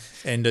situation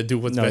and do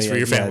what's best for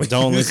your family.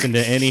 Don't listen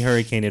to any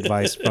hurricane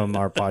advice from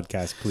our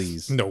podcast,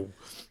 please. No.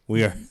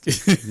 We are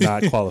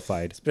not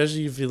qualified.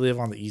 Especially if you live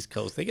on the East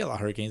Coast. They get a lot of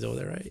hurricanes over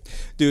there, right?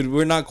 Dude,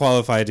 we're not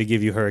qualified to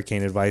give you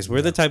hurricane advice.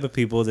 We're the type of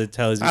people that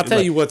tells you... I'll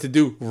tell you what to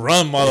do.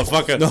 Run,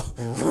 motherfucker. No,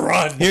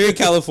 run. Here in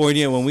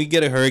California, when we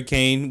get a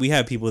hurricane, we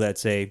have people that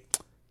say,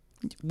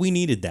 we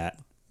needed that.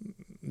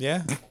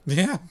 Yeah,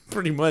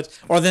 pretty much.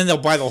 Or then they'll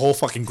buy the whole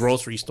fucking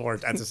grocery store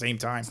at the same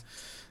time.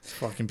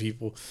 Fucking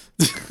people.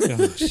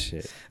 Oh,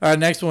 shit.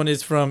 Next one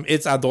is from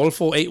It's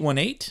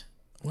Adolfo818.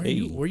 Where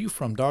are you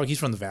from, dog? He's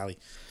from the Valley.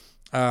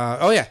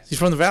 He's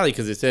from the Valley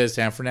because it says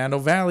San Fernando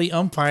Valley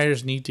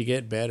umpires need to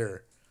get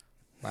better.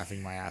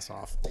 Laughing my ass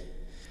off.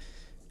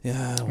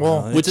 Yeah,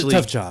 well, it's a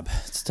tough job.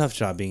 It's a tough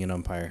job being an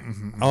umpire.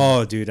 Mm-hmm.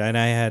 Oh, dude, and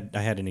I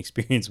had an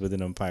experience with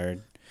an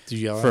umpire. Did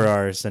you yell for at him?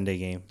 our Sunday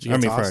game. Did you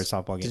get For our tossed?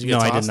 softball game. Did you get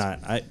No, I tossed? did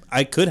not.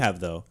 I could have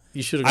though.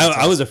 You should have.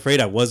 I was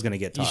afraid I was gonna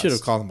get You tossed. should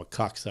have called him a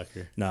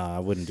cocksucker. No, I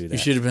wouldn't do that. You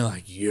should have been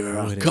like, "You're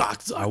a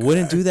cocksucker." I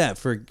wouldn't do that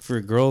for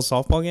a girls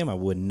softball game. I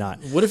would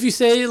not. What if you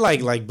say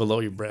like below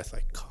your breath,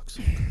 like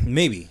cocksucker?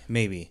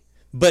 Maybe.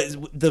 But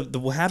the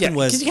what happened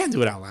was because you can't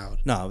do it out loud.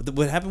 no.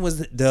 What happened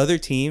was the other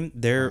team,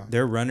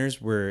 their runners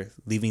were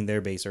leaving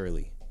their base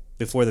early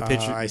before the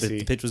pitch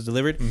the pitch was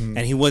delivered, and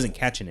he wasn't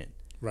catching it.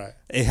 Right.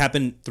 It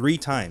happened 3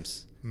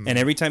 times. And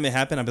every time it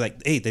happened, I'd be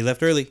like, hey, they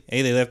left early.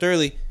 Hey, they left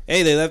early.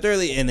 Hey, they left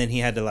early. And then he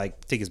had to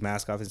like take his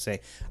mask off and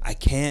say, I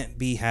can't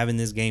be having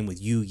this game with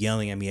you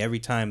yelling at me every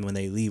time when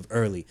they leave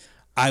early.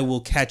 I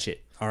will catch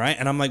it. All right.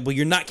 And I'm like, well,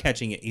 you're not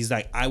catching it. He's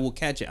like, I will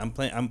catch it.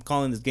 I'm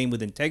calling this game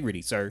with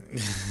integrity, sir.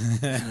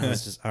 And I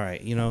was just, all right,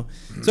 you know.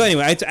 So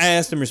anyway, I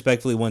asked him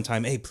respectfully one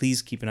time, hey,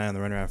 please keep an eye on the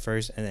runaround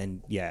first. And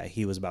then, yeah,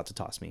 he was about to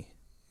toss me.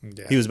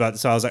 Yeah. He was about to,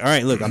 so I was like, all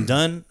right, look, I'm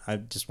done. I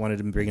just wanted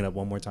to bring it up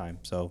one more time.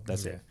 So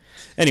that's it.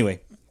 Anyway.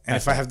 And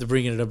if I have to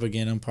bring it up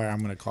again, umpire, I'm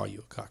going to call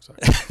you a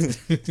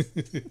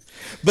cocksucker.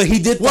 But he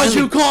did. What'd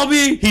you call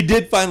me? He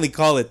did finally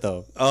call it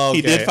though. Oh, okay,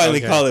 he did finally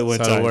call it one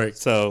time. It worked.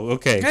 So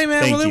okay. Hey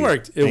man, it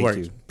worked. It worked.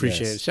 You.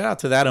 Appreciate it. Shout out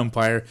to that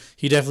umpire.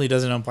 He definitely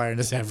doesn't umpire in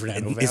the San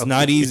Fernando Valley. It's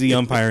not easy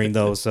umpiring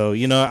though. So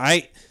you know,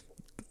 I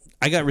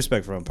got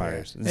respect for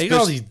umpires. Yeah. Hey, you got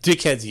all these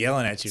dickheads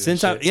yelling at you.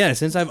 Since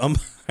I've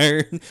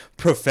umpired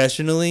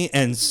professionally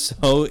and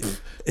so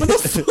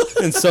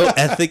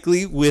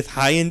ethically with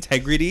high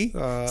integrity,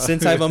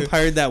 since I've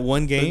umpired that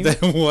one game,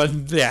 that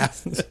 1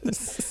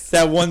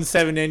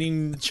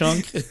 7-inning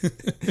chunk.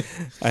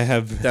 I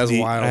have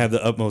wild. I have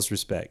the utmost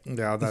respect.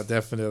 Yeah, no,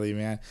 definitely,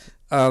 man.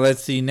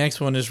 Let's see.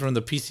 Next one is from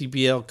the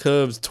PCBL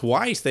Cubs.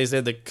 Twice they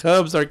said the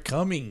Cubs are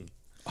coming.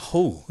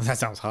 Oh, that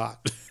sounds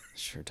hot.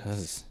 Sure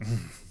does.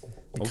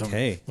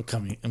 I'm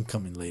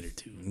coming later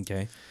too.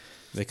 Okay,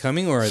 they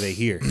coming or are they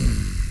here?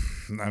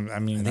 I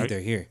mean, I think they're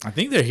here. I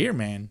think they're here,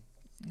 man.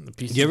 The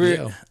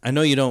PCBL. I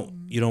know you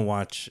don't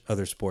watch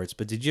other sports,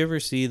 but did you ever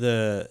see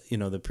the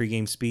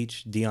pregame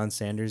speech Deion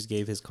Sanders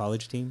gave his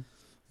college team?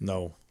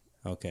 No.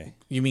 Okay.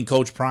 You mean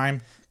Coach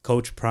Prime?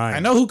 Coach Prime. I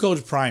know who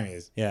Coach Prime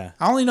is. Yeah.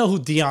 I only know who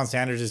Deion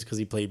Sanders is because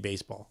he played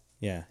baseball.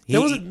 Yeah.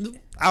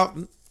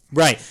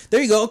 Right. There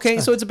you go. Okay,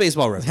 so it's a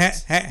baseball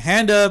reference.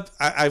 Hand up.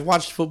 I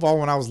watched football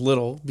when I was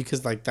little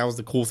because like that was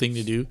the cool thing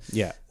to do.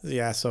 Yeah.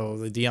 Yeah. So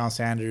the Deion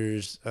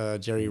Sanders,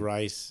 Jerry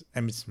Rice,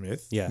 Emmitt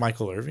Smith,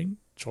 Michael Irving,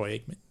 Troy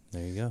Aikman.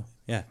 There you go.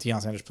 Yeah.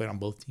 Deion Sanders played on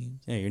both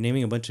teams. Yeah, you're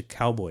naming a bunch of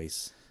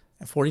Cowboys.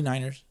 And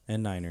 49ers.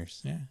 And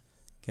Niners. Yeah.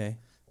 Okay.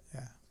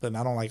 Yeah. But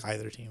I don't like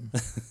either team.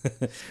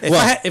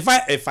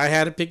 If I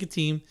had to pick a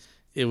team,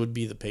 it would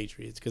be the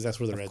Patriots because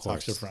that's where the Red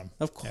Sox are from.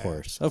 Of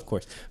course.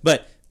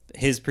 But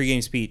his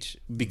pregame speech,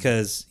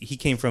 because he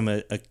came from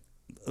a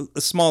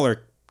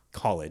smaller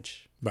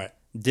college. Right.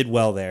 Did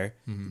well there.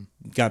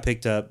 Mm-hmm. Got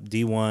picked up,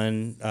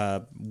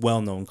 D1,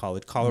 well-known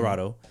college,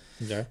 Colorado.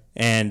 Okay.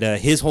 And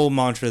his whole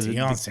mantra is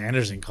Deion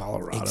Sanders in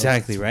Colorado.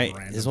 Exactly, right?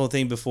 Random. His whole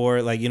thing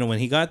before, like, when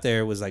he got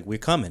there was like, we're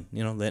coming,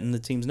 letting the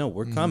teams know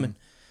we're coming.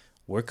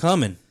 We're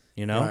coming,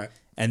 Right.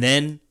 And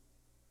then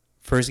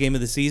first game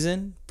of the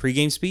season,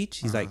 pregame speech,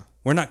 he's like,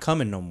 we're not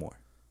coming no more.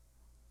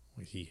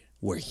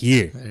 We're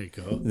here. There you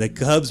go. The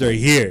Cubs are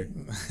here.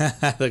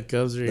 The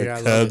Cubs are here.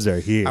 The Cubs are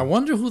here. I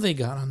wonder who they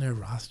got on their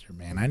roster,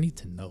 man. I need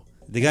to know.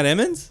 They got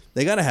Emmons?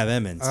 They got to have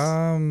Emmons.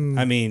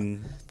 I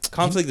mean,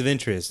 conflict of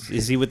interest.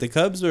 Is he with the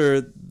Cubs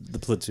or the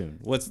platoon?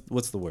 What's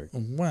the word?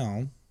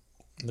 Well,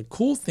 the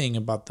cool thing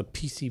about the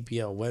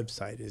PCBL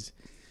website is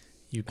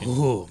you can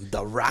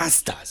the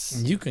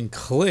Rastas. You can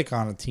click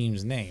on a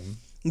team's name.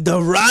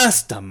 The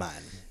Rasta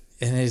man.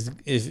 And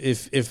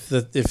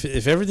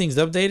if everything's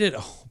updated,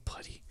 oh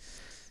buddy,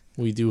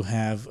 we do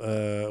have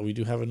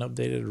an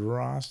updated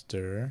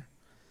roster.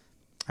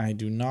 I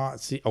do not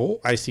see.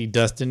 Oh, I see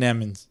Dustin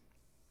Emmons.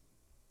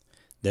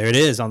 There it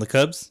is on the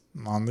Cubs.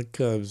 On the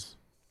Cubs,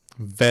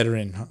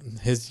 veteran.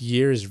 His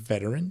year is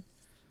veteran.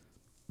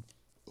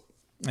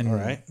 And all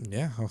right.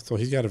 Yeah, so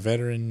he's got a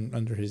veteran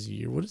under his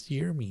year. What does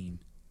year mean?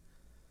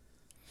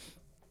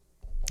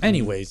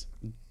 Anyways.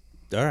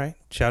 All right.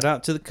 Shout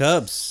out to the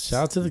Cubs.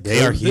 Shout out to the Cubs.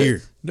 They are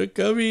here. The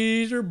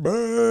Cubbies are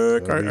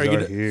back. Are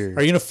you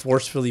going to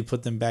forcefully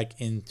put them back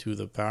into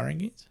the power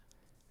rankings?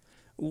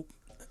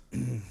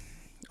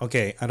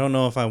 Okay, I don't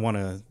know if I want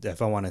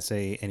to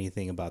say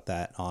anything about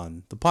that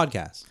on the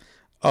podcast.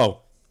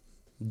 Oh,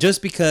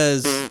 just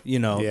because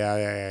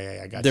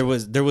Yeah. I got there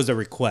was a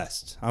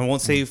request. I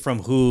won't say from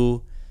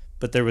who,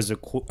 but there was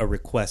a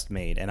request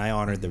made, and I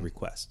honored the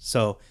request.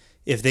 So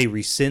if they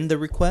rescind the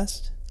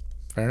request,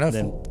 fair enough.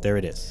 Then there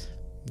it is.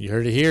 You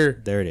heard it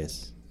here. There it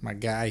is, my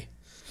guy.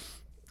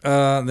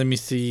 Let me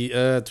see.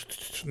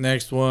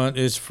 Next one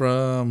is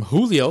from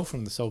Julio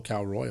from the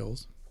SoCal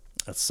Royals.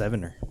 A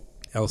 7er.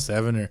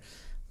 L7er.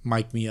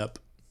 Mic me up.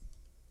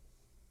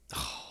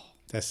 Oh,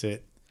 that's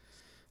it.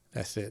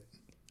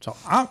 So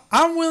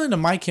I'm willing to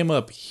mic him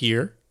up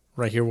here,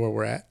 right here where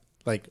we're at,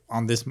 like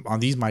on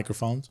these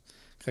microphones.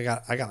 I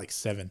got like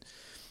 7,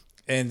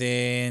 and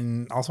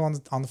then also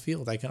on the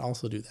field I can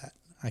also do that.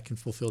 I can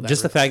fulfill that.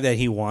 Just the fact that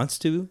he wants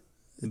to.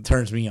 it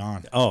turns me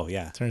on. Oh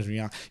yeah, Turns me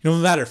on.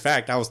 Matter of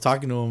fact, I was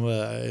talking to him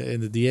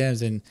in the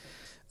DMs and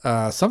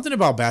something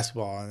about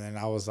basketball, and then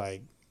I was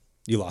like,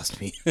 you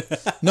lost me.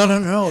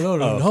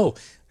 no.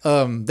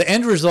 The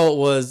end result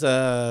was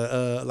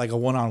like a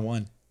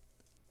 1-on-1.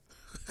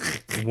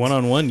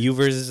 1-on-1, you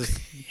versus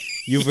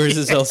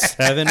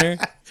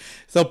L7er.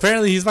 So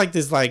apparently he's like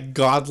this like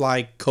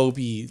godlike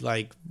Kobe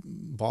like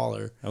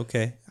baller.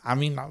 Okay. I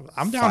mean,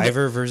 I'm down.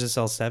 Fiverr versus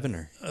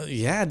L7er.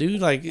 Yeah,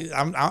 dude. Like,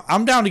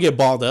 I'm down to get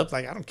balled up.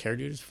 Like, I don't care,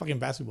 dude. It's fucking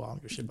basketball. I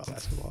don't give a shit about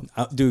basketball.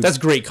 Dude, that's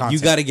great content.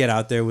 You got to get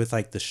out there with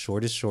like the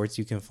shortest shorts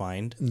you can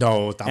find.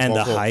 No, and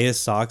the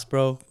highest socks,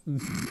 bro.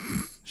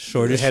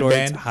 Shortest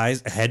headband. shorts,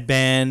 highest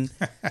headband,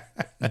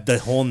 the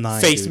whole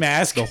nine. Face dude.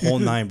 mask, the whole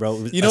nine, bro.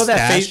 You know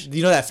that face.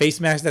 You know that face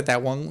mask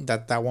that one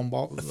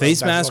ball.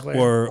 Face mask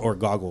or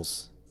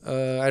goggles.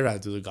 I'd rather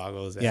do the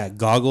goggles. Yeah,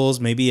 goggles.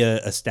 Maybe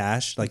a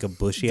stash, like a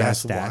bushy ass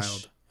stash.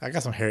 Wild. I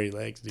got some hairy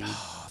legs, dude.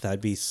 Oh, that'd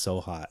be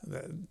so hot.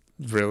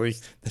 Really?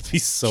 That'd be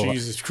so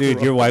Jesus hot.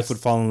 Dude, your wife would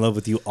fall in love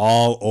with you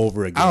all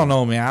over again. I don't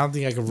know, man. I don't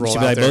think I could roll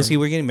out like, there. Boski,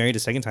 we're getting married a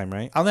second time,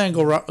 right? I don't think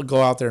I can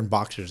go out there in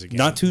boxers again.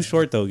 Not too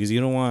short though, because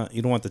you don't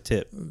want the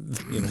tip.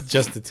 You know,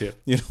 just the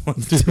tip. You don't want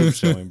the tip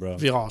showing, bro.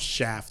 Be all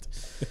shaft.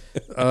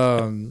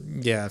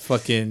 Yeah,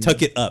 fucking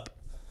tuck it up.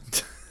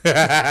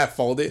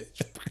 Fold it.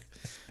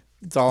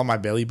 It's all on my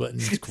belly button.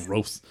 It's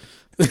gross.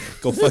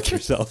 Go fuck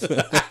yourself.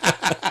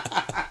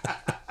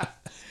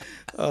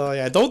 Oh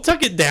yeah, don't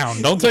tuck it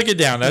down. Don't tuck it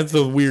down. That's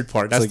the weird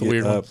part. That's the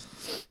weird one.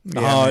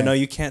 Yeah, no,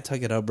 you can't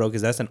tuck it up, bro,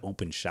 because that's an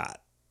open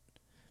shot.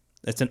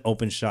 That's an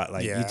open shot.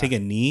 Like you take a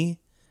knee,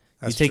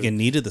 a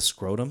knee to the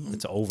scrotum,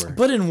 it's over.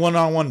 But in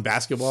 1-on-1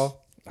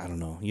 basketball, I don't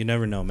know. You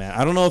never know, man.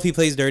 I don't know if he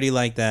plays dirty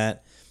like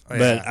that. But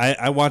yeah.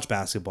 I watch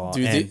basketball.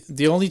 Dude, and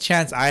the only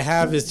chance I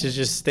have is to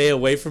just stay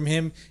away from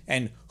him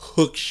and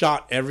hook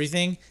shot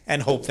everything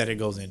and hope that it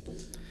goes in.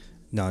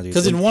 No, dude.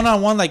 Because in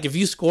 1-on-1, like if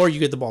you score, you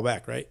get the ball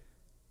back, right?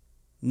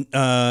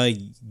 Yeah,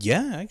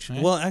 actually.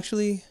 Right. Well,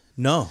 actually,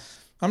 no.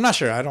 I'm not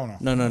sure. I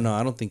don't know. No.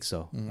 I don't think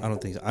so. I don't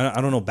think so.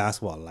 I don't know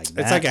basketball like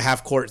that. It's like a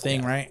half court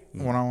thing, right?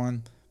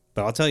 1-on-1.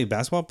 But I'll tell you,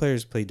 basketball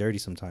players play dirty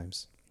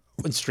sometimes.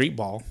 In street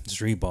ball,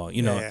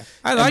 you know. Yeah.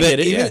 I get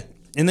it. Yeah.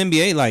 In the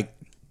NBA, like,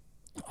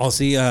 I'll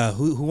see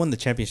who won the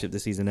championship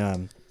this season.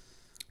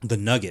 The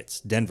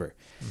Nuggets, Denver.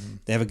 Mm-hmm.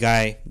 They have a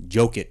guy,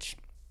 Jokic.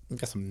 We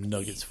got some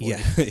nuggets for you.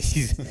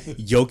 He's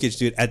Jokic,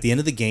 dude. At the end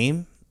of the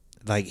game,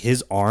 like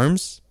his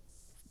arms,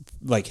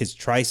 like his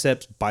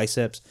triceps,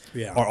 biceps,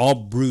 are all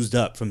bruised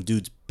up from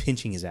dudes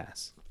pinching his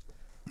ass.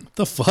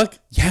 The fuck?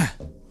 Yeah.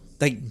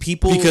 Like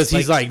people, because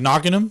he's like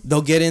knocking him.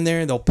 They'll get in there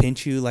and they'll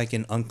pinch you like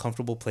in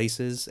uncomfortable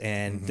places,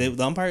 and the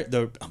umpires.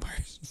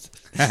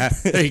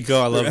 There you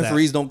go. I love that.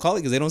 Referees don't call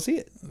it because they don't see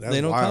it.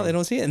 They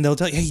don't see it, and they'll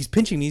tell you, "Hey, he's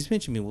pinching me. He's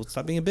pinching me." Well,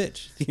 stop being a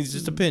bitch. He's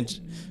just a pinch.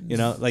 You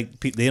know, like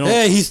they don't.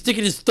 Hey, he's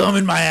sticking his thumb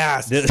in my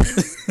ass.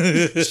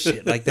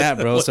 Shit like that,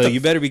 bro. So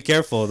you better be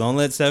careful. Don't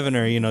let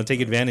Sevener,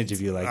 take advantage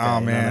of you like that. Oh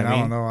man, I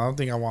don't know. I don't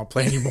think I want to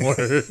play anymore.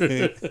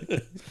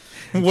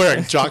 Wear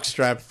a jock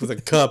strap with a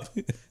cup.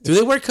 Do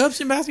they wear cups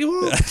in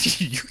basketball?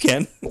 You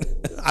can.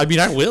 I mean,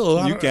 I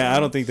will. You can. I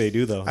don't think they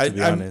do though. To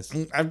be honest,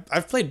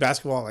 I've played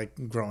basketball like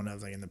growing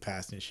up, like in the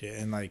past and shit,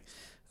 and like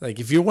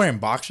if you're wearing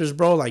boxers,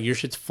 bro, like your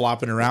shit's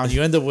flopping around,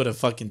 you end up with a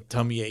fucking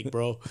tummy ache,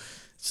 bro.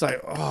 It's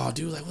like, oh,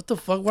 dude, like what the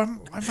fuck? Why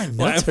are my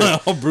nuts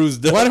hurt? All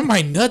bruised up? Why do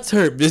my nuts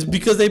hurt? It's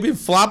because they've been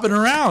flopping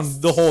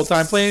around the whole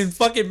time playing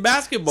fucking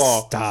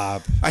basketball.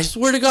 Stop. I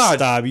swear to God.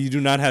 Stop. You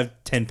do not have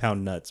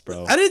 10-pound nuts,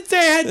 bro. I didn't say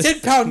I had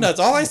 10-pound nuts.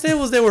 All I said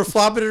was they were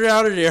flopping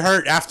around and it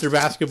hurt after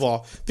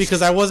basketball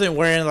because I wasn't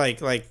wearing like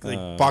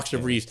boxer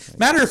briefs.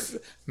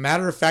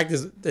 Matter of fact,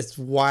 that's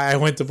why I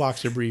went to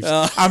boxer briefs.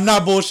 I'm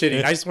not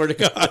bullshitting. I swear to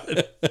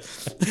God.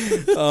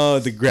 Oh,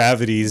 the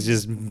gravity is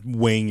just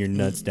weighing your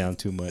nuts down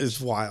too much. It's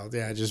wild.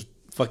 Yeah, just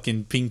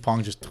fucking ping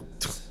pong. Just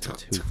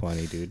too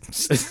funny, dude.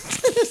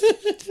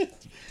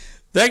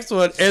 Next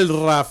one, El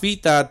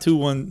Rafita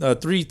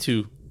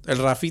 2132. El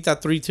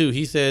Rafita 32.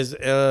 He says,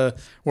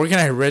 "Where can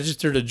I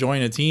register to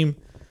join a team?"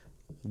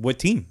 What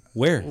team?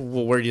 Where?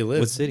 Well, where do you live?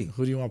 What city?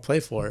 Who do you want to play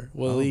for?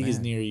 What league is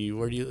near you?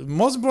 Where do you?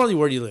 Most importantly,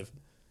 where do you live?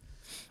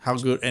 How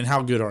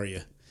good are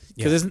you?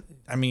 Because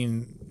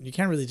you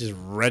can't really just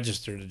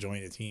register to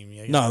join a team.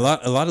 No,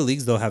 a lot of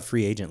leagues though have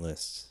free agent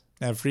lists.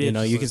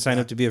 You can sign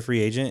up to be a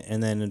free agent,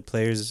 and then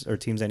players or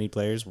teams that need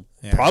players will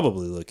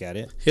probably look at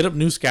it. Hit up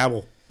New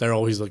Scabble. They're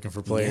always looking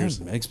for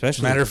players. Yeah,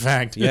 especially matter of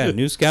fact.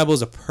 New Scabble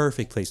is a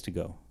perfect place to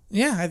go.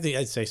 Yeah, I think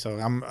I'd say so.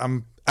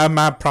 I'm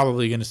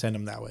probably gonna send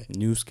them that way.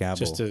 New Scabble.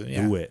 Just to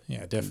do it.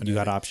 Yeah, definitely. You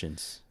got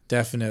options.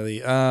 Definitely.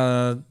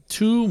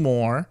 Two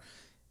more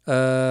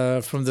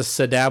from the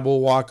Sadabo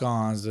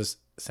Walk-Ons, the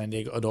San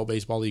Diego Adult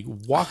Baseball League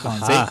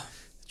Walk-Ons.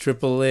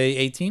 AAA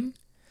 18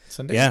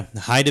 Sunday. Yeah,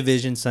 high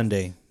division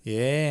Sunday.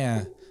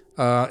 Yeah.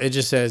 It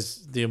just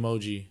says the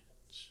emoji.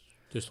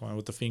 This one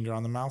with the finger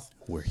on the mouth.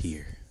 We're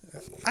here.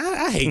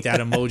 I hate that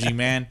emoji,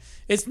 man.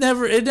 It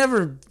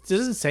never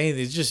doesn't say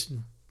anything. It's just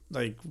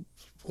like,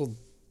 well,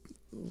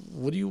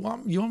 what do you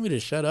want? You want me to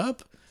shut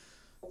up?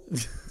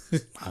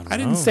 I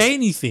didn't say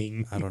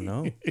anything. I don't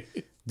know.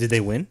 Did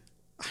they win?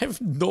 I have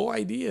no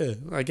idea.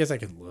 I guess I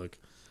can look.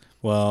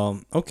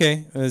 Well,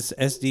 okay. It's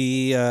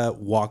SD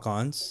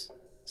walk-ons,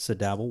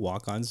 Sadabble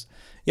walk-ons.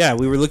 Yeah,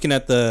 we were looking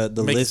at the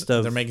list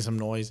of. They're making some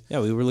noise.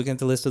 Yeah, we were looking at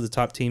the list of the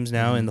top teams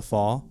now in the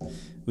fall.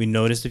 We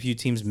noticed a few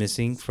teams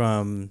missing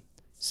from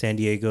San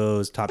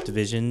Diego's top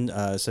division,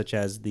 such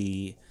as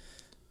the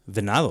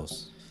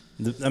Venados.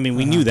 I mean,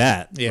 we knew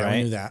that. Yeah, right?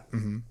 we knew that.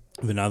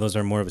 Mm-hmm. Venados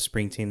are more of a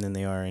spring team than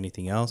they are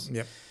anything else.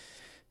 Yep.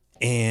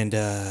 And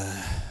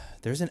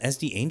there's an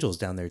SD Angels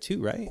down there too,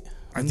 right?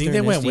 I think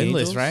they went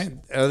winless, right?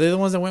 Are they the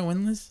ones that went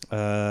winless?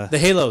 The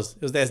Halos.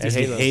 It was the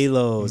SD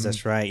Halos.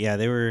 That's right. Yeah,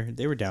 they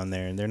were down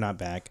there, and they're not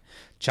back.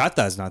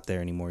 Chata's not there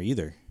anymore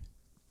either.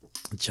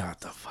 Shut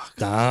the fuck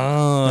up.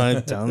 Oh,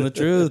 I'm telling the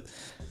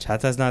truth.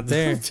 Chata's not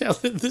there.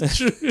 Telling the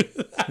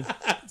truth.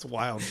 It's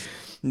wild.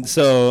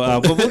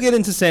 So, but we'll get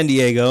into San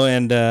Diego,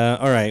 and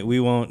all right, we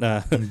won't.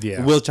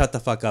 We'll shut the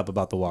fuck up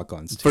about the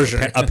walk-ons too, For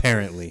sure.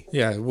 Apparently,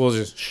 Yeah, we'll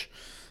just.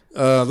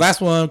 Last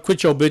one.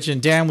 Quit your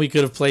bitching. Damn, we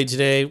could have played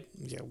today.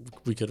 Yeah,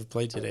 we could have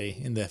played today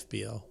in the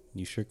FBL.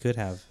 you sure could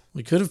have.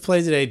 We could have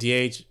played today,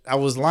 DH. I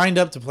was lined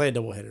up to play a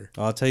doubleheader.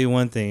 I'll tell you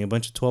one thing: a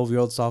bunch of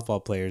 12-year-old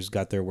softball players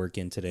got their work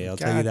in today. I'll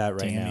tell you that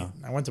right now.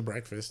 I went to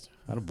breakfast.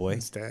 Not a boy.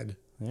 Instead.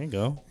 There you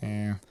go.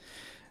 Yeah.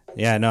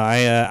 Yeah, no,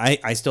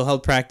 I still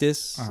held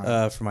practice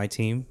for my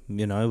team.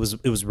 You know,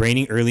 it was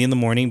raining early in the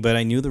morning, but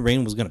I knew the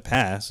rain was going to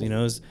pass. You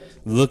know, I was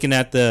looking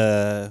at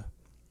the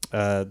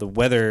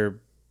weather,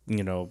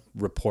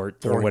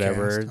 report or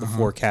whatever, the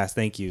forecast.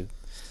 Thank you,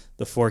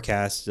 the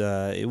forecast.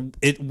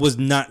 It was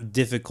not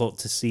difficult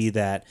to see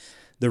that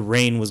the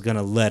rain was going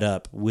to let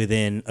up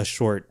within a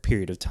short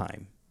period of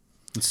time.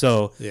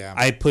 So yeah.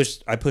 I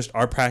pushed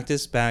our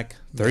practice back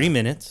 30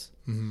 minutes,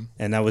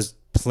 and that was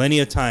plenty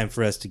of time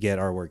for us to get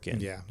our work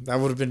in. Yeah, that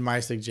would have been my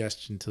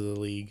suggestion to the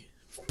league.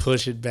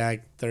 Push it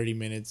back 30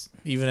 minutes,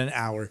 even an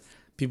hour.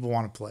 People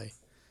want to play.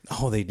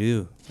 Oh, they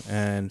do.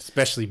 And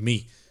especially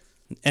me.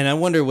 And I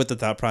wonder what the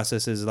thought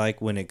process is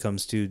like when it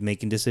comes to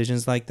making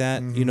decisions like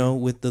that,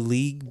 with the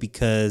league,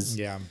 because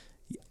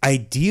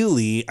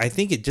ideally, I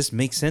think it just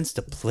makes sense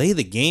to play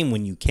the game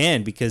when you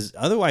can, because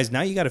otherwise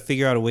now you got to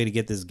figure out a way to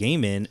get this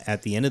game in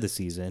at the end of the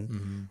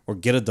season or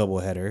get a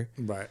doubleheader.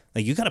 Right.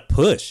 Like, you got to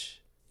push.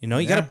 You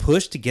got to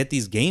push to get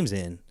these games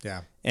in.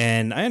 Yeah.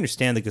 And I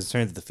understand the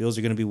concern that the fields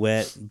are going to be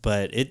wet,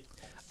 but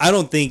I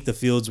don't think the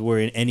fields were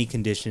in any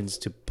conditions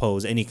to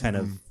pose any kind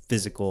of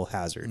physical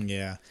hazard.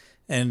 Yeah.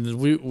 And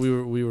we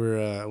were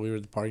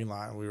at the parking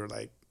lot, and we were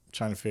like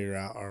trying to figure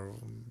out, or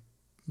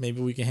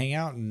maybe we can hang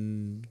out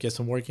and get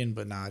some work in,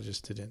 but nah, it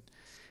just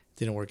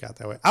didn't work out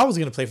that way. I was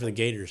going to play for the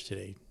Gators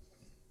today.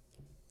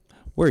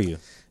 Were you?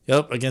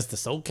 Yep, against the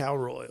SoCal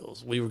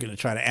Royals. We were going to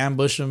try to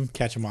ambush them,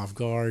 catch them off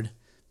guard.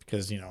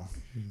 Because,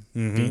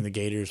 being the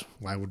Gators,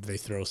 why would they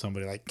throw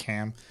somebody like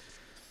Cam?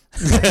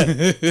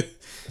 You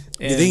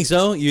think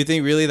so? You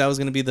think really that was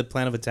going to be the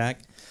plan of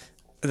attack?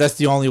 That's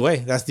the only way.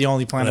 That's the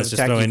only plan of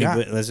attack you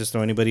got. Let's just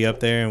throw anybody up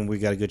there, and we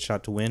got a good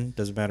shot to win.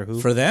 Doesn't matter who.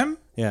 For them?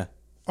 Yeah.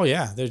 Oh,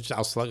 yeah.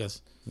 They'll slug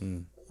us.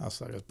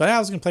 Outslug us. But I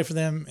was going to play for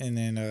them, and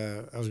then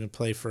I was going to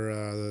play for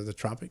the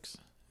Tropics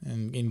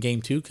in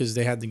game 2, because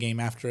they had the game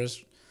after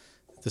us.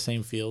 The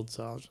same field,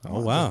 so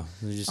wow!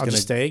 I'll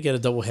just stay, get a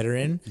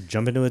doubleheader in,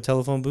 jump into a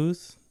telephone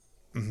booth,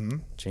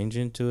 change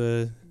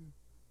into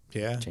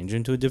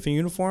a different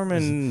uniform,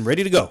 and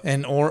ready to go.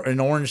 And an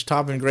orange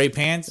top and gray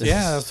pants.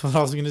 Yeah, that's what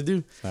I was gonna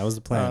do. That was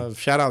the plan.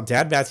 Shout out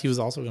Dad Bats. He was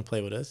also gonna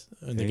play with us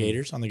in the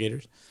Gators. On the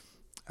Gators,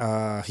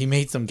 he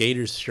made some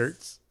Gators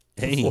shirts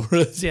for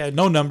us. Yeah,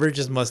 no number,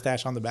 just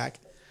mustache on the back.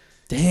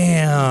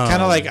 Damn,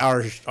 kind of like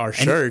our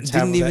shirts.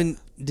 Didn't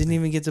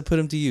even get to put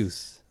them to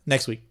use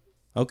next week.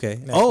 Okay.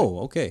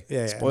 Okay.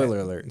 Yeah. Spoiler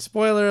alert.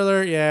 Spoiler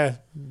alert. Yeah.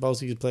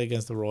 Both could play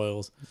against the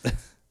Royals.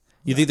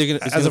 You think they're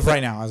gonna? As of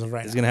right now.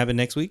 It's gonna happen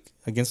next week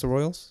against the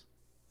Royals.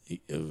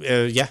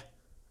 Yeah.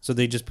 So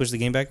they just push the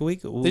game back a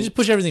week. They just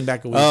push everything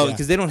back a week. Oh,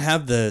 because they don't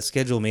have the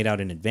schedule made out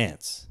in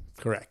advance.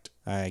 Correct.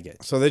 I get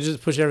it. So they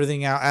just push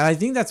everything out, and I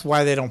think that's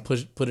why they don't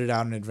put it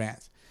out in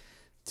advance,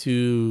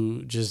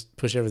 to just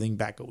push everything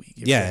back a week.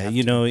 Yeah.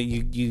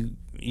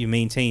 You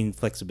maintain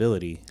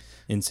flexibility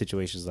in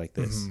situations like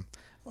this.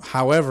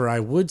 However, I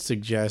would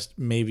suggest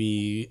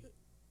maybe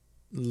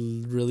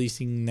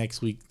releasing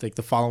next week, like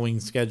the following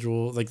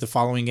schedule, like the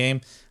following game,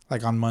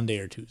 like on Monday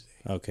or Tuesday.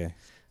 Okay. A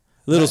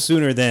little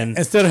sooner than...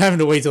 Instead of having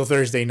to wait till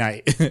Thursday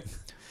night.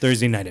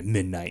 Thursday night at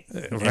midnight.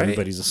 Right?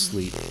 Everybody's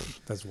asleep.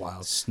 That's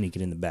wild.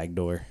 Sneaking in the back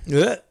door.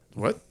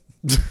 What?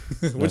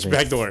 Which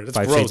back door? That's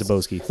 5 gross. Shades of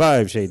Boski.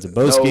 5 Shades of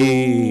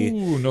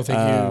Boski. No, thank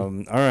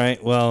you. All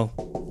right. Well,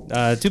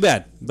 too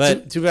bad.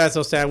 But too bad.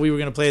 So sad. We were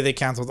gonna play. They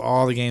canceled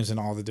all the games in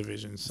all the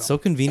divisions. So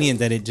convenient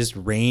that it just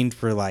rained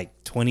for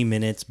like 20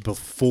 minutes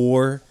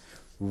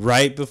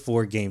right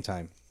before game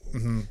time.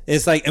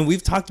 It's like, and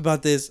we've talked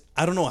about this.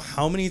 I don't know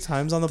how many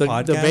times on the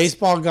podcast. The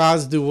baseball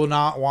gods will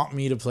not want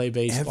me to play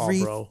baseball,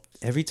 bro.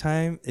 Every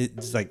time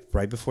it's like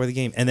right before the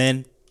game, and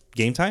then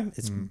game time,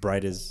 it's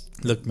bright as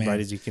bright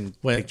as you can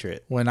picture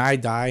it. When I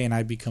die and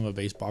I become a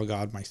baseball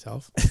god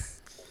myself,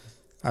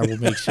 I will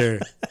make sure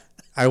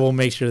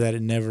that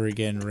it never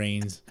again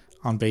rains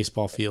on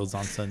baseball fields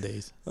on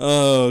Sundays.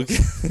 Oh, okay.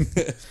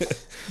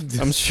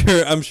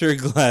 I'm sure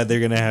glad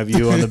they're gonna have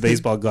you on the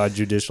baseball god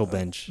judicial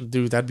bench.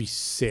 Dude, that'd be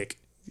sick.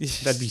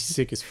 That'd be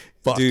sick as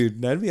fuck.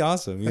 Dude, that'd be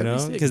awesome, you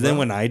know? Because then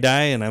when I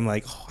die and I'm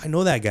like, oh, I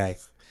know that guy.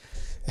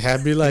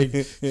 I'd be like,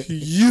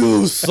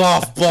 you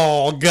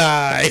softball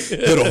guy.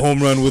 Hit a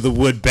home run with a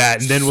wood bat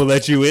and then we'll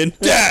let you in.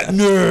 That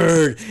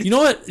nerd. You know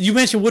what? You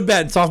mentioned wood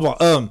bat and softball.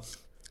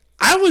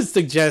 I would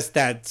suggest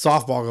that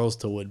softball goes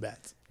to wood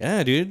bats.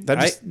 Yeah, dude.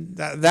 I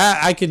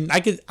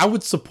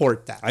would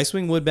support that. I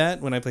swing wood bat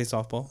when I play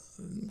softball.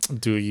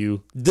 Do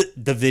you?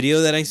 The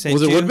video that I sent you.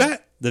 Was it wood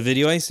bat? The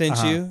video I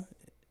sent you.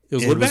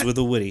 It was with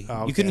a Woody. Oh,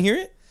 okay. You couldn't hear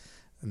it?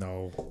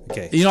 No.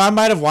 Okay. You know, I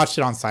might have watched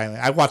it on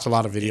silent. I watch a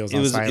lot of videos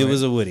on silent. It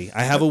was a Woody.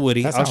 I have a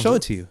Woody. I'll show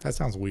it to you. That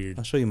sounds weird.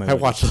 I'll show you my I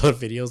Woody. watch a lot of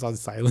videos on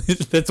silent.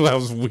 That's why it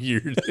was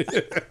weird.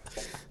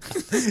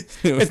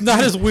 It's not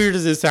as weird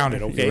as it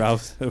sounded, okay?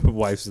 Ralph's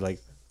wife's like,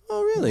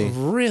 oh, really?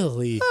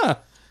 Really? Huh.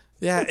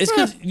 Yeah, it's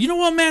because, you know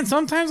what, man?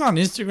 Sometimes on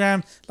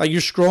Instagram, like, you're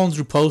scrolling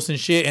through posts and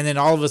shit, and then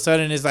all of a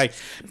sudden it's like,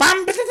 I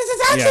don't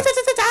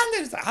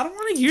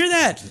want to hear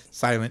that.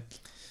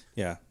 Silent.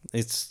 Yeah,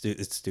 it's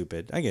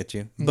stupid. I get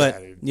you.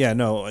 But,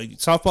 no,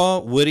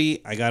 softball,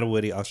 Woody, I got a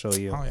Woody. I'll show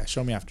you. Oh, yeah,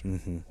 show me after.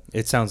 Mm-hmm.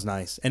 It sounds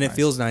nice. And it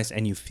feels nice,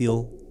 and you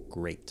feel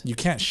great. You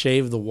can't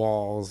shave the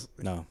walls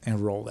and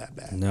roll that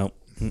back. No.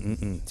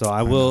 Mm-mm-mm. So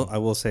I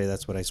will say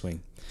that's what I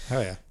swing.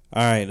 Oh, yeah.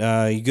 All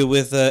right. You good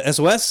with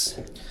SOS?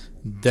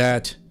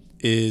 That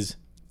is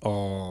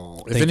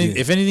all.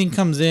 If anything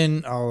comes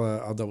in,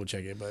 I'll double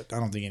check it, but I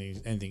don't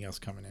think anything else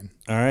coming in.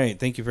 All right,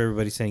 thank you for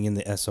everybody sending in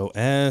the SOS.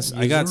 Yes,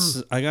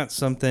 I got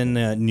something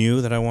new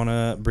that I want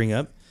to bring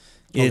up.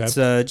 It's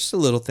just a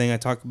little thing I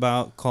talk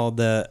about called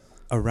the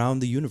Around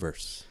the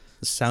Universe,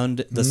 the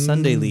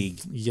Sunday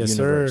League. Yes,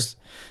 universe. Sir.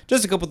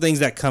 Just a couple things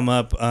that come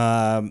up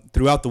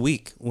throughout the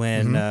week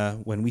when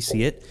we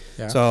see it.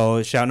 Yeah.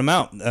 So shouting them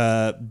out.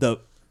 The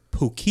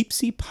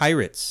Poughkeepsie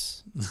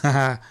Pirates.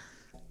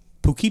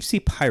 Poughkeepsie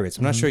Pirates.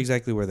 I'm not sure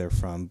exactly where they're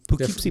from.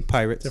 Poughkeepsie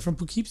Pirates. They're from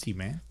Poughkeepsie,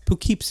 man.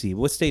 Poughkeepsie.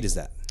 What state is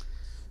that?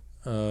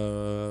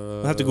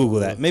 I'll have to Google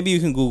that. Maybe you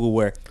can Google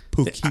where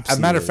Poughkeepsie As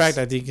a matter of fact,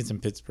 I think it's in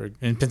Pittsburgh,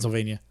 in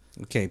Pennsylvania.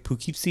 Okay,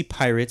 Poughkeepsie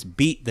Pirates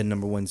beat the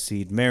number 1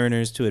 seed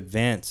Mariners to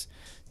advance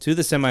to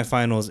the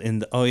semifinals in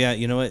the... Oh, yeah,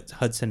 you know what?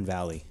 Hudson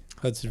Valley.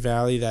 Hudson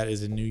Valley, that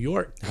is in New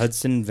York.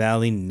 Hudson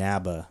Valley,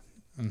 NABA.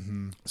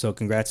 Mm-hmm. So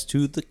congrats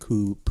to the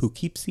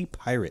Poughkeepsie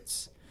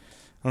Pirates.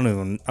 I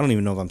don't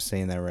even know if I'm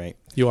saying that right.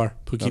 You are.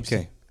 Poughkeepsie.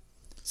 Okay.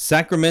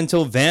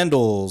 Sacramento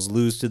Vandals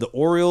lose to the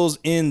Orioles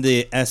in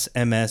the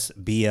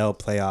SMSBL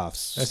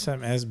playoffs.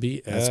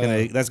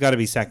 SMSBL. That's got to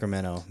be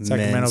Sacramento.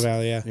 Sacramento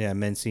Valley, yeah. Yeah,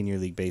 men's senior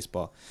league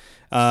baseball.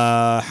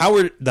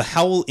 The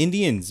Howell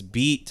Indians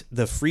beat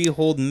the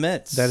Freehold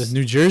Mets. That is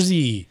New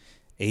Jersey.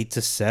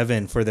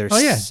 8-7 for their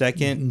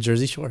second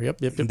Jersey Shore. Yep.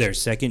 Their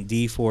second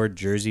D4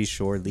 Jersey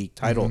Shore League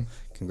title. Mm-hmm.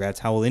 Congrats,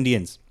 Howell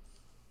Indians.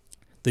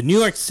 The New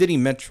York City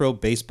Metro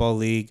Baseball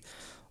League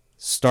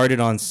started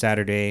on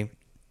Saturday.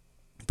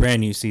 Brand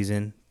new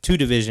season. 2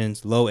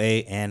 divisions, low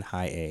A and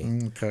high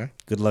A. Okay.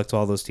 Good luck to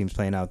all those teams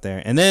playing out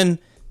there. And then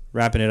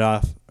wrapping it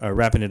up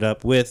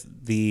with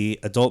the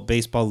Adult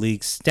Baseball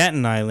League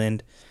Staten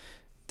Island.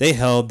 They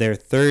held their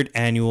 3rd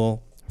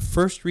annual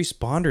First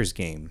Responders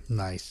game.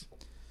 Nice.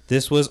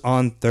 This was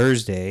on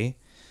Thursday.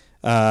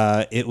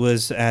 It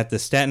was at the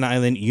Staten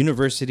Island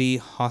University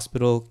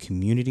Hospital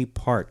Community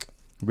Park,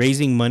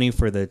 raising money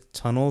for the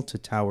Tunnel to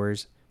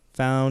Towers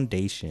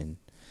Foundation.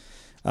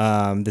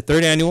 The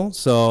 3rd annual,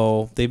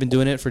 so they've been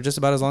doing it for just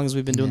about as long as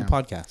we've been doing the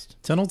podcast.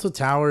 Tunnel to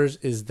Towers,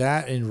 is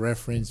that in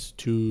reference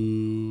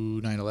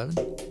to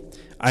 9/11?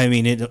 I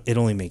mean, it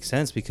only makes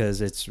sense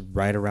because it's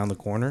right around the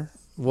corner.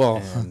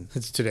 Well,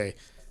 it's today.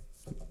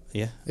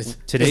 Yeah, it's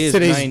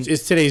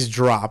today's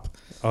drop.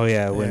 Oh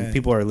yeah, when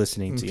people are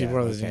listening to people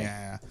are listening.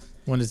 Yeah.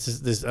 When it's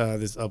this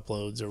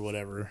uploads or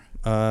whatever.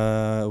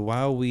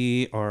 While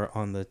we are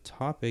on the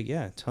topic,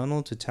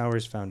 Tunnel to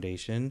Towers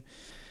Foundation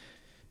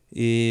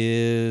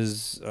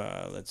is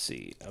let's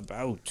see,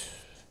 about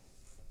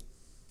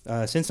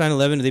since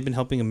 9/11 they've been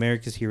helping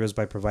America's heroes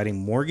by providing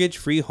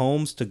mortgage-free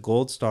homes to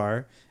Gold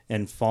Star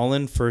and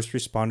fallen first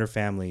responder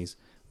families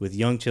with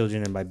young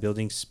children, and by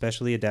building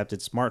specially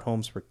adapted smart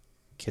homes for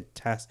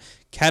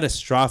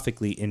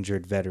catastrophically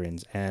injured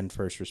veterans and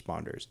first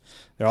responders.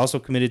 They're also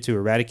committed to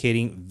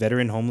eradicating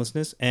veteran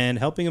homelessness and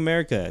helping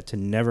America to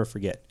never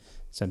forget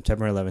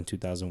September 11,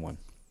 2001.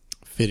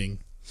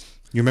 Fitting.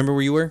 You remember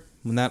where you were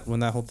when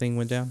that whole thing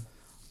went down?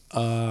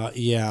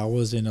 Yeah, I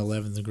was in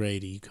 11th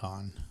grade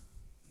econ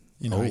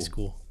in high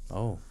school.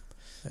 Oh.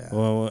 Yeah.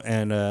 Well,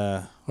 and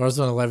I was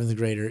an 11th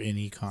grader in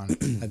econ.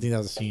 I think that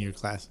was a senior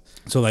class.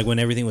 So, like, when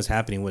everything was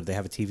happening, would they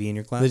have a TV in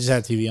your class? They just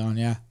had TV on,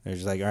 yeah. They're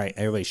just like, all right,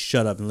 everybody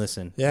shut up and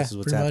listen. Yeah, this is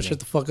what's pretty happening. much shut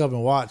the fuck up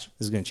and watch.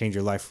 This is going to change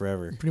your life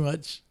forever. Pretty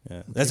much.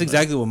 Yeah, that's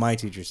exactly what my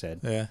teacher said.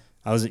 Yeah.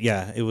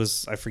 It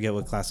was, I forget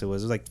what class it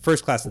was. It was like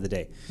first class of the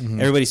day.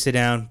 Everybody sit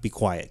down, be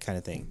quiet kind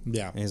of thing.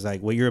 Yeah. And he's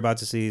like, what you're about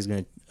to see is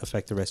going to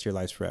affect the rest of your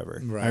lives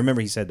forever. Right. I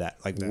remember he said that,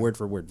 like word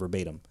for word,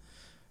 verbatim.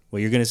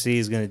 What you're going to see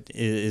is going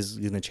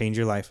to change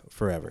your life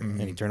forever.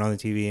 And he turned on the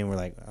TV and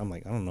I'm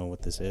like, I don't know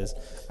what this is.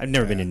 I've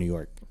never been to New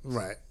York.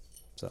 Right.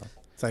 So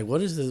it's like,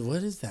 what is this?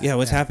 What is that? yeah,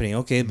 what's happening?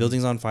 Okay,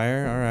 building's on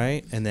fire. All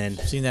right. And then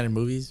I've seen that in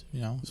movies,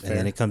 and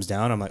then it comes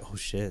down. I'm like, oh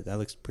shit, that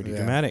looks pretty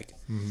dramatic.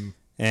 Mm-hmm.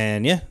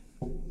 And yeah,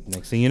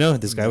 next thing you know,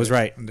 this guy was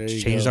right. There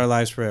you Changed go. our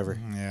lives forever.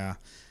 Yeah.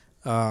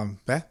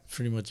 That's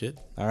pretty much it.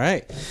 All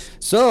right.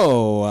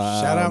 So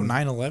Shout out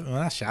 9/11. Well,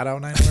 not shout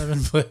out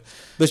 9/11,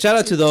 but shout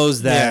out to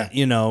those that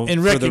in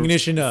for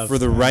recognition of for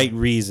the right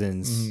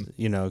reasons.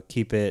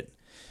 Keep it.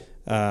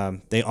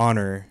 They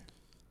honor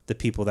the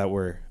people that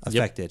were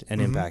affected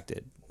and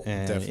impacted,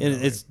 and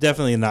it's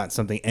definitely not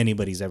something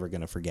anybody's ever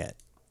going to forget.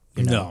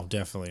 No,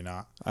 definitely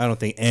not. I don't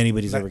think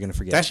anybody's ever going to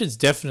forget. That shit's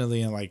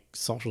definitely in like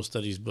social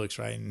studies books,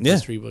 right? And Yeah.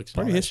 history books. and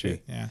Part all of that history.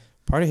 shit. Yeah.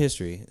 Part of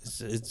history.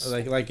 It's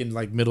Like in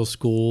like middle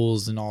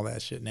schools and all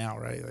that shit now,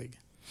 right? Like,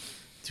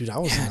 dude, I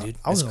was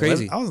it's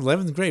crazy. I was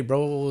 11th grade,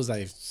 bro. What was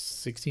I,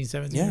 16,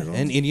 17 yeah, years old?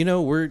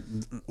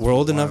 and we're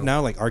old enough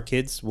now. Like our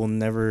kids will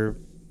never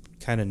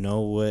kind of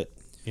know what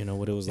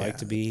it was like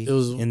to be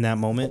in that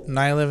moment.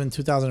 9/11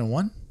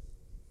 2001?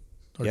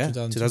 Or Yeah,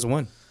 2002?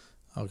 2001.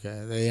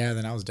 Okay. Yeah,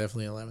 then I was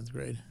definitely 11th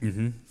grade.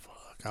 Mm-hmm.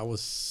 Fuck, I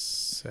was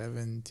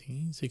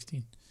 17,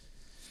 16.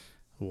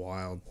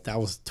 Wild. That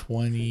was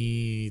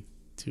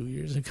 22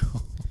 years ago.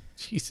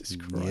 Jesus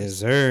Christ. Yes,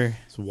 sir.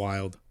 It's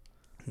wild.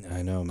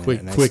 I know,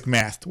 man. Quick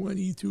math.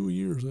 22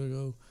 years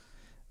ago.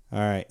 All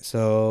right,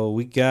 so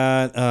we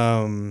got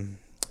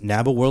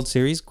NABA World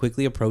Series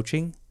quickly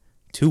approaching,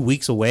 2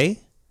 weeks away.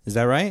 Is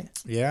that right?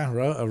 Yeah,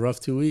 a rough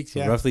 2 weeks.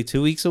 Yeah, Roughly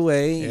 2 weeks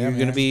away. Yeah, You're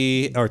going to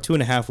be, or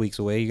 2.5 weeks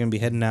away. You're going to be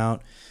heading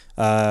out.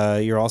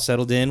 You're all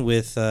settled in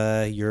with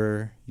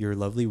your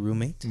lovely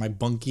roommate. my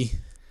bunkie.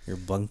 Your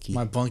bunkie.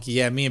 My bunkie.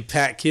 Yeah, me and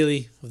Pat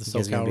Killy of the You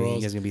guys SoCal gonna be- Rolls.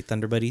 You guys going to be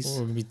Thunder Buddies?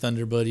 We're gonna be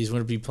Thunder Buddies. We're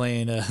gonna be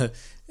playing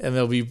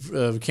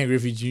MLB Ken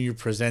Griffey Jr.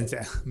 presents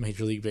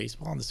Major League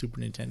Baseball on the Super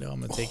Nintendo.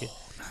 I'm gonna take it.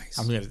 Nice.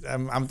 I think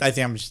I'm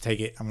gonna just take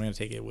it. I'm gonna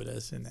take it with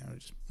us, and then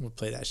we'll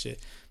play that shit.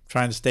 I'm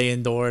trying to stay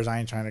indoors. I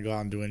ain't trying to go out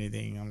and do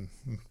anything.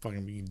 I'm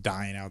fucking be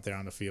dying out there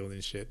on the field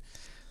and shit.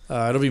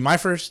 It'll be my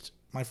first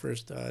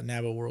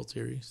NABA World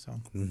Series.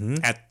 So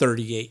at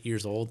 38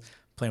 years old,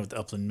 playing with the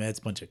Upland Mets,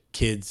 bunch of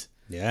kids.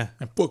 Yeah.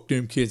 And fuck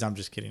them kids. I'm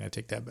just kidding. I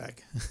take that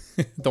back.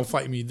 Don't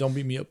fight me. Don't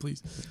beat me up,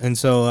 please. And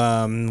so,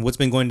 what's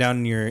been going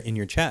down in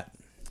your chat?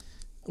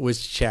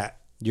 Which chat?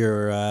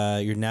 Your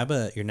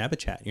NABA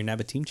chat, your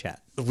NABA team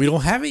chat. We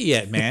don't have it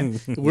yet, man.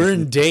 We're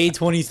in day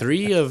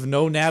 23 of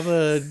no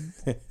NABA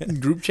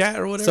group chat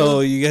or whatever.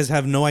 So you guys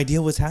have no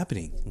idea what's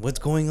happening. What's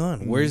going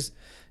on? Where's,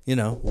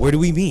 where do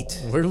we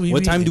meet?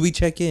 What time do we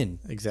check in?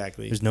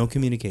 Exactly. There's no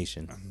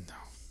communication. No,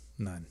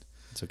 none.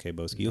 It's okay,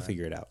 Boski. You'll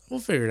figure it out. We'll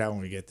figure it out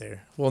when we get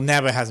there. Well,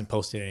 NABA hasn't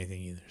posted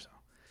anything either. So.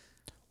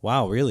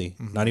 Wow, really?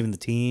 Not even the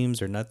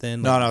teams or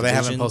nothing? No, they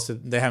haven't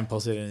posted. They haven't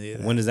posted any of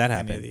that. When does that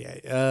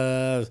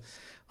happen?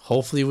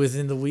 Hopefully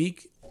within the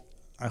week.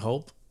 I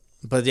hope.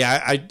 But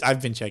yeah, I've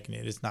been checking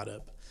it. It's not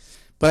up.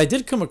 But I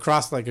did come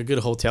across like a good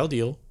hotel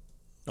deal.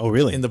 Oh,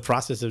 really? In the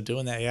process of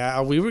doing that,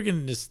 yeah, we were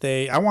going to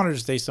stay. I wanted to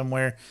stay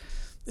somewhere.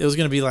 It was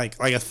going to be like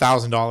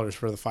 $1,000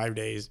 for the 5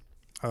 days.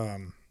 Well,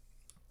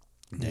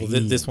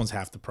 this one's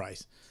half the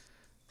price.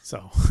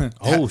 So.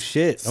 Oh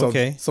shit!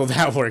 Okay. So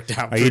that worked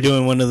out. Are you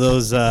doing one of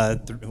those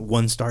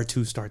 1 star,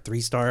 2 star,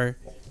 3 star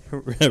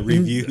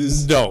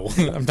reviews? No,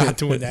 I'm not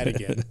doing that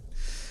again.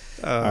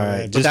 All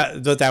right.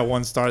 But that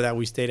 1 star that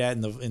we stayed at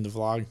in the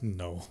vlog,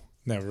 no,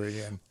 never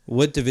again.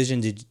 What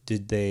division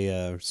did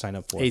they sign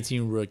up for?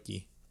 18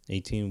 rookie.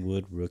 18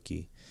 Wood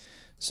Rookie.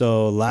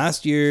 So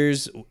last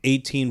year's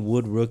 18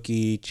 Wood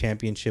Rookie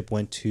championship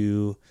went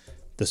to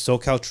the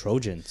SoCal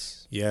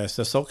Trojans. Yes,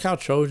 the SoCal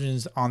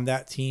Trojans on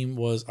that team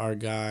was our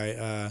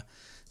guy,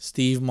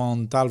 Steve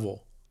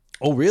Montalvo.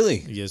 Oh,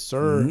 really? Yes,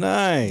 sir.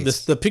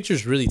 Nice. The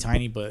picture's really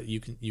tiny, but you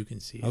can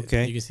see it.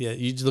 Okay. You can see that.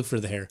 You just look for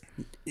the hair.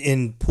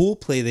 In pool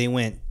play, they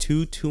went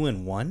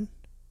 2-2-1.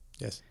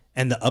 Yes.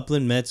 And the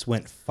Upland Mets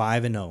went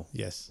 5-0.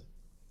 Yes.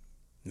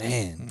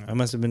 Man, that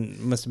must have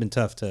been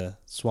tough to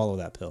swallow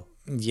that pill.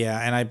 Yeah,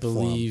 and I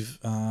believe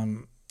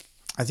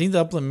I think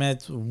the Upland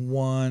Mets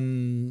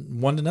won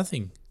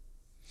 1-0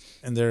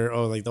 in their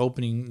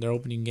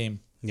opening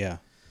game. Yeah.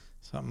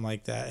 Something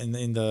like that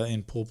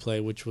in pool play,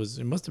 which was,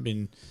 it must have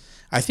been,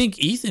 I think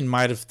Ethan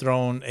might have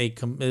thrown let me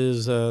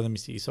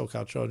see,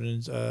 SoCal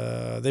Trojans.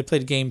 They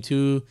played game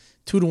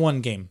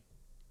 2-1 game.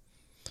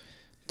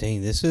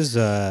 Dang, this is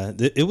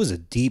it was a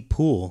deep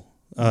pool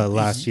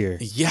last year.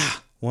 Yeah.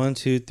 1,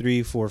 2,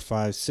 3, 4,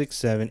 5, 6,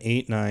 7,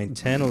 8, 9,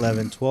 10,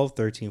 11, 12,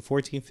 13,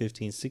 14,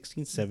 15,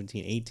 16,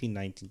 17, 18,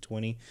 19,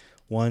 20.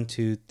 1,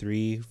 2,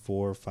 3,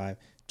 4, 5.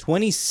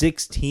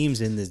 26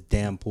 teams in this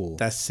damn pool.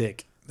 That's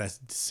sick. That's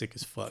sick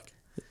as fuck.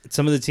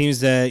 Some of the teams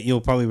that you'll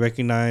probably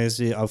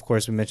recognize, of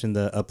course, we mentioned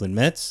the Upland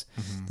Mets.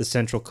 The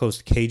Central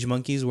Coast Cage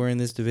Monkeys were in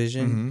this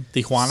division.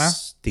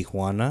 Tijuana.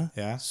 Tijuana.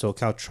 Yeah.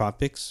 SoCal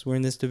Tropics were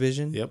in this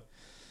division. Yep.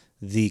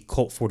 The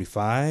Colt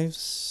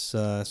 45s,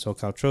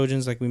 SoCal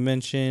Trojans, like we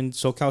mentioned.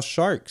 SoCal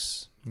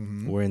Sharks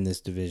were in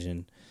this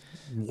division.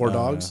 War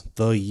Dogs.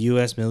 The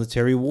U.S.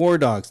 Military War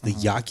Dogs. The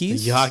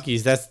Yaquis. The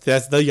Yaquis.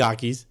 That's the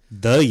Yaquis.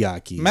 The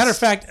Yaquis. Matter of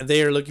fact,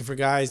 they are looking for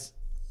guys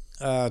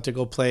to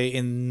go play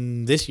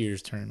in this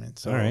year's tournament.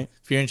 So all right.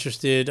 if you're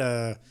interested,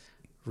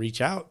 reach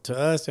out to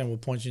us and we'll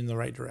point you in the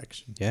right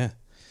direction. Yeah.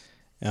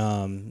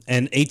 And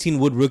 18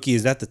 Wood Rookie,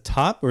 is that the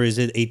top or is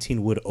it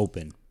 18 Wood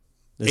Open?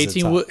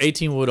 18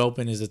 Wood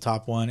Open is the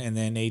top one, and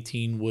then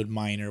 18 Wood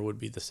Minor would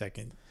be the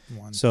second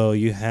one. So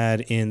you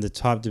had in the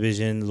top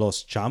division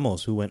Los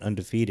Chamos, who went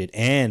undefeated,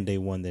 and they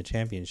won the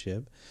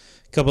championship.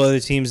 A couple other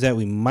teams that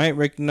we might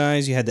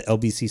recognize. You had the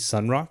LBC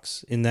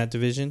Sunrocks in that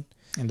division.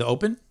 In the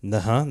Open?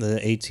 The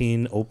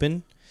 18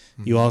 Open.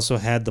 You also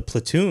had the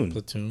Platoon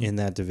in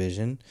that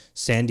division.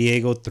 San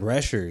Diego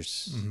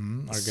Threshers.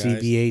 Our guys.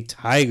 CBA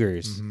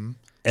Tigers.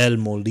 El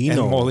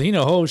Molino. El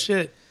Molino, oh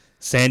shit.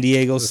 San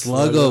Diego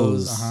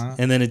Sluggos.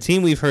 And then a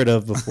team we've heard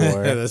of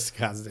before. The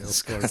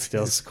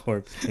Scottsdale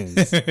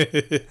Scorpions.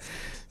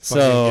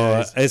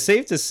 So it's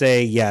safe to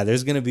say, yeah,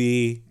 there's going to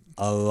be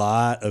a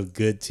lot of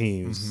good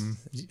teams.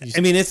 I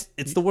mean, it's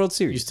the World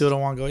Series. You still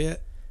don't want to go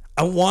yet?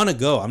 I want to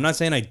go. I'm not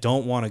saying I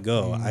don't want to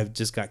go. I've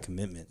just got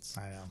commitments.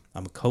 I know.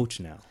 I'm a coach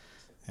now.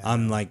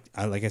 I'm like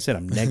I said,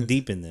 I'm neck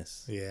deep in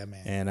this. Yeah,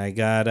 man. And I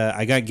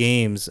got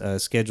games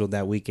scheduled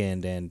that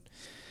weekend, and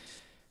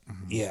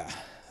yeah,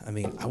 I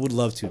mean, I would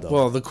love to though.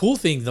 Well, the cool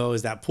thing though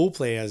is that pool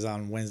play is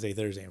on Wednesday,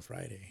 Thursday, and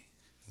Friday.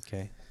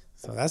 Okay.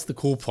 So that's the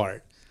cool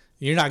part.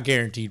 You're not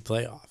guaranteed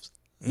playoffs.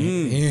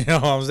 You know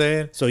what I'm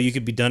saying? So you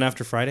could be done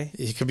after Friday?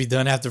 You could be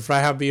done after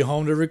Friday. I'll be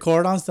home to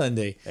record on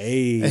Sunday.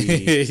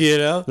 Hey. You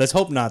know? Let's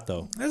hope not,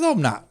 though. Let's hope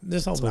not.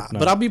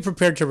 But I'll be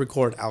prepared to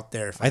record out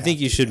there. I think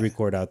you should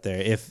record out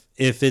there.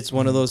 If it's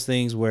one of those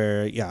things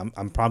where, yeah,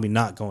 I'm probably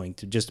not going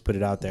to just put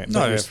it out there.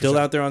 But you're still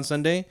out there on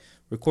Sunday,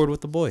 record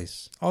with the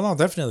boys. Oh, no,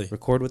 definitely.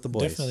 Record with the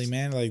boys. Definitely,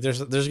 man. Like, there's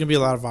going to be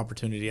a lot of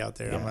opportunity out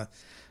there. Yeah. I'm going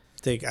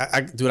to take...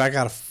 I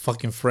got a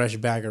fucking fresh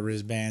bag of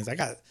wristbands. I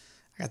got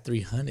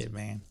 300,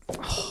 man.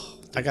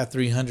 I got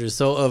 300.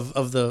 So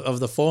of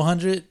the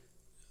 400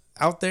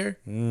 out there,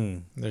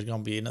 there's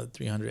gonna be another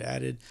 300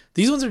 added.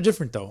 These ones are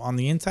different though. On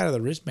the inside of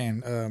the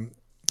wristband,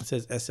 it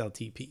says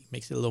SLTP.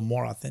 Makes it a little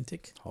more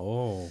authentic.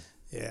 Oh,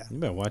 yeah. You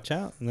better watch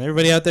out. And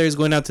everybody out there is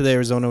going out to the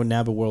Arizona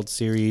NABA World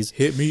Series.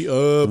 Hit me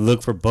up.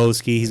 Look for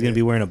Boski. He's gonna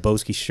be wearing a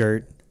Boski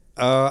shirt.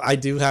 I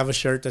do have a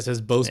shirt that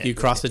says Boski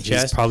across the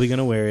chest. He's probably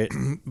gonna wear it.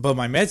 But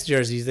my Mets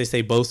jerseys, they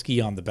say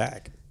Boski on the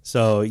back.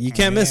 So you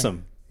can't miss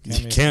them.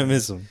 You can't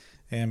miss them.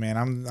 Yeah,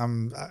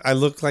 man, I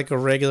look like a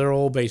regular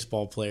old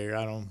baseball player.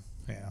 I don't,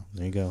 yeah.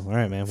 There you go. All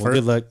right, man. Well,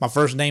 good luck. My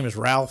first name is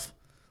Ralph,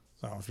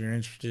 so if you're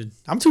interested,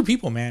 I'm two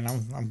people,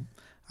 man.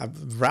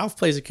 Ralph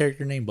plays a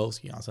character named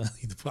Boski on Sunday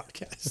the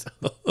podcast.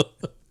 So.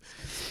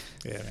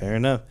 Yeah, man. Fair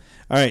enough.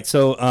 All right,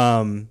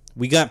 so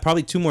we got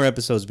probably 2 more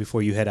episodes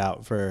before you head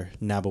out for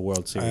NABA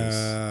World Series.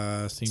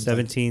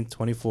 17th,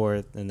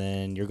 24th, and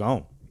then you're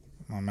gone.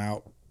 I'm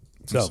out.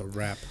 So it's a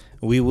wrap.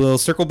 We will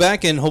circle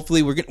back, and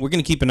hopefully we're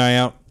gonna keep an eye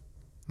out.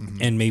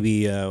 And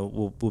maybe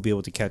we'll be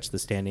able to catch the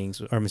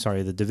standings, or I'm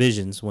sorry, the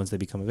divisions once they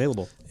become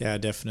available. Yeah,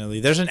 definitely.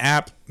 There's an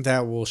app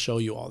that will show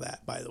you all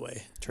that, by the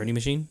way. Turning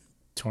Machine?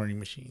 Turning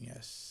Machine,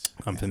 yes.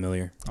 I'm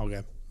familiar.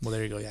 Okay. Well,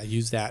 there you go. Yeah,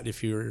 use that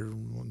if you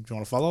want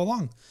to follow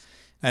along.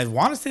 I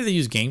want to say they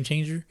use Game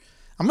Changer.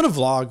 I'm going to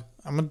vlog.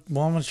 I'm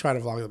gonna try to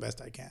vlog the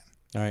best I can.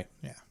 All right.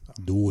 Yeah. So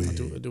Do it.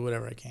 I'll do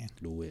whatever I can.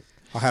 Do it.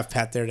 I'll have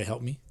Pat there to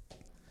help me.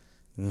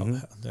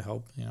 To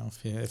help, you know,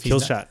 if Kill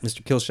Shot,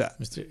 Mr. Kill Shot.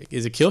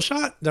 Is it Kill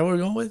Shot that we're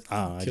going with?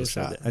 Oh, I just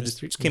said that. I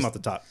just came off the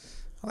top.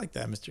 I like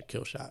that, Mr.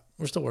 Kill Shot.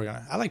 We're still working on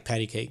it. I like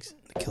patty cakes.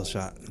 Kill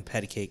Shot and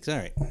patty cakes. All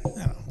right,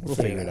 we'll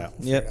figure it out.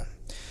 Yep.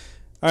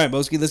 All right,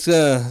 Boski.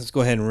 Let's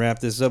go ahead and wrap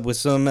this up with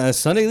some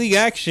Sunday League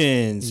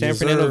action. San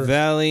Fernando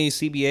Valley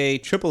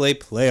CBA AAA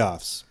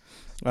playoffs.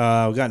 We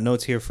got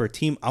notes here for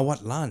Team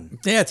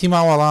Ahuatlan. Yeah, Team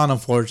Ahuatlan,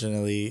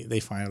 unfortunately,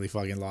 they finally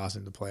fucking lost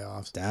in the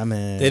playoffs. Damn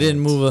it. They didn't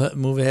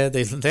move ahead.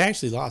 They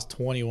actually lost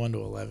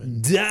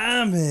 21-11.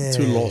 Damn it.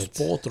 To Los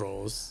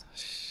Potros.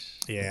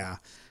 Yeah.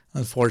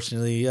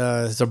 Unfortunately,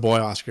 it's our boy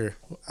Oscar.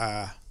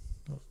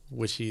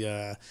 Wish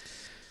they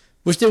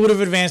would have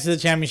advanced to the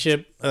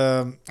championship.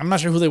 I'm not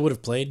sure who they would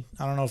have played.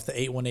 I don't know if the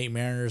 818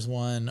 Mariners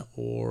won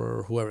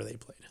or whoever they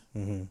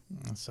played.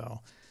 So...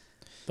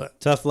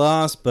 But tough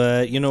loss,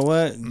 but you know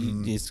what?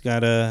 It's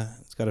gotta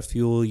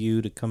fuel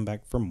you to come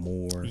back for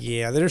more.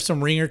 Yeah, there's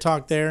some ringer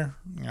talk there.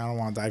 I don't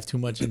want to dive too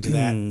much into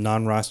that.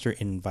 Non-roster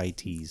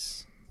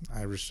invitees.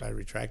 I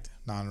retract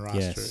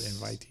non-roster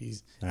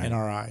invitees. Right.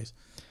 NRIs.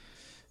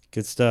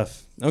 Good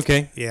stuff.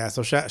 Okay. Yeah.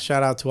 So shout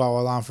out to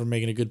Ahuatlan for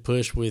making a good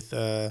push with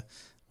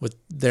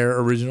their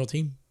original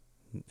team.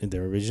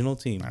 Their original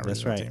team.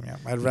 That's right. Team, yeah.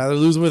 I'd rather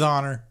lose with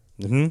honor.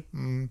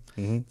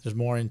 There's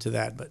more into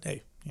that, but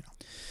hey,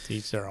 to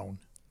each their own.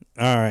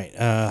 All right.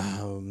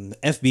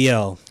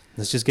 FBL.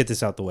 Let's just get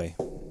this out the way.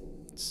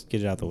 Let's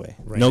get it out the way.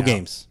 No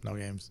games. No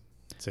games.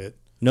 That's it.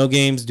 No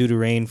games due to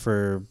rain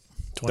for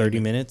 30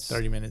 minutes.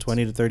 30 minutes.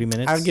 20 to 30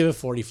 minutes. I'd give it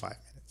 45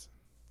 minutes.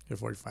 Give it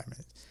 45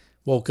 minutes.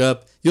 Woke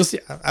up. You'll see.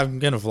 I'm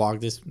gonna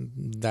vlog this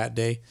that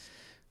day.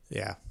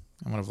 Yeah,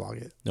 I'm gonna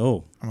vlog it.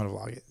 Oh, I'm gonna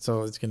vlog it.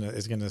 So it's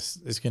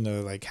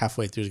gonna like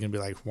halfway through. It's gonna be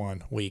like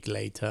 1 week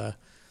later,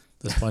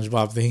 the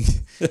SpongeBob thing,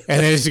 and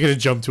then it's gonna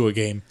jump to a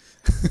game.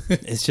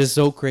 it's just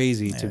so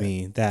crazy to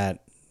me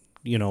that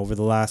over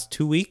the last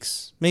 2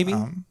 weeks, maybe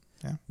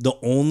the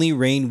only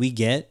rain we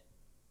get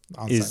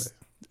is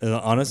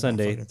on a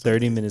Sunday,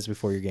 30 minutes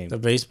before your game. The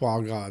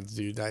baseball gods,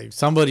 dude. Like,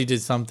 somebody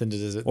did something to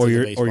this. Or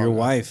your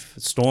wife,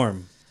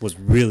 Storm, was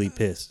really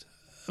pissed.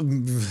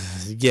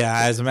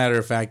 Yeah, as a matter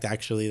of fact,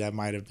 actually, that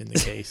might have been the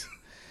case.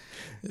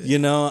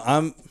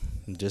 I'm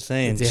just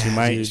saying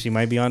she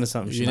might be onto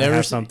something. She might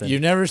have something.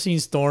 You've never seen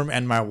Storm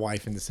and my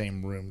wife in the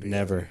same room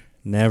together.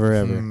 Never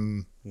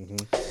ever.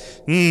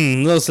 A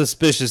little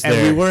suspicious there.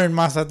 And we were in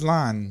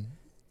Mazatlan.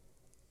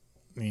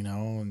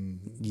 And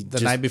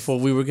the night before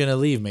we were gonna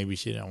leave, maybe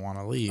she didn't want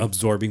to leave.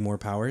 Absorbing more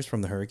powers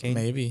from the hurricane.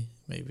 Maybe.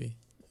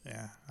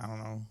 Yeah, I don't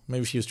know.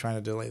 Maybe she was trying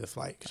to delay the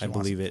flight. I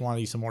believe it. She wanted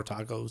to eat some more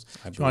tacos.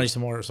 She wanted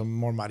to eat some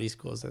more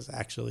mariscos. That's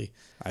actually.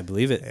 I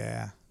believe it.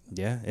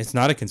 Yeah. It's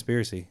not a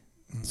conspiracy.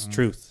 It's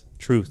truth.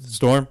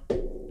 Storm,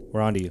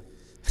 we're on to you.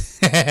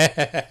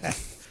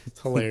 It's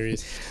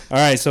hilarious. All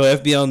right, so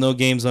FBL no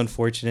games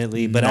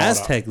unfortunately, but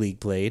Aztec League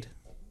played.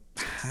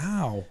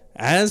 How?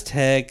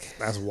 Aztec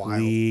That's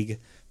wild. League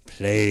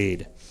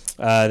played.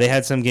 They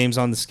had some games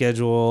on the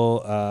schedule.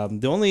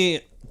 The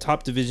only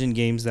top division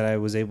games that I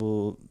was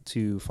able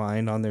to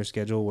find on their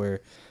schedule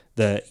were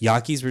the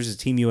Yaquis versus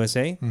Team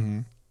USA,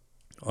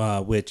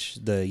 which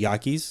the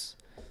Yaquis,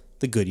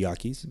 the good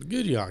Yaquis,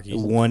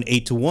 won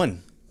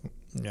 8-1.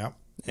 Yep.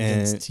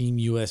 And against Team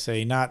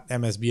USA, not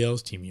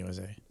MSBL's Team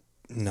USA.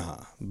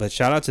 Nah, but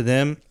shout out to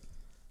them.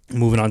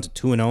 Moving on to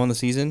 2-0 on the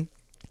season.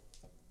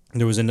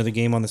 There was another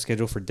game on the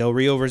schedule for Del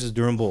Rio versus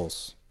Durham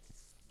Bulls.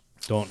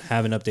 Don't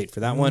have an update for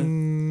that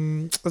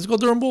one. Let's go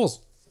Durham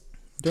Bulls.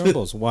 Durham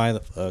Bulls. Why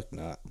the fuck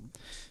not?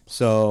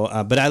 So,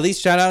 but at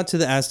least shout out to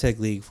the Aztec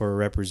League for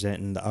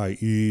representing the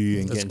IE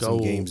and getting some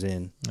games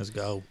in. Let's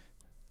go.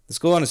 Let's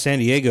go on to San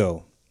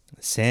Diego.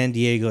 San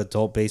Diego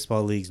Adult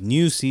Baseball League's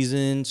new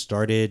season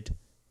started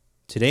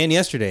today and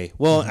yesterday.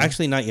 Well,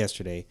 actually not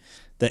yesterday.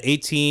 The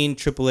 18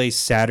 AAA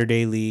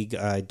Saturday League,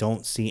 I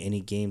don't see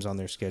any games on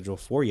their schedule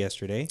for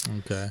yesterday.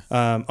 Okay.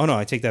 Oh, no,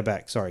 I take that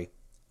back. Sorry.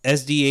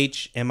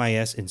 SDH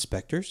MIS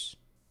Inspectors.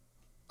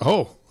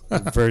 Oh.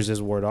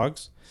 versus War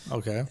Dogs.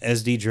 Okay.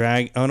 SD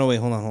Drag. Oh, no, wait.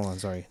 Hold on.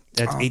 Sorry.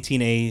 That's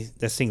 18A.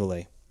 That's single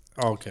A.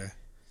 Okay.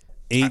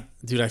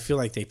 Dude, I feel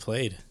like they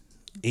played.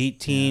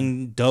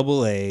 18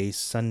 AA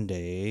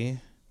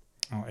Sunday.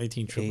 Oh,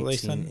 18 AAA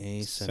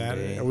Sunday.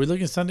 Saturday. Are we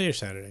looking Sunday or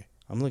Saturday?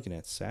 I'm looking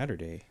at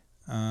Saturday.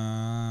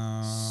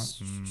 I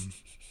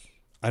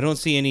I don't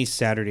see any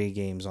Saturday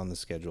games on the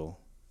schedule.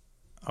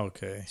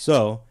 Okay.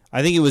 So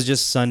I think it was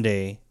just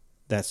Sunday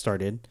that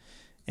started.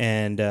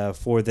 And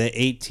for the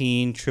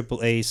 18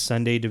 AAA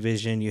Sunday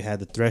division, you had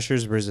the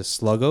Threshers versus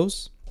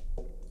Sluggos.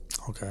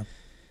 Okay.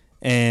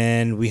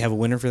 And we have a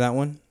winner for that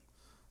one.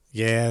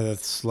 Yeah, the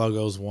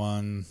Sluggos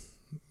won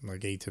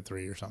like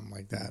 8-3 or something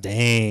like that.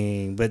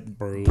 Dang. But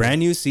brand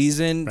new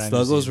season,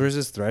 Sluggos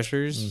versus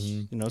Threshers,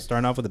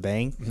 starting off with a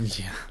bang.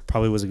 Yeah.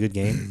 Probably was a good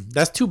game.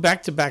 That's 2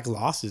 back-to-back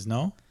losses,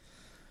 no?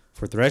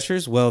 For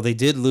Threshers, well, they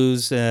did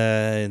lose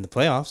in the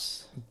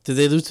playoffs. Did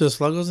they lose to the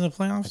Sluggos in the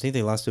playoffs? I think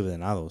they lost to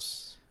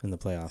Venados in the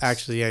playoffs.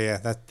 Actually,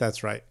 yeah,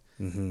 that's right.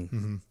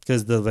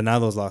 Because the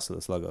Venados lost to the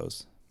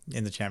Sluggos.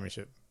 In the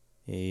championship.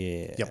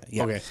 Yeah. Yep.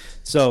 Yeah. Okay.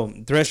 So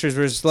Threshers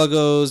versus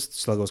Sluggos.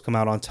 Sluggos come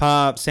out on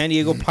top. San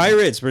Diego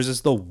Pirates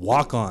versus the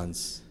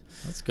Walk-Ons.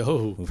 Let's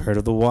go. We've heard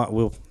of the Walk.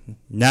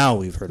 Now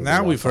we've heard of the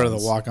Walk-Ons. Now we've heard of the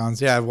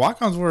Walk-Ons. Yeah,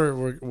 Walk-Ons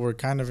were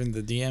kind of in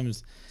the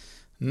DMs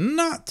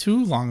not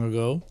too long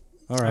ago.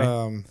 All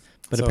right.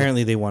 But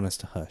apparently they want us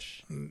to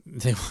hush.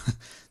 They're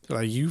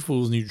like, you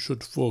fools need to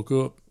shut the fuck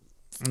up.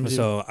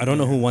 So I don't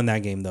know who won that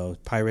game though.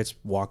 Pirates,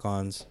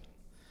 Walk-Ons.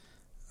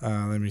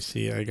 Let me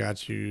see. I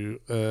got you.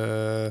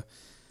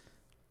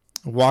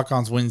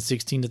 Walk-Ons win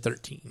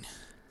 16-13.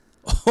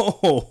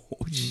 Oh,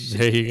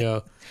 there you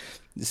go.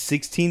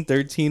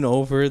 16-13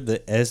 over the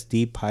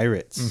SD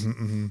Pirates.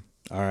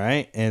 All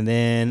right. And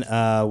then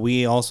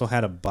we also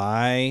had a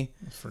bye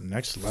for the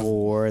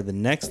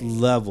next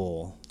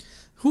level.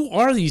 Who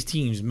are these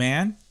teams,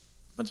 man?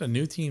 Bunch of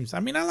new teams. I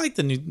mean, I like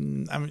the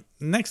new. I mean,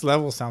 next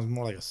level sounds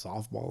more like a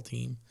softball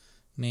team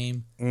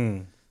name.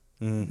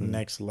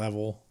 Next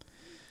level.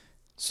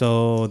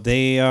 So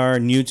they are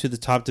new to the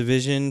top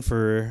division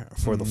for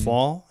the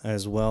fall,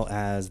 as well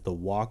as the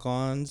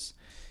Walk-Ons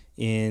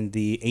in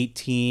the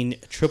 18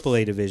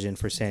 AAA division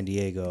for San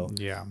Diego.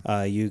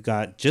 Yeah. You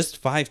got just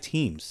 5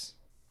 teams.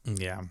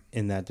 Yeah.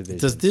 In that division.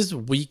 Does this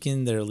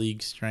weaken their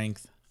league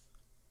strength?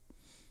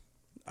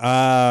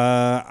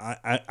 I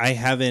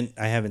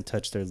haven't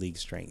touched their league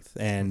strength,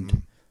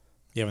 and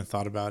you haven't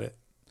thought about it.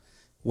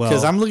 Well,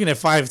 because I'm looking at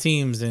 5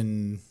 teams,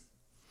 and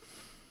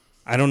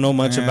I don't know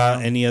much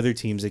about any other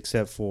teams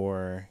except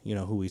for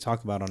who we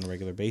talk about on a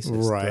regular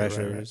basis: right,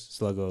 Threshers,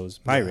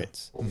 Sluggos,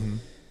 Pirates.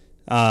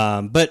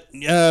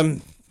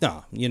 No,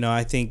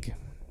 I think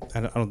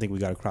I don't think we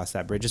got to cross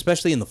that bridge,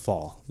 especially in the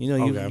fall.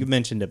 You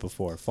mentioned it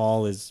before.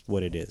 Fall is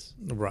what it is.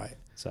 Right.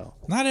 So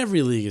not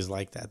every league is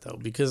like that though,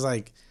 because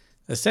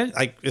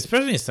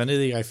especially in Sunday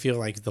League, I feel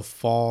like the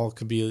fall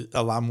could be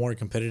a lot more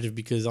competitive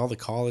because all the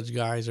college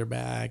guys are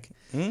back.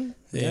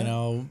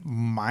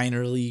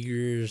 Minor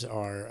leaguers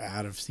are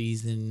out of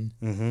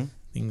season.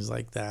 Things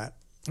like that.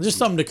 Just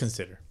something to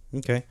consider.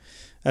 Okay.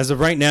 As of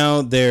right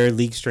now, their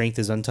league strength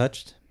is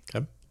untouched.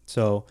 Okay.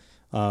 So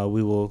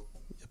we will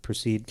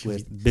proceed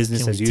with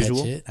business as usual.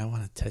 Touch it? I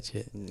want to touch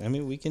it. I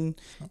mean, we can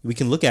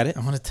look at it.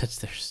 I want to touch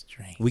their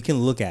strength. We can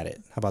look at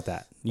it. How about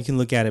that? You can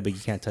look at it, but you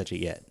can't touch it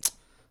yet.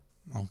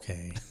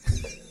 Okay.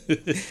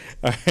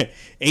 All right.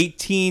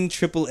 18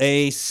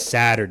 AAA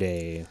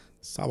Saturday.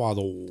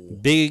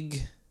 Sábado.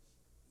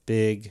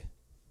 Big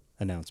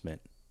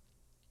announcement.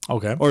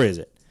 Okay. Or is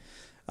it?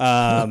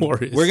 We're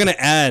going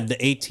to add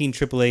the 18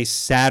 AAA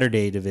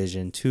Saturday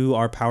division to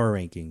our power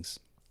rankings.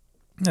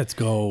 Let's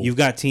go. You've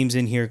got teams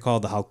in here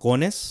called the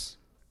Halcones,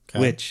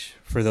 which,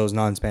 for those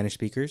non-Spanish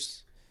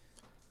speakers,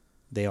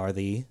 they are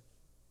the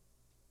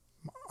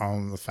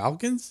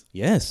Falcons?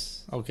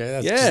 Yes. Okay,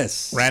 that's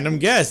yes. Random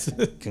guess.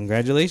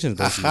 Congratulations.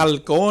 A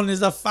Halcón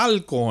is a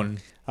Falcon.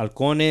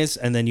 Halcones,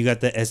 and then you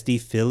got the SD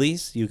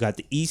Phillies. You got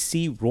the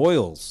EC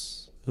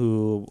Royals,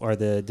 who are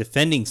the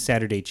defending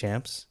Saturday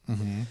champs.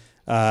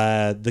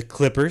 The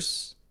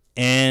Clippers,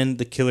 and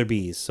the Killer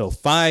Bees. So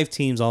 5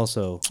 teams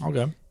also.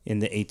 Okay. In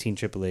the 18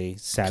 AAA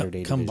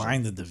Saturday division.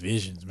 Combine the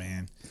divisions,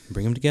 man.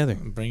 Bring them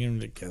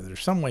together.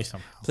 Some way,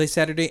 somehow. Play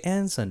Saturday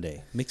and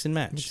Sunday. Mix and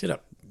match. Mix it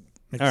up.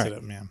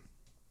 Man.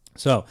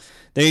 So,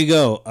 there you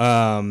go.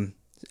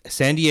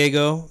 San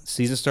Diego,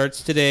 season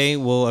starts today.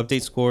 We'll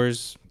update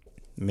scores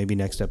maybe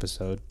next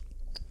episode.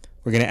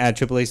 We're going to add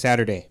AAA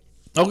Saturday.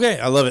 Okay,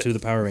 I love it. To the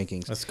power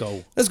rankings. Let's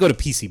go. Let's go to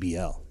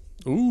PCBL.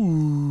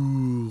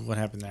 Ooh, what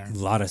happened there? A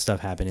lot of stuff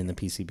happened in the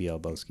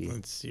PCBL, Boski.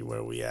 Let's see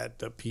where we at.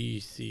 The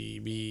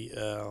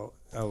PCBL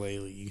LA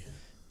League.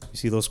 You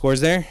see those scores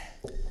there?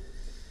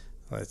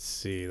 Let's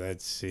see.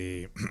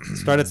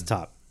 Start at the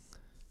top.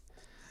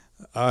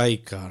 Ay,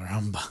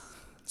 caramba.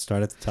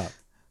 Start at the top.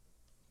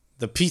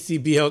 The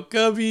PCBL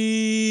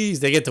Cubbies.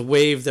 They get to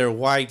wave their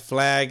white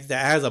flag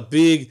that has a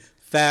big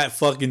fat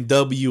fucking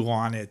W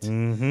on it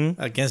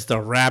against the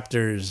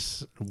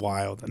Raptors.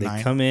 Wild.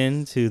 They come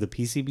into the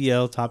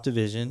PCBL top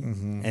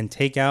division and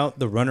take out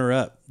the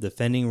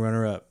defending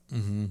runner-up,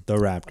 the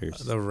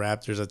Raptors. The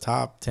Raptors, a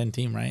top 10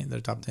 team, right?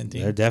 They're top 10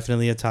 team. They're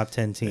definitely a top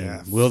 10 team.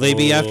 Yeah, will they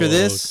be after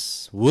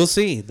this? We'll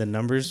see. The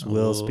numbers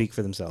will speak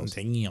for themselves.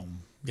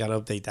 Damn. Got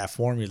to update that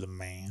formula,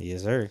 man.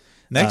 Yes, sir.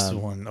 Next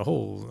one.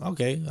 Oh,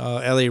 okay.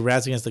 LA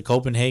Rats against the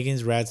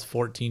Copenhagens. Rats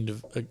 14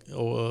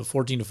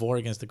 to 4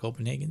 against the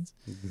Copenhagens.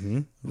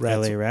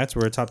 LA Rats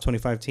were a top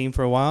 25 team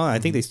for a while. I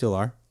think they still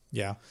are.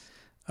 Yeah.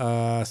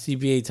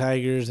 CBA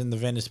Tigers and the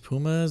Venice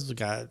Pumas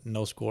got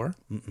no score.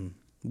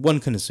 One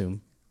can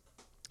assume.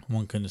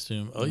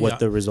 What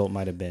the result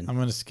might have been. I'm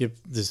going to skip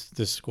this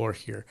score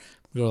here.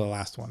 Go to the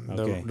last one.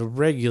 Okay. The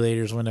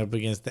Regulators went up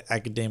against the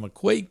Academic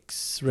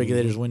Quakes.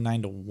 Regulators win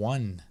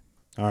 9-1.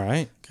 All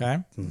right. Okay.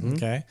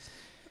 Okay.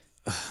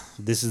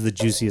 This is the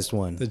juiciest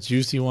one. The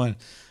juicy one.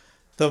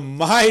 The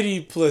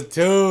Mighty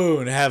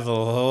Platoon have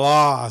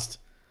lost.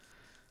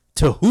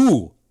 To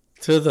who?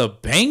 To the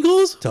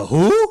Bengals? To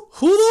who?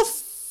 Who the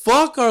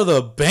fuck are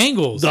the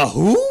Bengals? The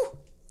who?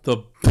 The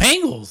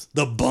Bengals.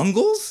 The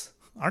Bungles?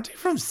 Aren't they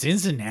from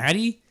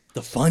Cincinnati?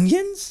 The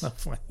Funyuns?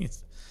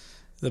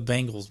 The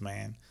Bengals,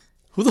 man.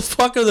 Who the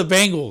fuck are the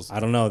Bengals? I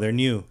don't know. They're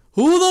new.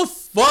 Who the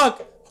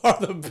fuck are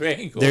the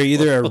Bengals? They're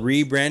either a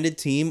rebranded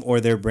team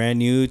or they're brand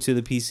new to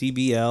the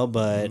PCBL,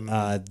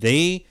 but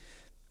they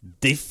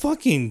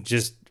fucking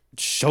just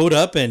showed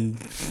up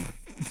and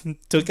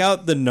took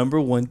out the number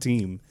 1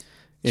 team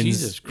in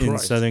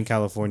Southern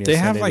California. They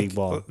Sunday have League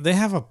ball. They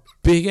have a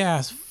big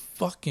ass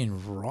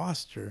fucking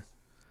roster.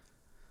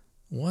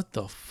 What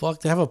the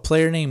fuck? They have a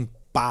player named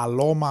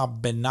Paloma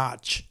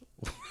Benach.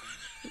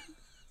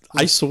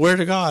 I swear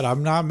to God,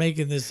 I'm not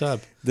making this up.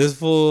 This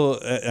fool,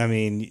 I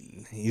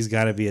mean, he's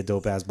got to be a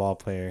dope ass ball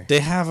player. They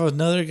have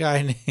another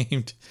guy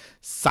named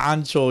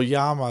Sancho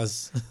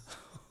Llamas.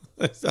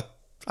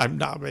 I'm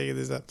not making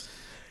this up.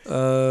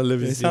 Let me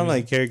They see. sound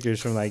like characters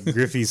from like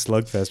Griffey's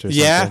Slugfest or something.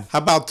 Yeah, how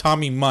about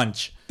Tommy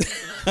Munch? and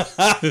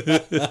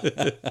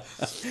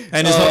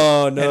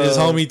his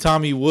homie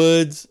Tommy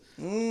Woods.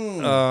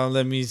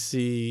 Let me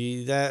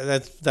see.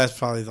 That's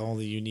probably the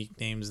only unique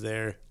names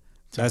there.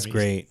 That's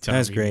great.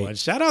 That's great. Munch.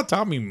 Shout out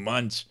Tommy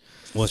Munch.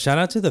 Well, shout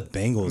out to the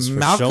Bengals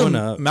for showing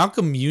up.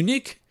 Malcolm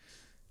Munich.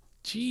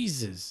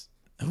 Jesus,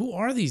 who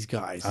are these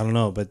guys? I don't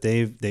know, but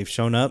they've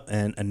shown up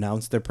and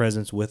announced their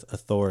presence with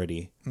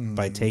authority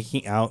by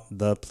taking out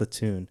the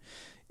Platoon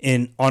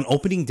on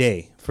opening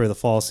day for the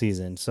fall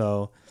season.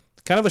 So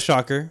kind of a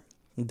shocker,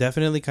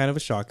 definitely kind of a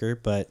shocker,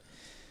 but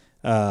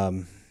that's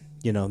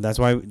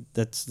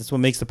what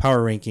makes the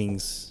power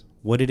rankings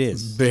what it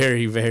is.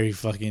 Very, very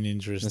fucking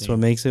interesting. That's what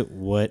makes it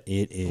what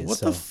it is. What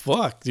the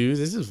fuck, dude?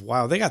 This is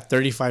wild. They got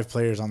 35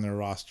 players on their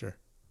roster.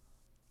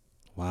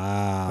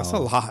 Wow. That's a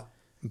lot.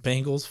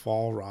 Bengals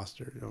fall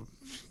roster.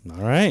 All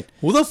right.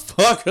 Who the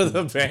fuck are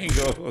the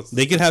Bengals?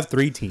 They could have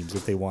 3 teams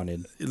if they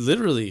wanted.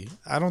 Literally,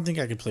 I don't think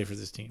I could play for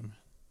this team.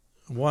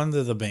 1,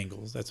 they're the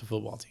Bengals. That's a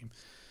football team.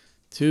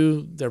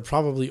 2, they're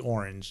probably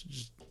orange.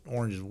 Just,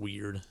 orange is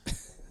weird.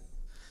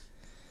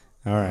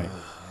 All right.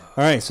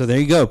 All right. So there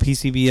you go.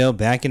 PCBL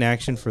back in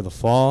action for the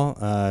fall.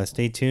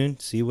 Stay tuned.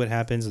 See what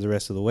happens the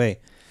rest of the way.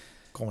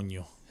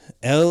 Coño.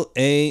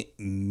 LA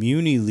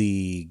Muni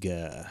League.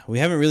 We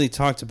haven't really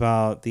talked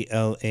about the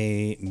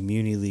LA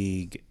Muni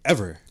League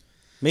ever.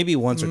 Maybe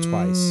once or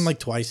twice. Like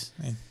twice.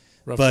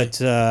 But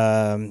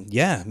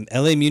yeah,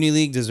 LA Muni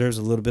League deserves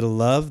a little bit of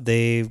love.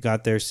 They've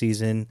got their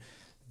season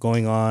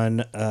going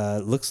on.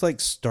 Looks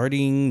like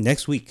starting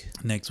next week.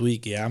 Next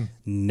week, yeah.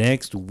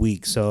 Next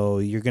week. So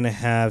you're going to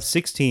have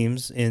 6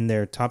 teams in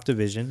their top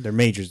division, their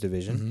majors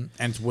division. Mm-hmm.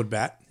 And it's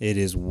Woodbat. It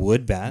is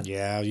Woodbat.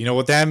 Yeah, you know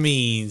what that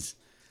means.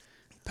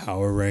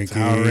 Power rankings.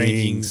 Power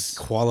rankings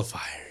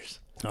qualifiers.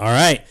 All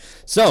right.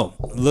 So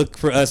look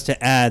for us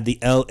to add the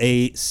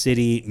LA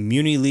City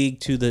Muni League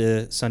to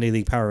the Sunday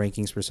League Power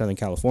Rankings for Southern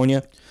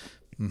California.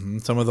 Mm-hmm.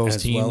 Some of those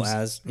teams, as well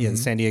as the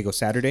San Diego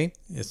Saturday.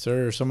 Yes,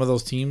 sir. Some of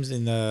those teams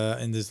in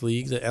this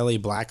league, the LA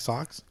Black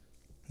Sox,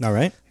 All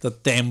right. the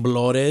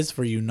Temblores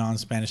for you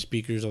non-Spanish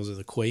speakers. Those are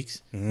the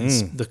Quakes,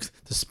 the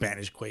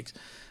Spanish Quakes.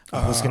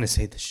 I was gonna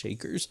say the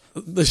Shakers.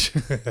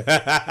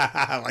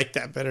 I like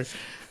that better.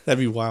 That'd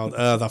be wild.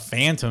 The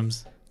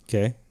Phantoms.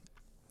 Okay,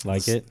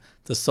 like it.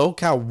 The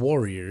SoCal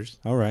Warriors.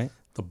 All right.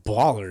 The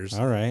Ballers.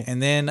 All right.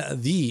 And then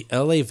the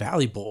LA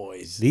Valley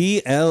Boys.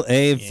 The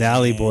LA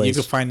Valley Boys. You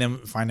can find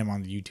them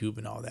on YouTube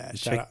and all that.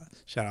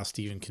 Shout out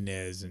Steven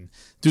Kinez and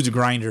Dude's a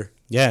grinder.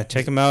 Yeah,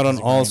 check them out on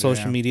all grinder,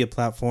 social media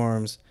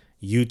platforms,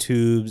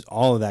 YouTube's,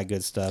 all of that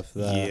good stuff.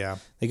 Yeah,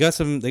 they got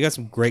some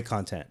great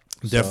content.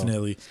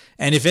 Definitely.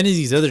 And if any of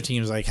these other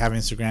teams like have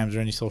Instagrams or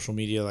any social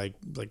media, like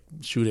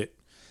shoot it.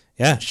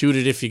 Yeah. Shoot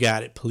it if you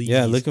got it, please.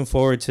 Yeah, looking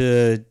forward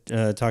to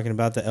talking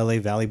about the LA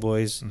Valley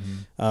Boys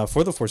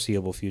for the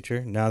foreseeable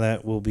future. Now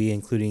that we'll be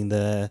including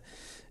the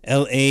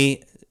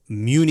LA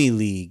Muni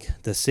League,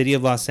 the City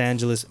of Los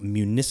Angeles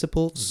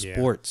Municipal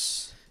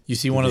Sports. You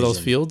see one of those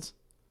fields?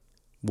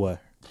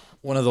 What?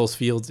 One of those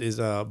fields is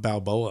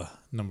Balboa,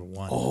 number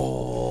 1.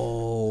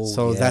 Oh,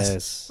 so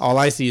that's all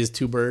I see is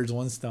 2 birds,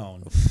 1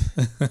 stone.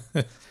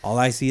 All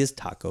I see is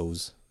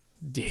tacos.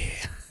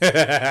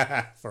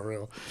 Yeah, for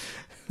real.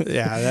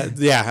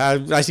 Yeah,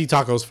 I see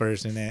tacos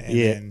first, and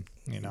then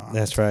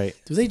that's right.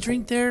 Do they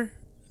drink there?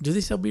 Do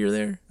they sell beer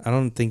there? I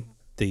don't think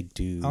they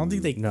do. I don't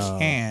think they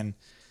can.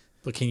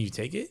 But can you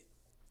take it?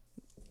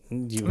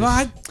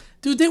 No,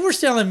 dude, they were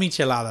selling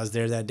micheladas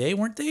there that day,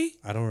 weren't they?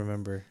 I don't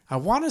remember. I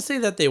want to say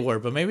that they were,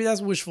 but maybe that's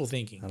wishful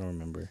thinking. I don't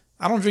remember.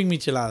 I don't drink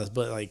micheladas,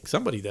 but like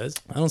somebody does.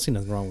 I don't see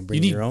nothing wrong with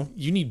bringing your own.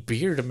 You need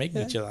beer to make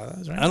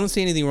micheladas, right? I don't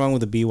see anything wrong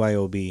with the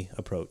BYOB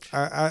approach.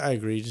 I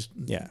agree. Just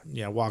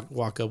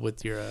walk up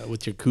with your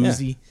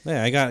koozie.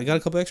 Yeah, I got a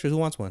couple extras. Who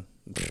wants one?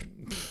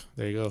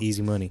 There you go.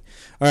 Easy money.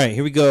 All right,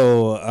 here we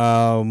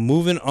go.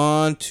 Moving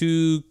on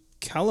to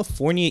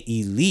California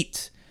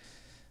Elite.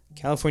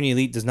 California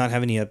Elite does not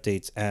have any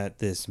updates at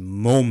this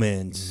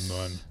moment.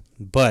 None.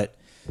 But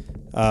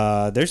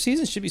their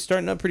season should be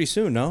starting up pretty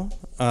soon, no?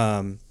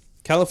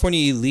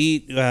 California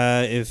Elite,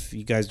 if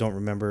you guys don't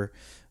remember,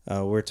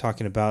 we're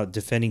talking about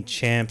defending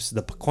champs,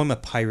 the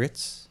Pacoima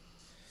Pirates.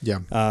 Yeah.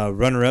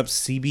 Runner-up,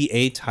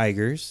 CBA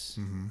Tigers.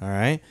 Mm-hmm. All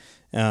right.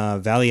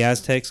 Valley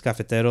Aztecs,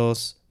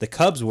 Cafeteros. The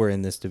Cubs were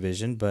in this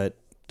division, but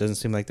doesn't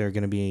seem like they're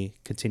going to be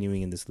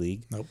continuing in this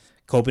league. Nope.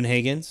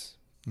 Copenhagen's,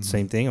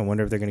 same thing. I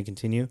wonder if they're going to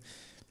continue.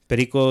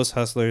 Pericos,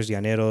 Hustlers,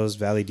 Llaneros,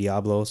 Valley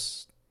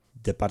Diablos,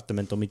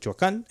 Departamento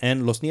Michoacán,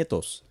 and Los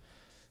Nietos.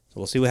 So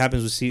we'll see what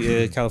happens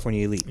with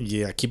California Elite.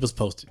 Yeah, keep us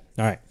posted.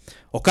 All right.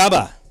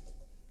 Okaba.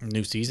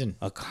 New season.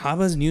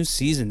 Okaba's new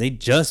season. They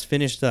just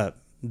finished up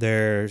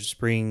their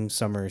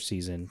spring-summer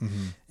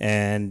season,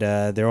 and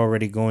they're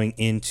already going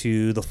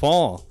into the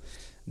fall.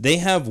 They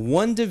have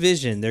 1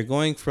 division. They're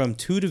going from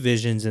 2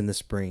 divisions in the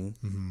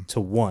spring to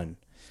 1.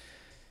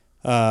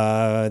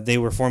 They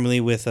were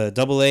formerly with a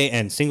AA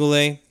and single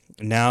A.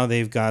 Now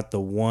they've got the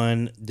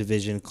 1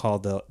 division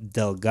called the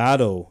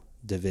Delgado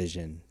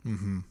division.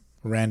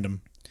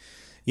 Random.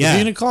 Yeah. If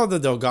you're gonna call it the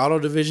Delgado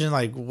division,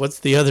 like what's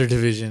the other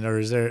division, or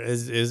is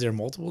there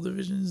multiple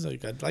divisions?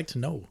 Like I'd like to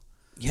know.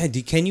 Yeah,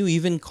 can you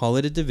even call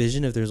it a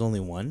division if there's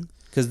only 1?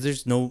 Because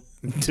there's no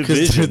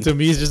division. To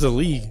me, it's just a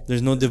league.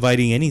 There's no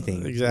dividing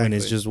anything when it's Exactly.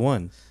 just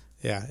 1.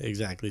 Yeah,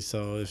 exactly.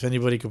 So if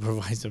anybody could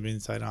provide some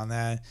insight on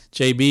that,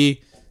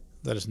 JB,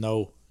 let us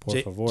know. Por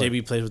favor.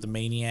 JB plays with the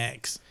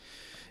Maniacs.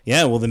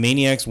 Yeah, well, the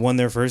Maniacs won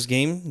their first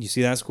game. You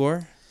see that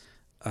score?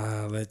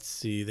 Let's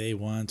see. They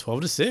won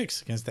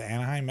 12-6 against the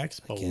Anaheim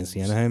Expos. Against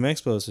the Anaheim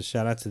Expos. So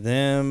shout out to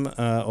them.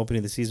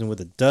 Opening the season with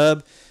a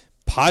dub.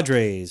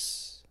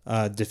 Padres,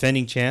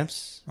 defending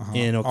champs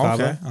in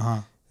Okaba.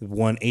 Okay.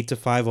 Won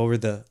 8-5 over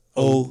the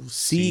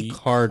OC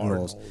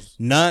Cardinals.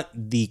 Not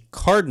the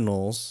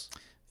Cardinals.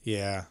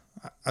 Yeah.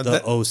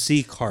 The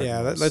OC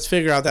Cardinals. Yeah, let's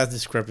figure out that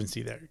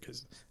discrepancy there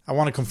because I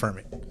want to confirm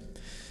it.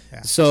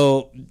 Yeah.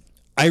 So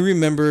I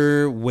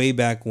remember way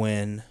back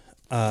when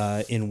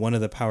in one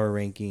of the power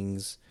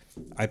rankings,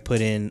 I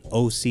put in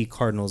OC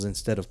Cardinals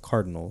instead of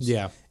Cardinals.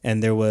 Yeah.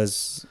 And there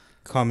was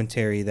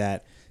commentary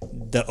that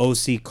the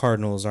OC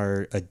Cardinals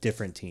are a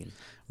different team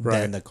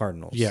than the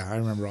Cardinals. Yeah, I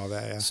remember all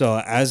that. Yeah. So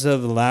as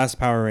of the last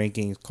power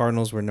rankings,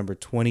 Cardinals were number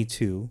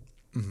 22,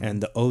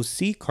 and the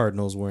OC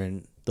Cardinals were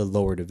in the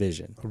lower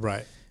division.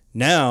 Right.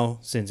 Now,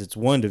 since it's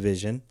one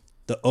division,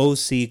 the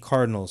OC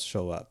Cardinals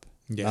show up,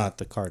 not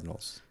the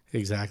Cardinals.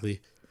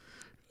 Exactly.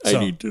 So, I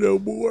need to know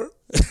more.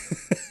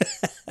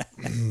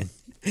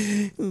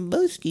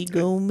 Busky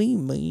go me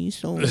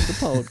on the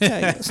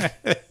podcast.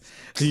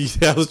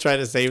 I was trying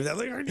to save that.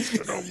 Like, I need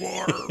to know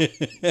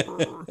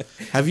more.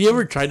 Have you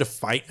ever tried to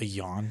fight a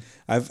yawn?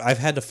 I've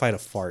had to fight a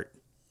fart.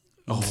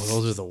 Oh,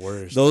 those are the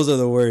worst. Those are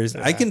the worst.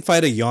 Yeah. I can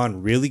fight a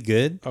yawn really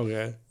good.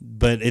 Okay.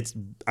 But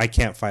I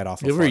can't fight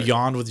off a fart. You ever fart.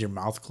 yawned with your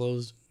mouth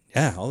closed?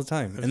 Yeah, all the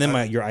time. And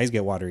then your eyes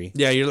get watery.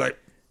 Yeah, you're like...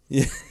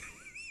 Yeah.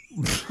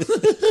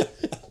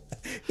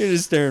 You're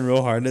just staring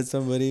real hard at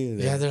somebody.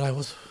 Yeah, they're like,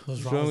 what's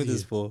wrong with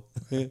this fool?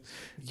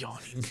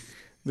 Yawning.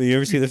 Do you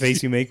ever see the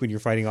face you make when you're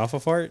fighting off a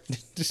fart?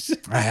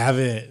 I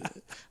haven't. I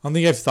don't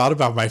think I've thought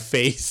about my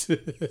face.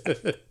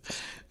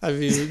 I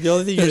mean, the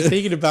only thing you're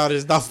thinking about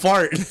is not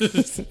fart.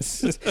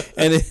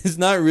 And it's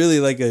not really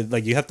like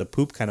you have to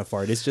poop kind of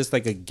fart. It's just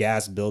like a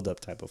gas buildup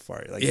type of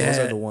fart. Like those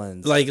are the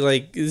ones. Like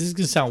this is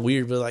gonna sound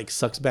weird, but like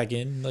sucks back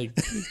in.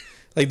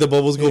 Like the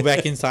bubbles go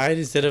back inside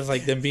instead of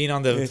like them being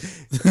on the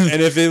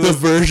and if it was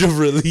the verge of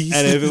release.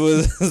 And if it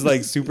was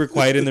like super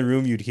quiet in the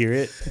room, you'd hear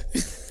it.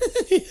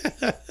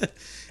 Yeah.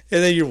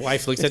 And then your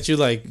wife looks at you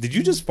like, "Did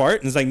you just fart?"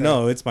 And it's like,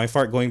 "No, it's my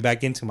fart going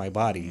back into my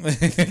body."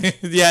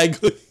 Yeah.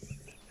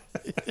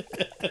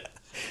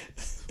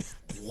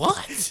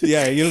 What?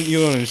 Yeah, you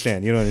don't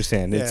understand. You don't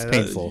understand. It's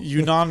painful.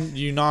 You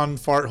non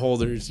fart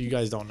holders, you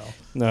guys don't know.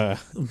 No.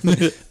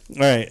 All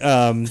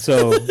right.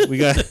 So we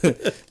got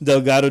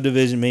Delgado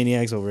Division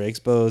Maniacs over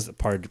Expos,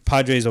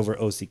 Padres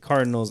over OC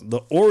Cardinals,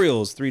 the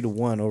Orioles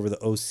 3-1 over the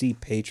OC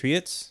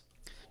Patriots.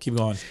 Keep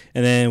going.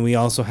 And then we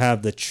also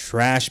have the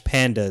Trash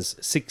Pandas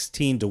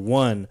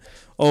 16-1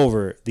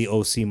 over the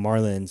OC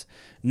Marlins.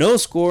 No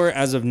score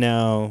as of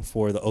now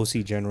for the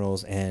OC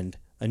Generals and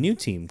a new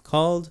team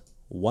called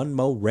One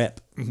Mo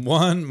Rep.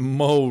 One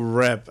Mo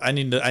Rep. I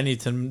need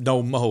to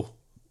know Mo.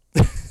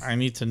 I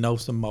need to know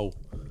some Mo. All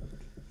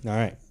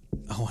right.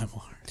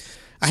 OMR.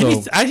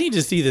 I need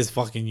to see this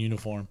fucking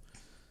uniform.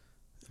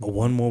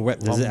 One Mo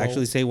Rep. Does it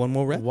actually say One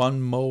Mo Rep?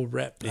 One Mo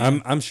Rep. Dude.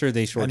 I'm sure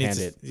they shorthand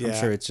it. Yeah. I'm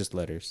sure it's just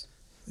letters.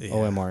 Yeah.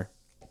 OMR.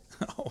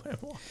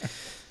 OMR.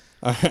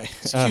 All right.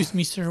 Excuse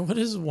me, sir. What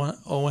does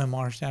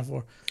OMR stand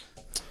for?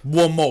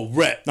 One Mo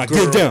Rep. Now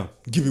get down.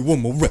 Give me one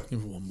more rep.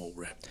 Give me one more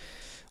rep.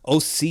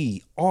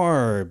 OC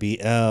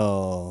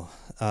RBL.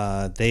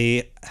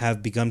 They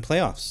have begun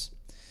playoffs.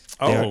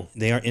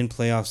 They are in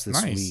playoffs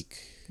this week.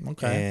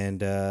 Okay.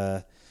 And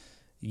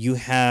you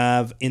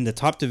have in the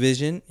top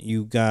division,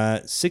 you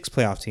got 6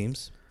 playoff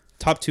teams.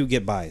 Top 2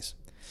 get buys.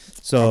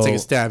 So I'll take a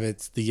stab.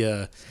 It's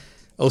the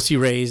OC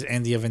Rays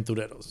and the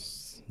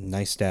Aventureros.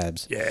 Nice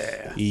stabs.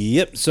 Yeah.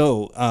 Yep.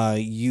 So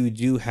you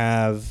do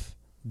have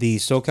the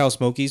SoCal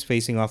Smokies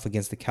facing off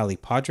against the Cali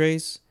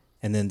Padres,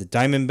 and then the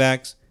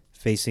Diamondbacks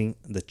facing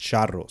the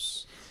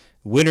Charros.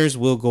 Winners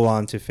will go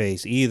on to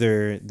face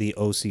either the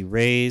OC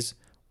Rays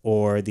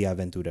or the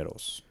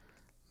Aventureros.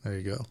 There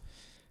you go.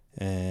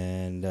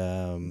 And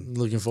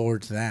looking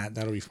forward to that.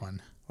 That'll be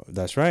fun.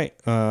 That's right.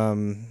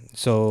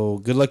 So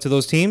good luck to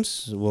those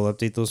teams. We'll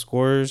update those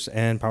scores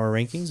and power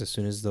rankings as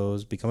soon as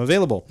those become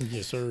available.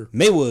 Yes, sir.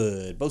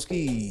 Maywood,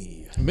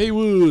 Boski.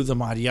 Maywood, the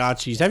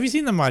Mariachis. Have you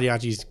seen the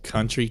Mariachis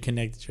Country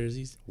Connect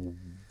jerseys?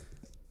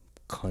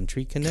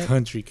 Country Connect?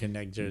 Country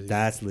Connect jerseys.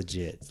 That's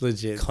legit. It's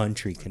legit.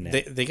 Country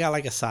Connect. They got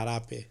like a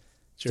Sarape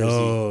jersey.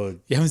 Oh,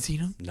 you haven't seen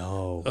them?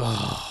 No.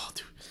 Oh,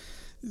 dude.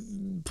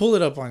 Pull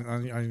it up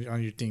on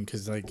your thing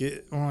because I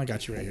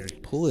got you right here.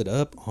 Pull it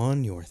up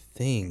on your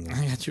thing.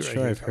 I got you right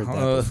here. I've heard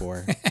that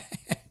before.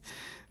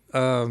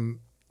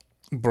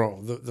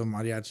 Bro, the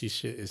mariachi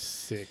shit is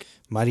sick.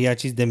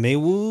 Mariachis de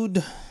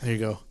Maywood. There you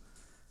go.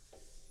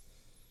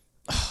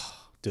 Oh,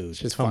 dude,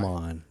 Shit's come fire.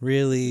 on.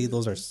 Really?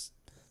 Those are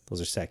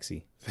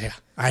sexy. Yeah,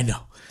 I know.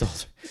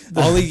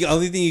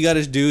 Only thing you got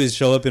to do is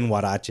show up in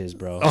huaraches,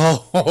 bro.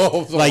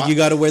 Oh, like you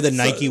got to wear the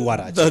Nike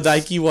huaraches. The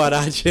Nike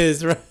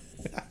huaraches, right?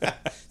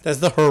 That's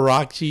the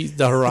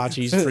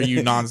huaraches for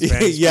you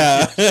non-Spanish.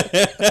 Yeah.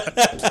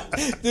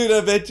 Dude,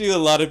 I bet you a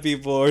lot of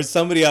people or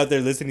somebody out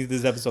there listening to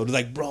this episode is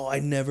like, bro, I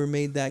never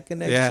made that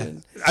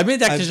connection. Yeah. I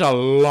made that connection a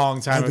long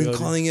time ago. I've been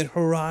calling it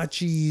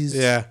huaraches.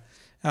 Yeah.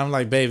 And I'm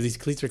like, babe, these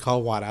cleats are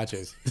called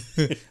huaraches.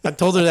 I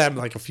told her that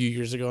like a few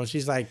years ago, and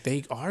she's like,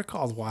 they are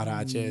called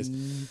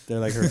huaraches. They're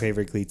like her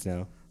favorite cleats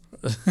now.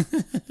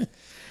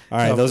 All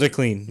right, those are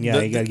clean.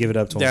 Yeah, you got to give it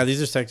up to them. Yeah,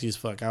 these are sexy as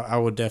fuck. I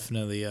would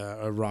definitely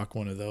rock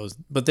one of those.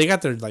 But they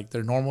got their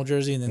normal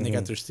jersey, and then they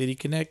got their City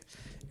Connect,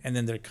 and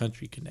then their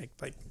Country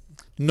Connect. Like,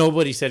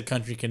 nobody said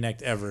Country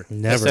Connect ever.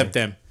 Never. Except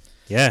them.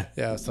 Yeah.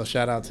 Yeah, so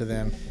shout out to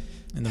them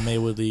in the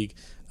Maywood League.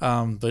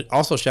 But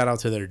also shout out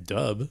to their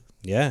dub.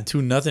 Yeah.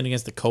 2-0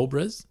 against the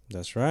Cobras.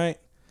 That's right.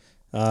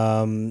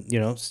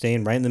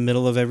 Staying right in the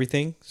middle of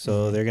everything.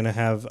 So they're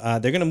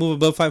gonna move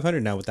above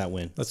 500 now with that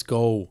win. Let's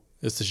go.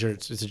 It's the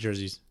shirts. It's the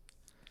jerseys.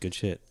 Good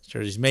shit.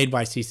 Jerseys made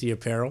by CC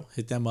Apparel.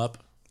 Hit them up.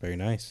 Very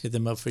nice. Hit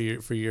them up for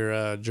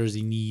your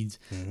jersey needs.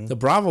 The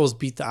Bravos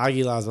beat the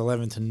Aguilas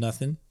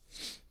 11-0.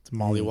 It's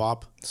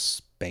Mollywop.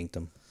 Spanked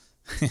them.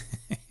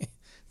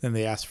 Then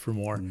they asked for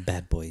more.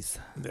 Bad boys.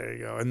 There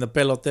you go. And the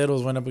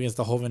Peloteros went up against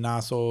the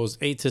Jovenazos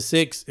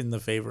 8-6 in the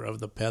favor of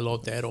the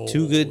Peloteros.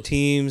 Two good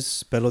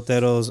teams.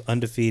 Peloteros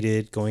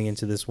undefeated going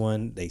into this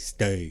one. They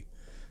stay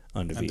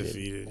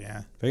undefeated.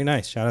 Yeah. Very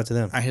nice. Shout out to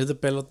them. I hear the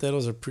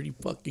Peloteros are pretty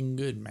fucking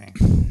good, man.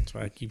 That's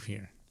what I keep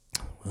hearing.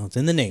 Well, it's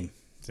in the name.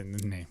 It's in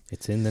the name.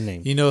 It's in the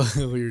name. You know,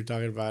 we were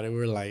talking about it. We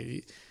were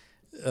like,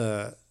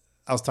 I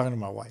was talking to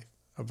my wife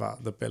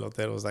about the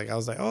Peloteros. Like, I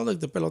was like, oh, look,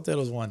 the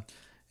Peloteros won.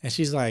 And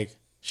she's like,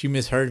 she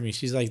misheard me.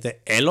 She's like, the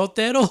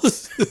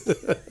Eloteros?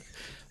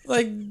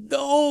 Like,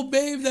 no,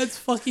 babe, that's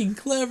fucking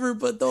clever.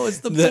 But no, it's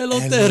the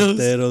Peloteros.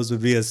 Peloteros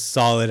would be a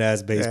solid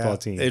ass baseball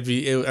team.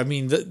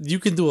 You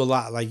can do a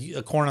lot. Like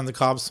a corn on the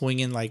cob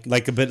swinging. Like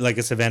a bit like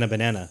a Savannah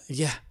banana.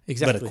 Yeah,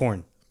 exactly.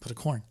 But a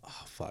corn.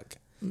 Oh, fuck.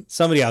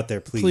 Somebody out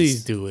there, please.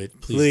 Please do it.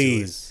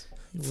 Please.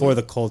 Do it. For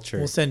the culture.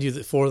 We'll send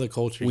you for the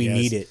culture. We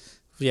need it.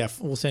 Yeah,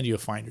 we'll send you a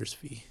finder's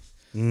fee.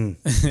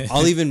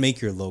 I'll even make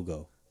your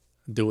logo.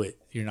 Do it.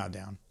 You're not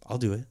down. I'll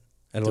do it.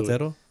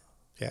 Elotero?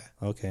 Yeah.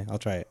 Okay, I'll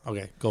try it.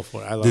 Okay, go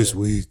for it. I love this it.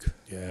 week.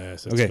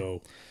 Yes, let's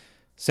go.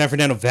 San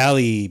Fernando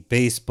Valley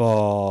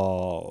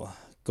baseball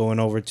going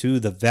over to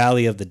the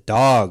Valley of the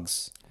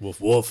Dogs. Woof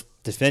woof.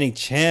 Defending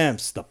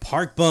champs, the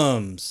Park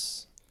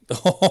Bums.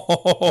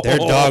 Their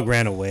dog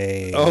ran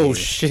away. Oh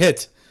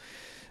shit!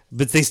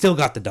 But they still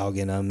got the dog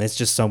in them. It's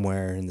just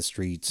somewhere in the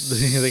streets.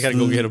 They gotta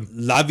go get him.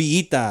 La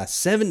Villita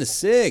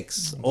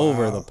 7-6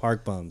 over the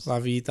Park Bums. La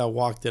Villita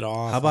walked it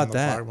off. How about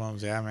that? Park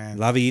Bums. Yeah, man.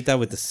 La Villita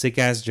with the sick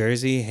ass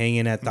jersey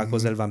hanging at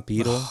Tacos del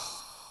Vampiro.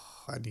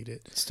 I need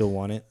it. Still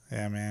want it.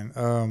 Yeah,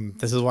 man.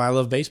 This is why I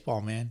love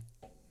baseball, man.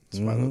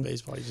 That's why I love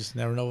baseball. You just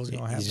never know what's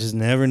gonna happen. You just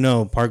never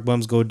know. Park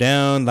Bums go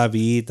down. La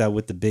Villita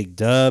with the big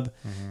dub.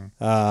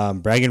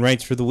 Bragging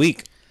rights for the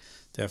week.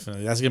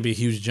 Definitely. That's going to be a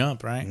huge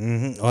jump, right?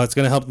 Oh, it's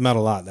going to help them out a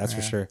lot. That's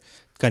for sure.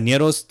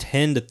 Cañeros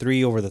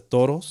 10-3 over the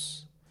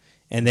Toros.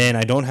 And then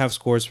I don't have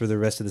scores for the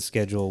rest of the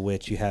schedule,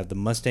 which you have the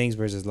Mustangs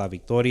versus La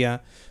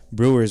Victoria,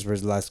 Brewers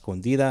versus La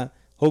Escondida,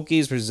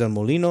 Hokies versus El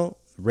Molino,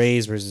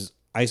 Rays versus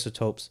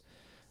Isotopes,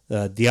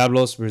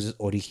 Diablos versus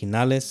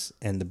Originales,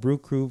 and the Brew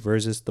Crew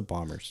versus the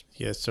Bombers.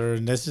 Yes, sir.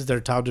 And this is their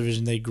top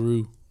division. They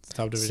grew.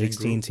 Top division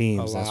 16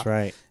 teams. That's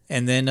right.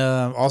 And then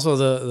also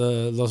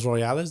the Los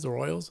Royales, the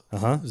Royals,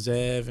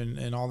 Zev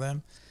and all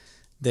them,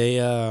 they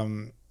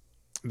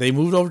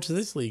moved over to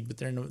this league, but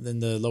they're in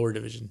the lower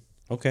division.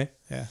 Okay.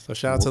 Yeah. So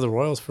shout out to the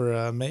Royals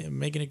for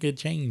making a good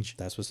change.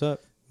 That's what's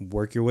up.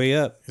 Work your way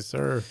up. Yes,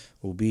 sir.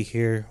 We'll be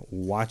here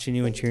watching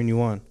you and cheering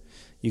you on.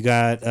 You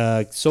got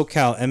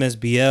SoCal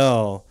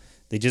MSBL.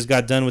 They just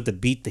got done with the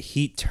Beat the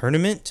Heat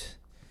tournament.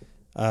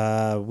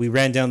 We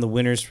ran down the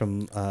winners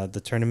from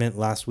the tournament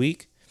last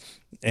week.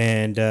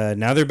 And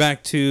now they're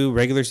back to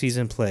regular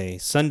season play.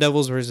 Sun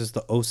Devils versus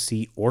the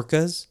OC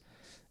Orcas.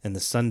 And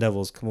the Sun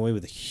Devils come away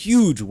with a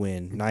huge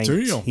win,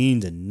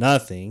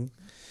 19-0.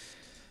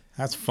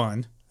 That's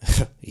fun.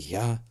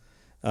 Yeah.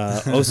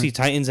 OC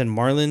Titans and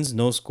Marlins,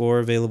 no score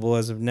available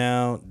as of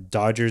now.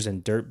 Dodgers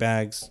and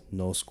Dirtbags,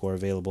 no score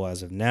available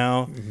as of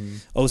now.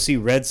 OC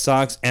Red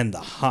Sox and the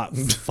Hot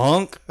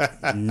Funk,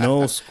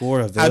 no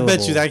score available. I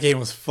bet you that game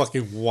was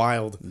fucking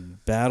wild.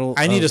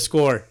 I need a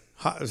score.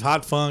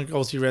 Hot Funk,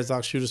 OC Red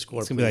Sox, shoot a score.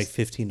 It's going to be like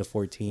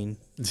 15-14.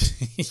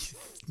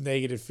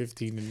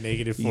 -15 and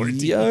 -14.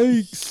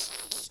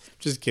 Yikes.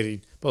 Just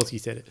kidding. Boski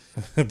said it.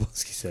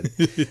 Boski said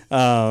it.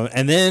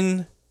 And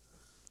then,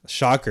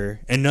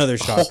 another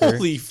shocker.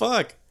 Holy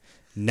fuck.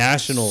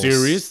 Nationals.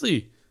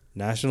 Seriously?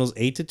 Nationals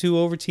 8-2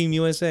 over Team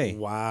USA.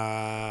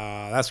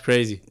 Wow. That's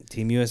crazy.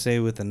 Team USA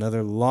with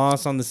another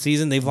loss on the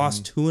season. They've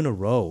lost 2 in a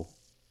row.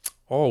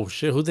 Oh,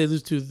 shit. Who'd they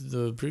lose to?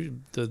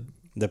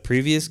 The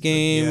previous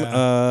game,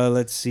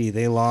 let's see.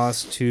 They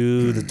lost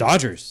to the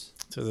Dodgers.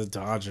 To the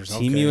Dodgers.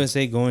 Team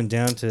USA going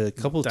down to a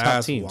couple of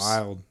top teams. That's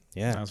wild.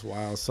 Yeah. That's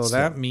wild. So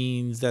that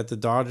means that the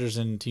Dodgers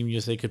and Team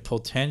USA could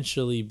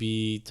potentially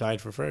be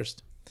tied for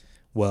first.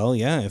 Well,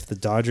 yeah. If the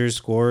Dodgers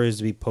score is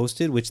to be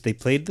posted, which they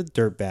played the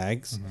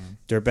Dirtbags.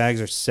 Dirtbags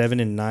are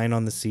 7-9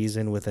 on the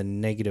season with a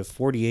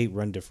 -48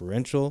 run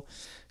differential.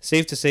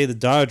 Safe to say the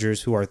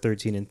Dodgers, who are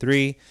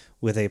 13-3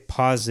 with a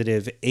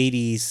positive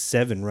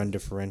 87 run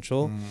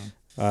differential,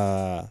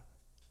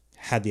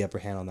 had the upper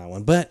hand on that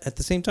one. But at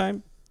the same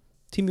time,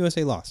 Team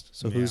USA lost.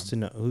 So who's to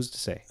know? Who's to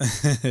say?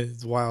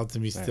 It's wild to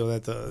me still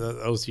that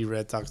the OC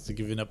Red Sox are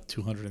giving up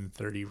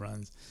 230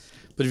 runs.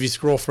 But if you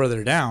scroll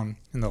further down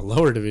in the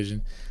lower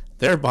division,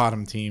 their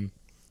bottom team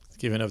is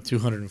giving up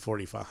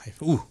 245.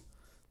 Ooh.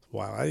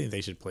 Wow, I think they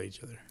should play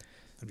each other.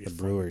 That'd be the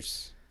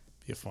Brewers.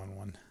 Be a fun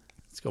one.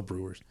 Let's go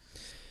Brewers.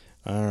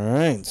 All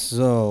right,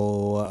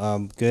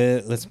 so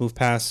good. Let's move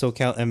past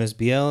SoCal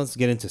MSBL. Let's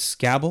get into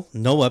Scabble.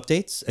 No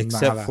updates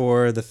except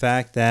for the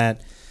fact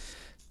that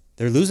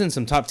they're losing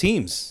some top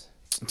teams.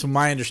 To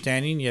my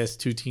understanding, yes,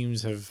 2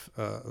 teams have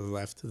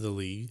left the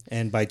league.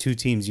 And by 2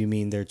 teams, you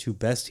mean their 2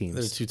 best teams.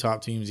 There's 2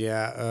 top teams,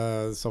 yeah.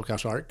 SoCal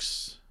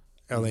Sharks,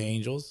 LA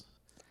Angels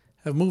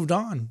have moved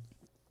on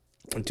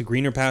to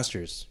greener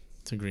pastures.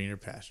 To greener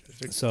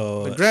pastures.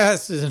 So the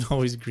grass isn't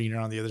always greener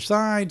on the other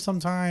side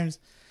sometimes,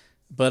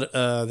 but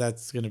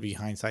that's going to be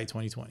hindsight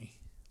 2020.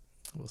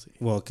 We'll see.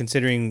 Well,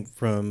 considering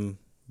from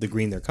the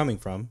green they're coming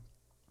from,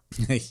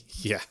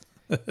 yeah,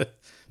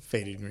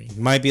 faded green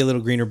might be a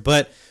little greener,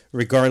 but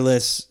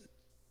regardless,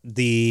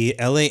 the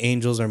LA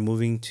Angels are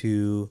moving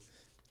to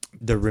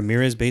the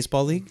Ramirez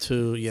Baseball League.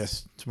 To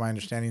my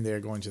understanding, they're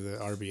going to the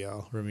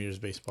RBL, Ramirez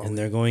Baseball and League.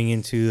 They're going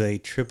into a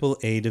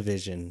AAA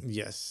division.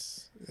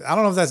 Yes. I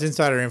don't know if that's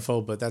insider info,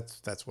 but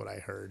that's what I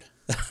heard.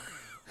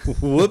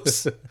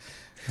 Whoops.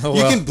 Well,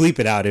 you can bleep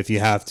it out if you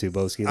have to,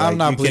 Boski. I'm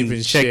not bleeping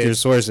can check shit. your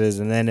sources,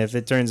 and then if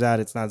it turns out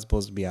it's not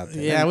supposed to be out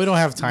there. Yeah, we don't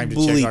have time to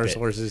check our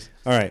sources.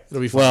 All right.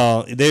 It'll be fine.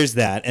 Well, there's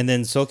that. And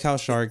then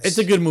SoCal Sharks. It's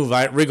a good move.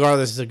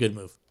 Regardless, it's a good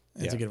move.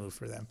 It's a good move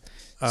for them.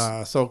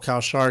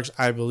 SoCal Sharks,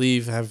 I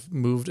believe, have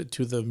moved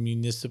to the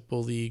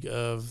Municipal League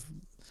of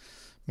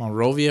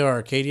Monrovia or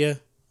Arcadia,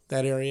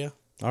 that area.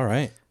 All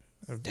right.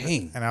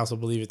 Dang. And I also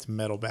believe it's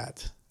Metal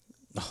Bat.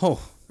 Oh.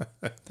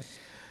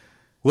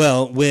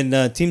 Well,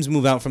 when teams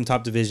move out from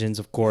top divisions,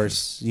 of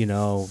course, you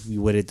know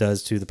what it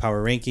does to the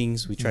power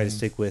rankings. We try to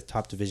stick with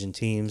top division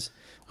teams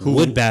who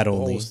would bat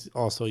only.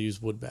 Also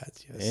use wood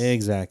bats, yes.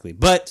 Exactly.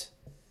 But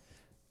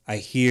I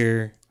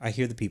hear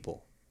the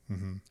people.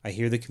 I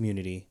hear the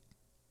community.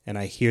 And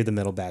I hear the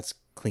Metal Bats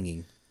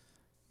clinging.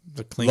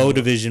 Low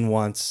division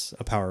wants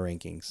a power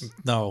rankings.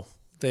 No,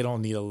 they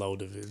don't need a low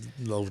division.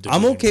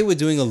 I'm okay with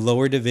doing a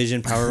lower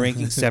division power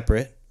ranking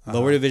separate.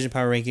 Lower division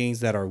power rankings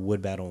that are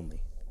wood bat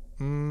only.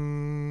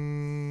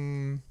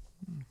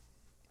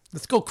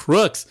 Let's go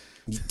Crooks.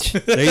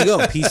 There you go.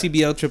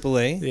 PCBL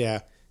AAA. Yeah.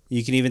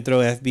 You can even throw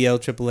FBL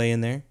AAA in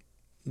there.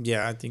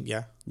 Yeah, I think,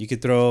 yeah. You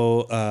could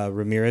throw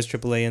Ramirez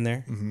AAA in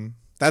there. Mm-hmm.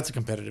 That's a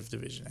competitive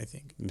division, I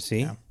think.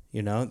 See? Yeah.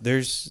 You know,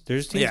 there's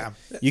teams. Yeah.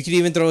 You could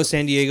even throw a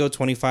San Diego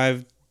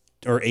 25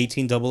 or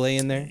 18 AA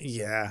in there.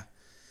 Yeah.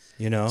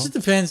 You know? It just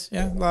depends.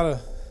 Yeah, a lot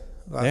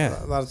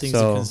of things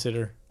to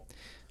consider.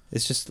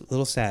 It's just a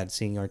little sad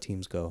seeing our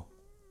teams go.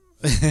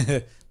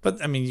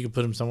 But, I mean, you can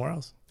put them somewhere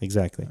else.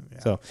 Exactly. Yeah.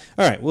 So,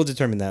 all right, we'll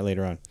determine that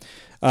later on.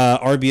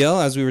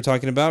 RBL, as we were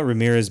talking about,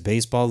 Ramirez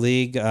Baseball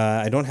League.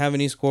 I don't have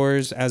any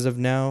scores as of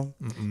now.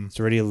 It's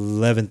already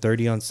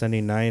 11:30 on Sunday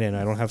night, and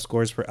I don't have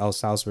scores for El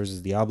Saus versus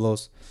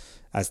Diablos,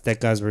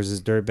 Aztecas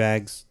versus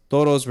Dirtbags,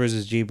 Toros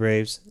versus G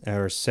Braves,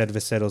 or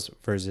Cerveceros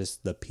versus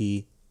the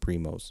P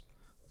Primos.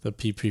 The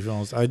P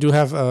Primos. I do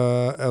have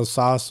El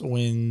Saus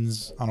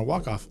wins on a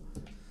walk-off.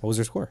 What was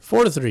their score?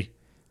 4-3.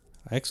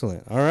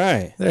 Excellent. All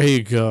right. There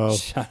you go.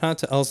 Shout out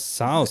to El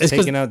Saus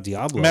taking out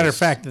Diablos. Matter of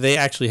fact, they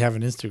actually have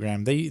an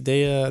Instagram.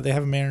 They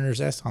have a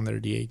Mariners S on their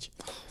DH.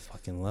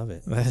 Fucking love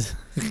it.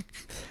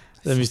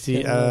 Let me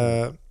see.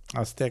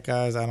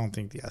 Aztecas. I don't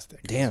think the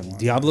Aztecas. Damn.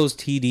 Diablos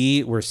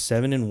TD were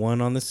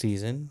 7-1 on the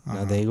season.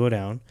 Now they go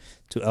down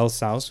to El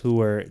Saus,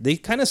 they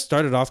kind of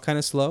started off kind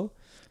of slow,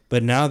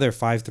 but now they're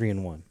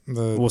 5-3-1.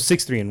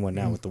 6-3-1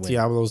 now with the win.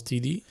 Diablos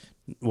TD.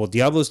 Well,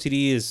 Diablos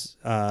TD is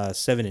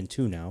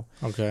 7-2 now.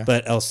 Okay.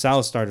 But El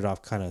Sal started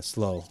off kind of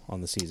slow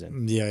on the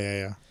season.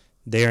 Yeah.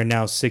 They are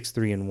now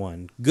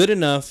 6-3-1. Good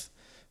enough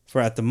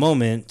for, at the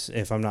moment,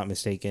 if I'm not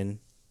mistaken,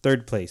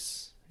 3rd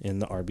place in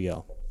the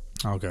RBL.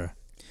 Okay.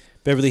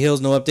 Beverly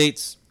Hills, no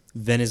updates.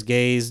 Venice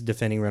Gays,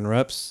 defending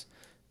runner-ups.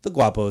 The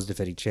Guapos,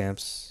 defending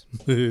champs.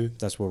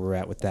 That's where we're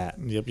at with that.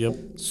 Yep.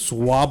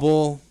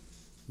 Swabble,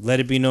 let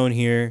it be known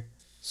here,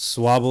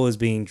 Swabble is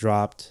being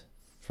dropped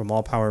from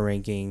all power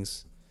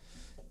rankings.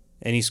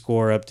 Any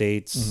score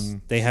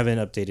updates, they haven't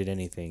updated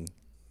anything.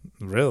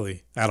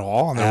 Really? At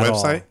all on their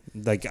website?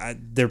 Like,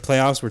 their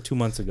playoffs were 2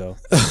 months ago.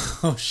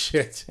 Oh,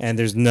 shit. And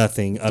there's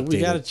nothing updated.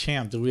 We got a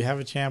champ. Do we have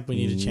a champ? We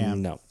need a champ.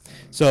 No.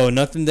 So,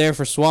 nothing there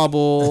for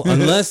Swabble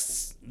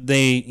unless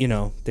they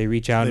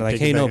reach out and like,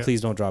 hey, no,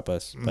 please don't drop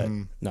us. But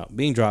no,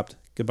 being dropped.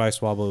 Goodbye,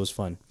 Swabble. It was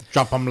fun.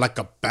 Drop them like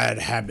a bad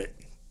habit.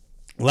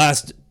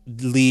 Last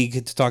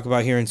league to talk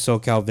about here in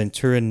SoCal,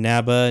 Ventura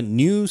Naba.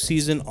 New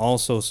season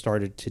also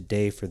started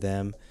today for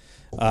them.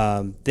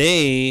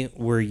 They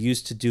were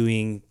used to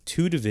doing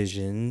 2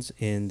 divisions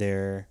in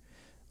their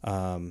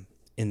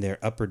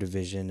upper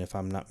division, if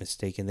I'm not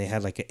mistaken. They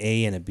had like an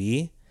A and a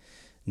B.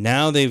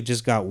 Now they've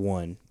just got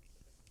 1.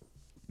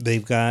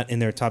 They've got in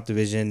their top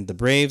division the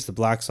Braves, the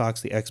Black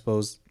Sox, the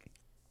Expos,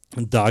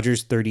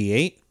 Dodgers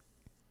 38,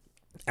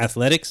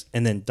 Athletics,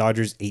 and then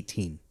Dodgers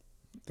 18.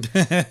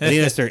 I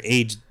think that's their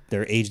age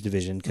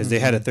division because they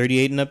had a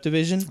 38 and up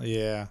division.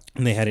 Yeah.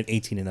 And they had an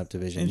 18 and up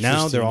division.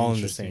 Now they're all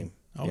in the same.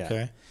 Okay.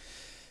 Yeah.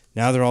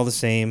 Now they're all the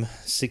same.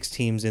 6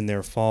 teams in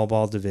their fall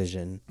ball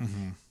division.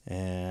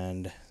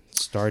 And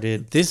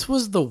started. This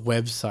was the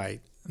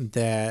website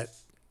that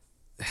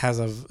has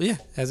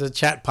a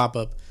chat pop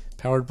up.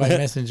 powered by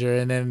Messenger,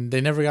 and then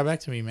they never got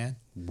back to me, man.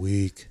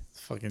 Weak.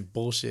 It's fucking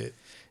bullshit.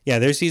 Yeah,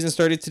 their season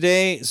started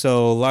today,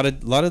 so a lot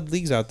of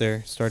leagues out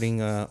there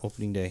starting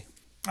opening day.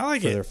 I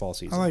like for it. Their fall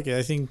season. I like it.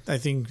 I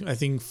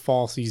think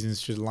fall seasons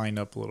should line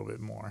up a little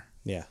bit more.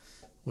 Yeah,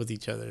 with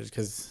each other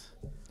because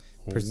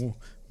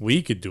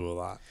we could do a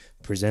lot.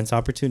 Presents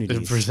opportunities.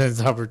 It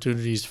presents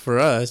opportunities for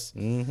us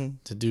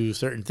to do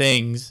certain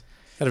things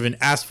that have been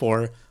asked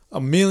for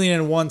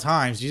 1,000,001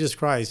 times. Jesus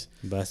Christ!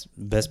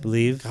 Best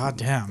believe. God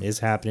damn, it's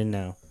happening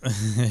now.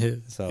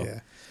 So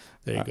yeah,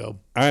 there you go. All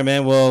right,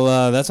 man.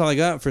 Well, that's all I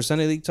got for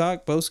Sunday League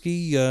Talk.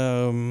 Boski.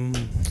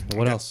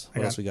 What else?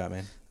 What else we got,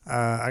 man?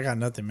 I got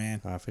nothing, man.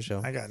 For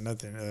sure. I got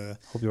nothing.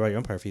 Hope you write your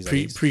umpire fees.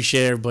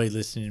 Appreciate everybody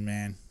listening,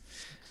 man.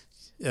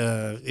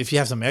 If you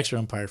have some extra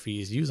umpire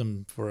fees, use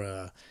them for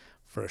a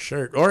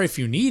shirt. Or if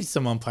you need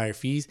some umpire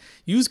fees,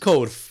 use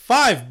code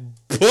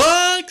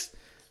 $5.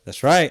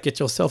 That's right. Get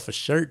yourself a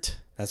shirt.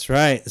 That's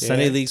right. The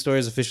Sunday League store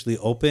is officially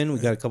open. We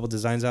got a couple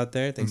designs out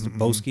there. Thanks to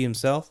Boski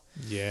himself.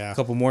 Yeah. A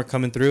couple more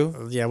coming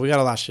through. Yeah, we got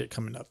a lot of shit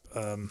coming up.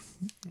 I'm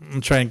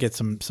trying to get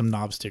some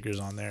knob stickers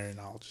on there, and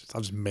I'll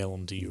just mail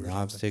them to you.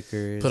 Knob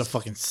stickers. Put a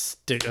fucking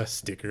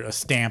a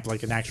stamp,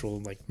 like an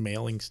actual like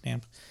mailing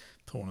stamp.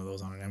 Put one of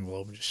those on an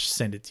envelope and just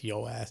send it to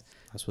your ass.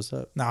 That's what's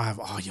up. Now I have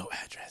all your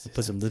addresses.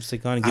 Put some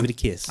lipstick on and give it a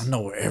kiss. I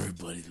know where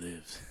everybody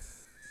lives.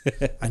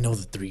 I know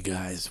the 3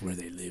 guys where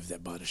they live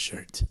that bought a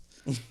shirt.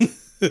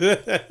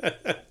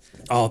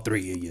 All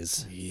 3 of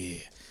yous. Yeah.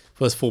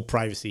 Plus full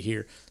privacy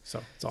here,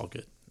 so it's all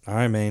good. All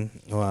right, man.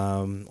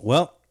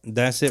 Well,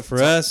 that's it for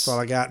us. That's all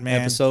I got,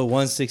 man. Episode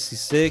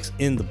 166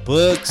 in the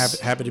books.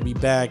 Happy to be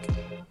back.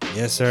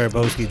 Yes, sir.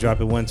 Boski,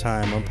 drop it one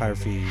time. Umpire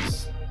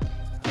fees.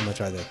 How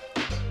much are they?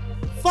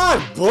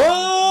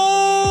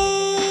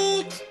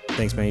 $5.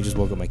 Thanks, man. You just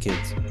woke up my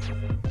kids.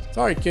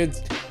 Sorry,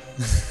 kids.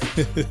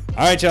 All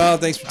right, y'all.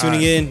 Thanks for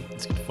tuning in.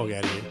 Let's get the fuck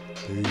out of here.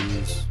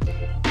 Peace.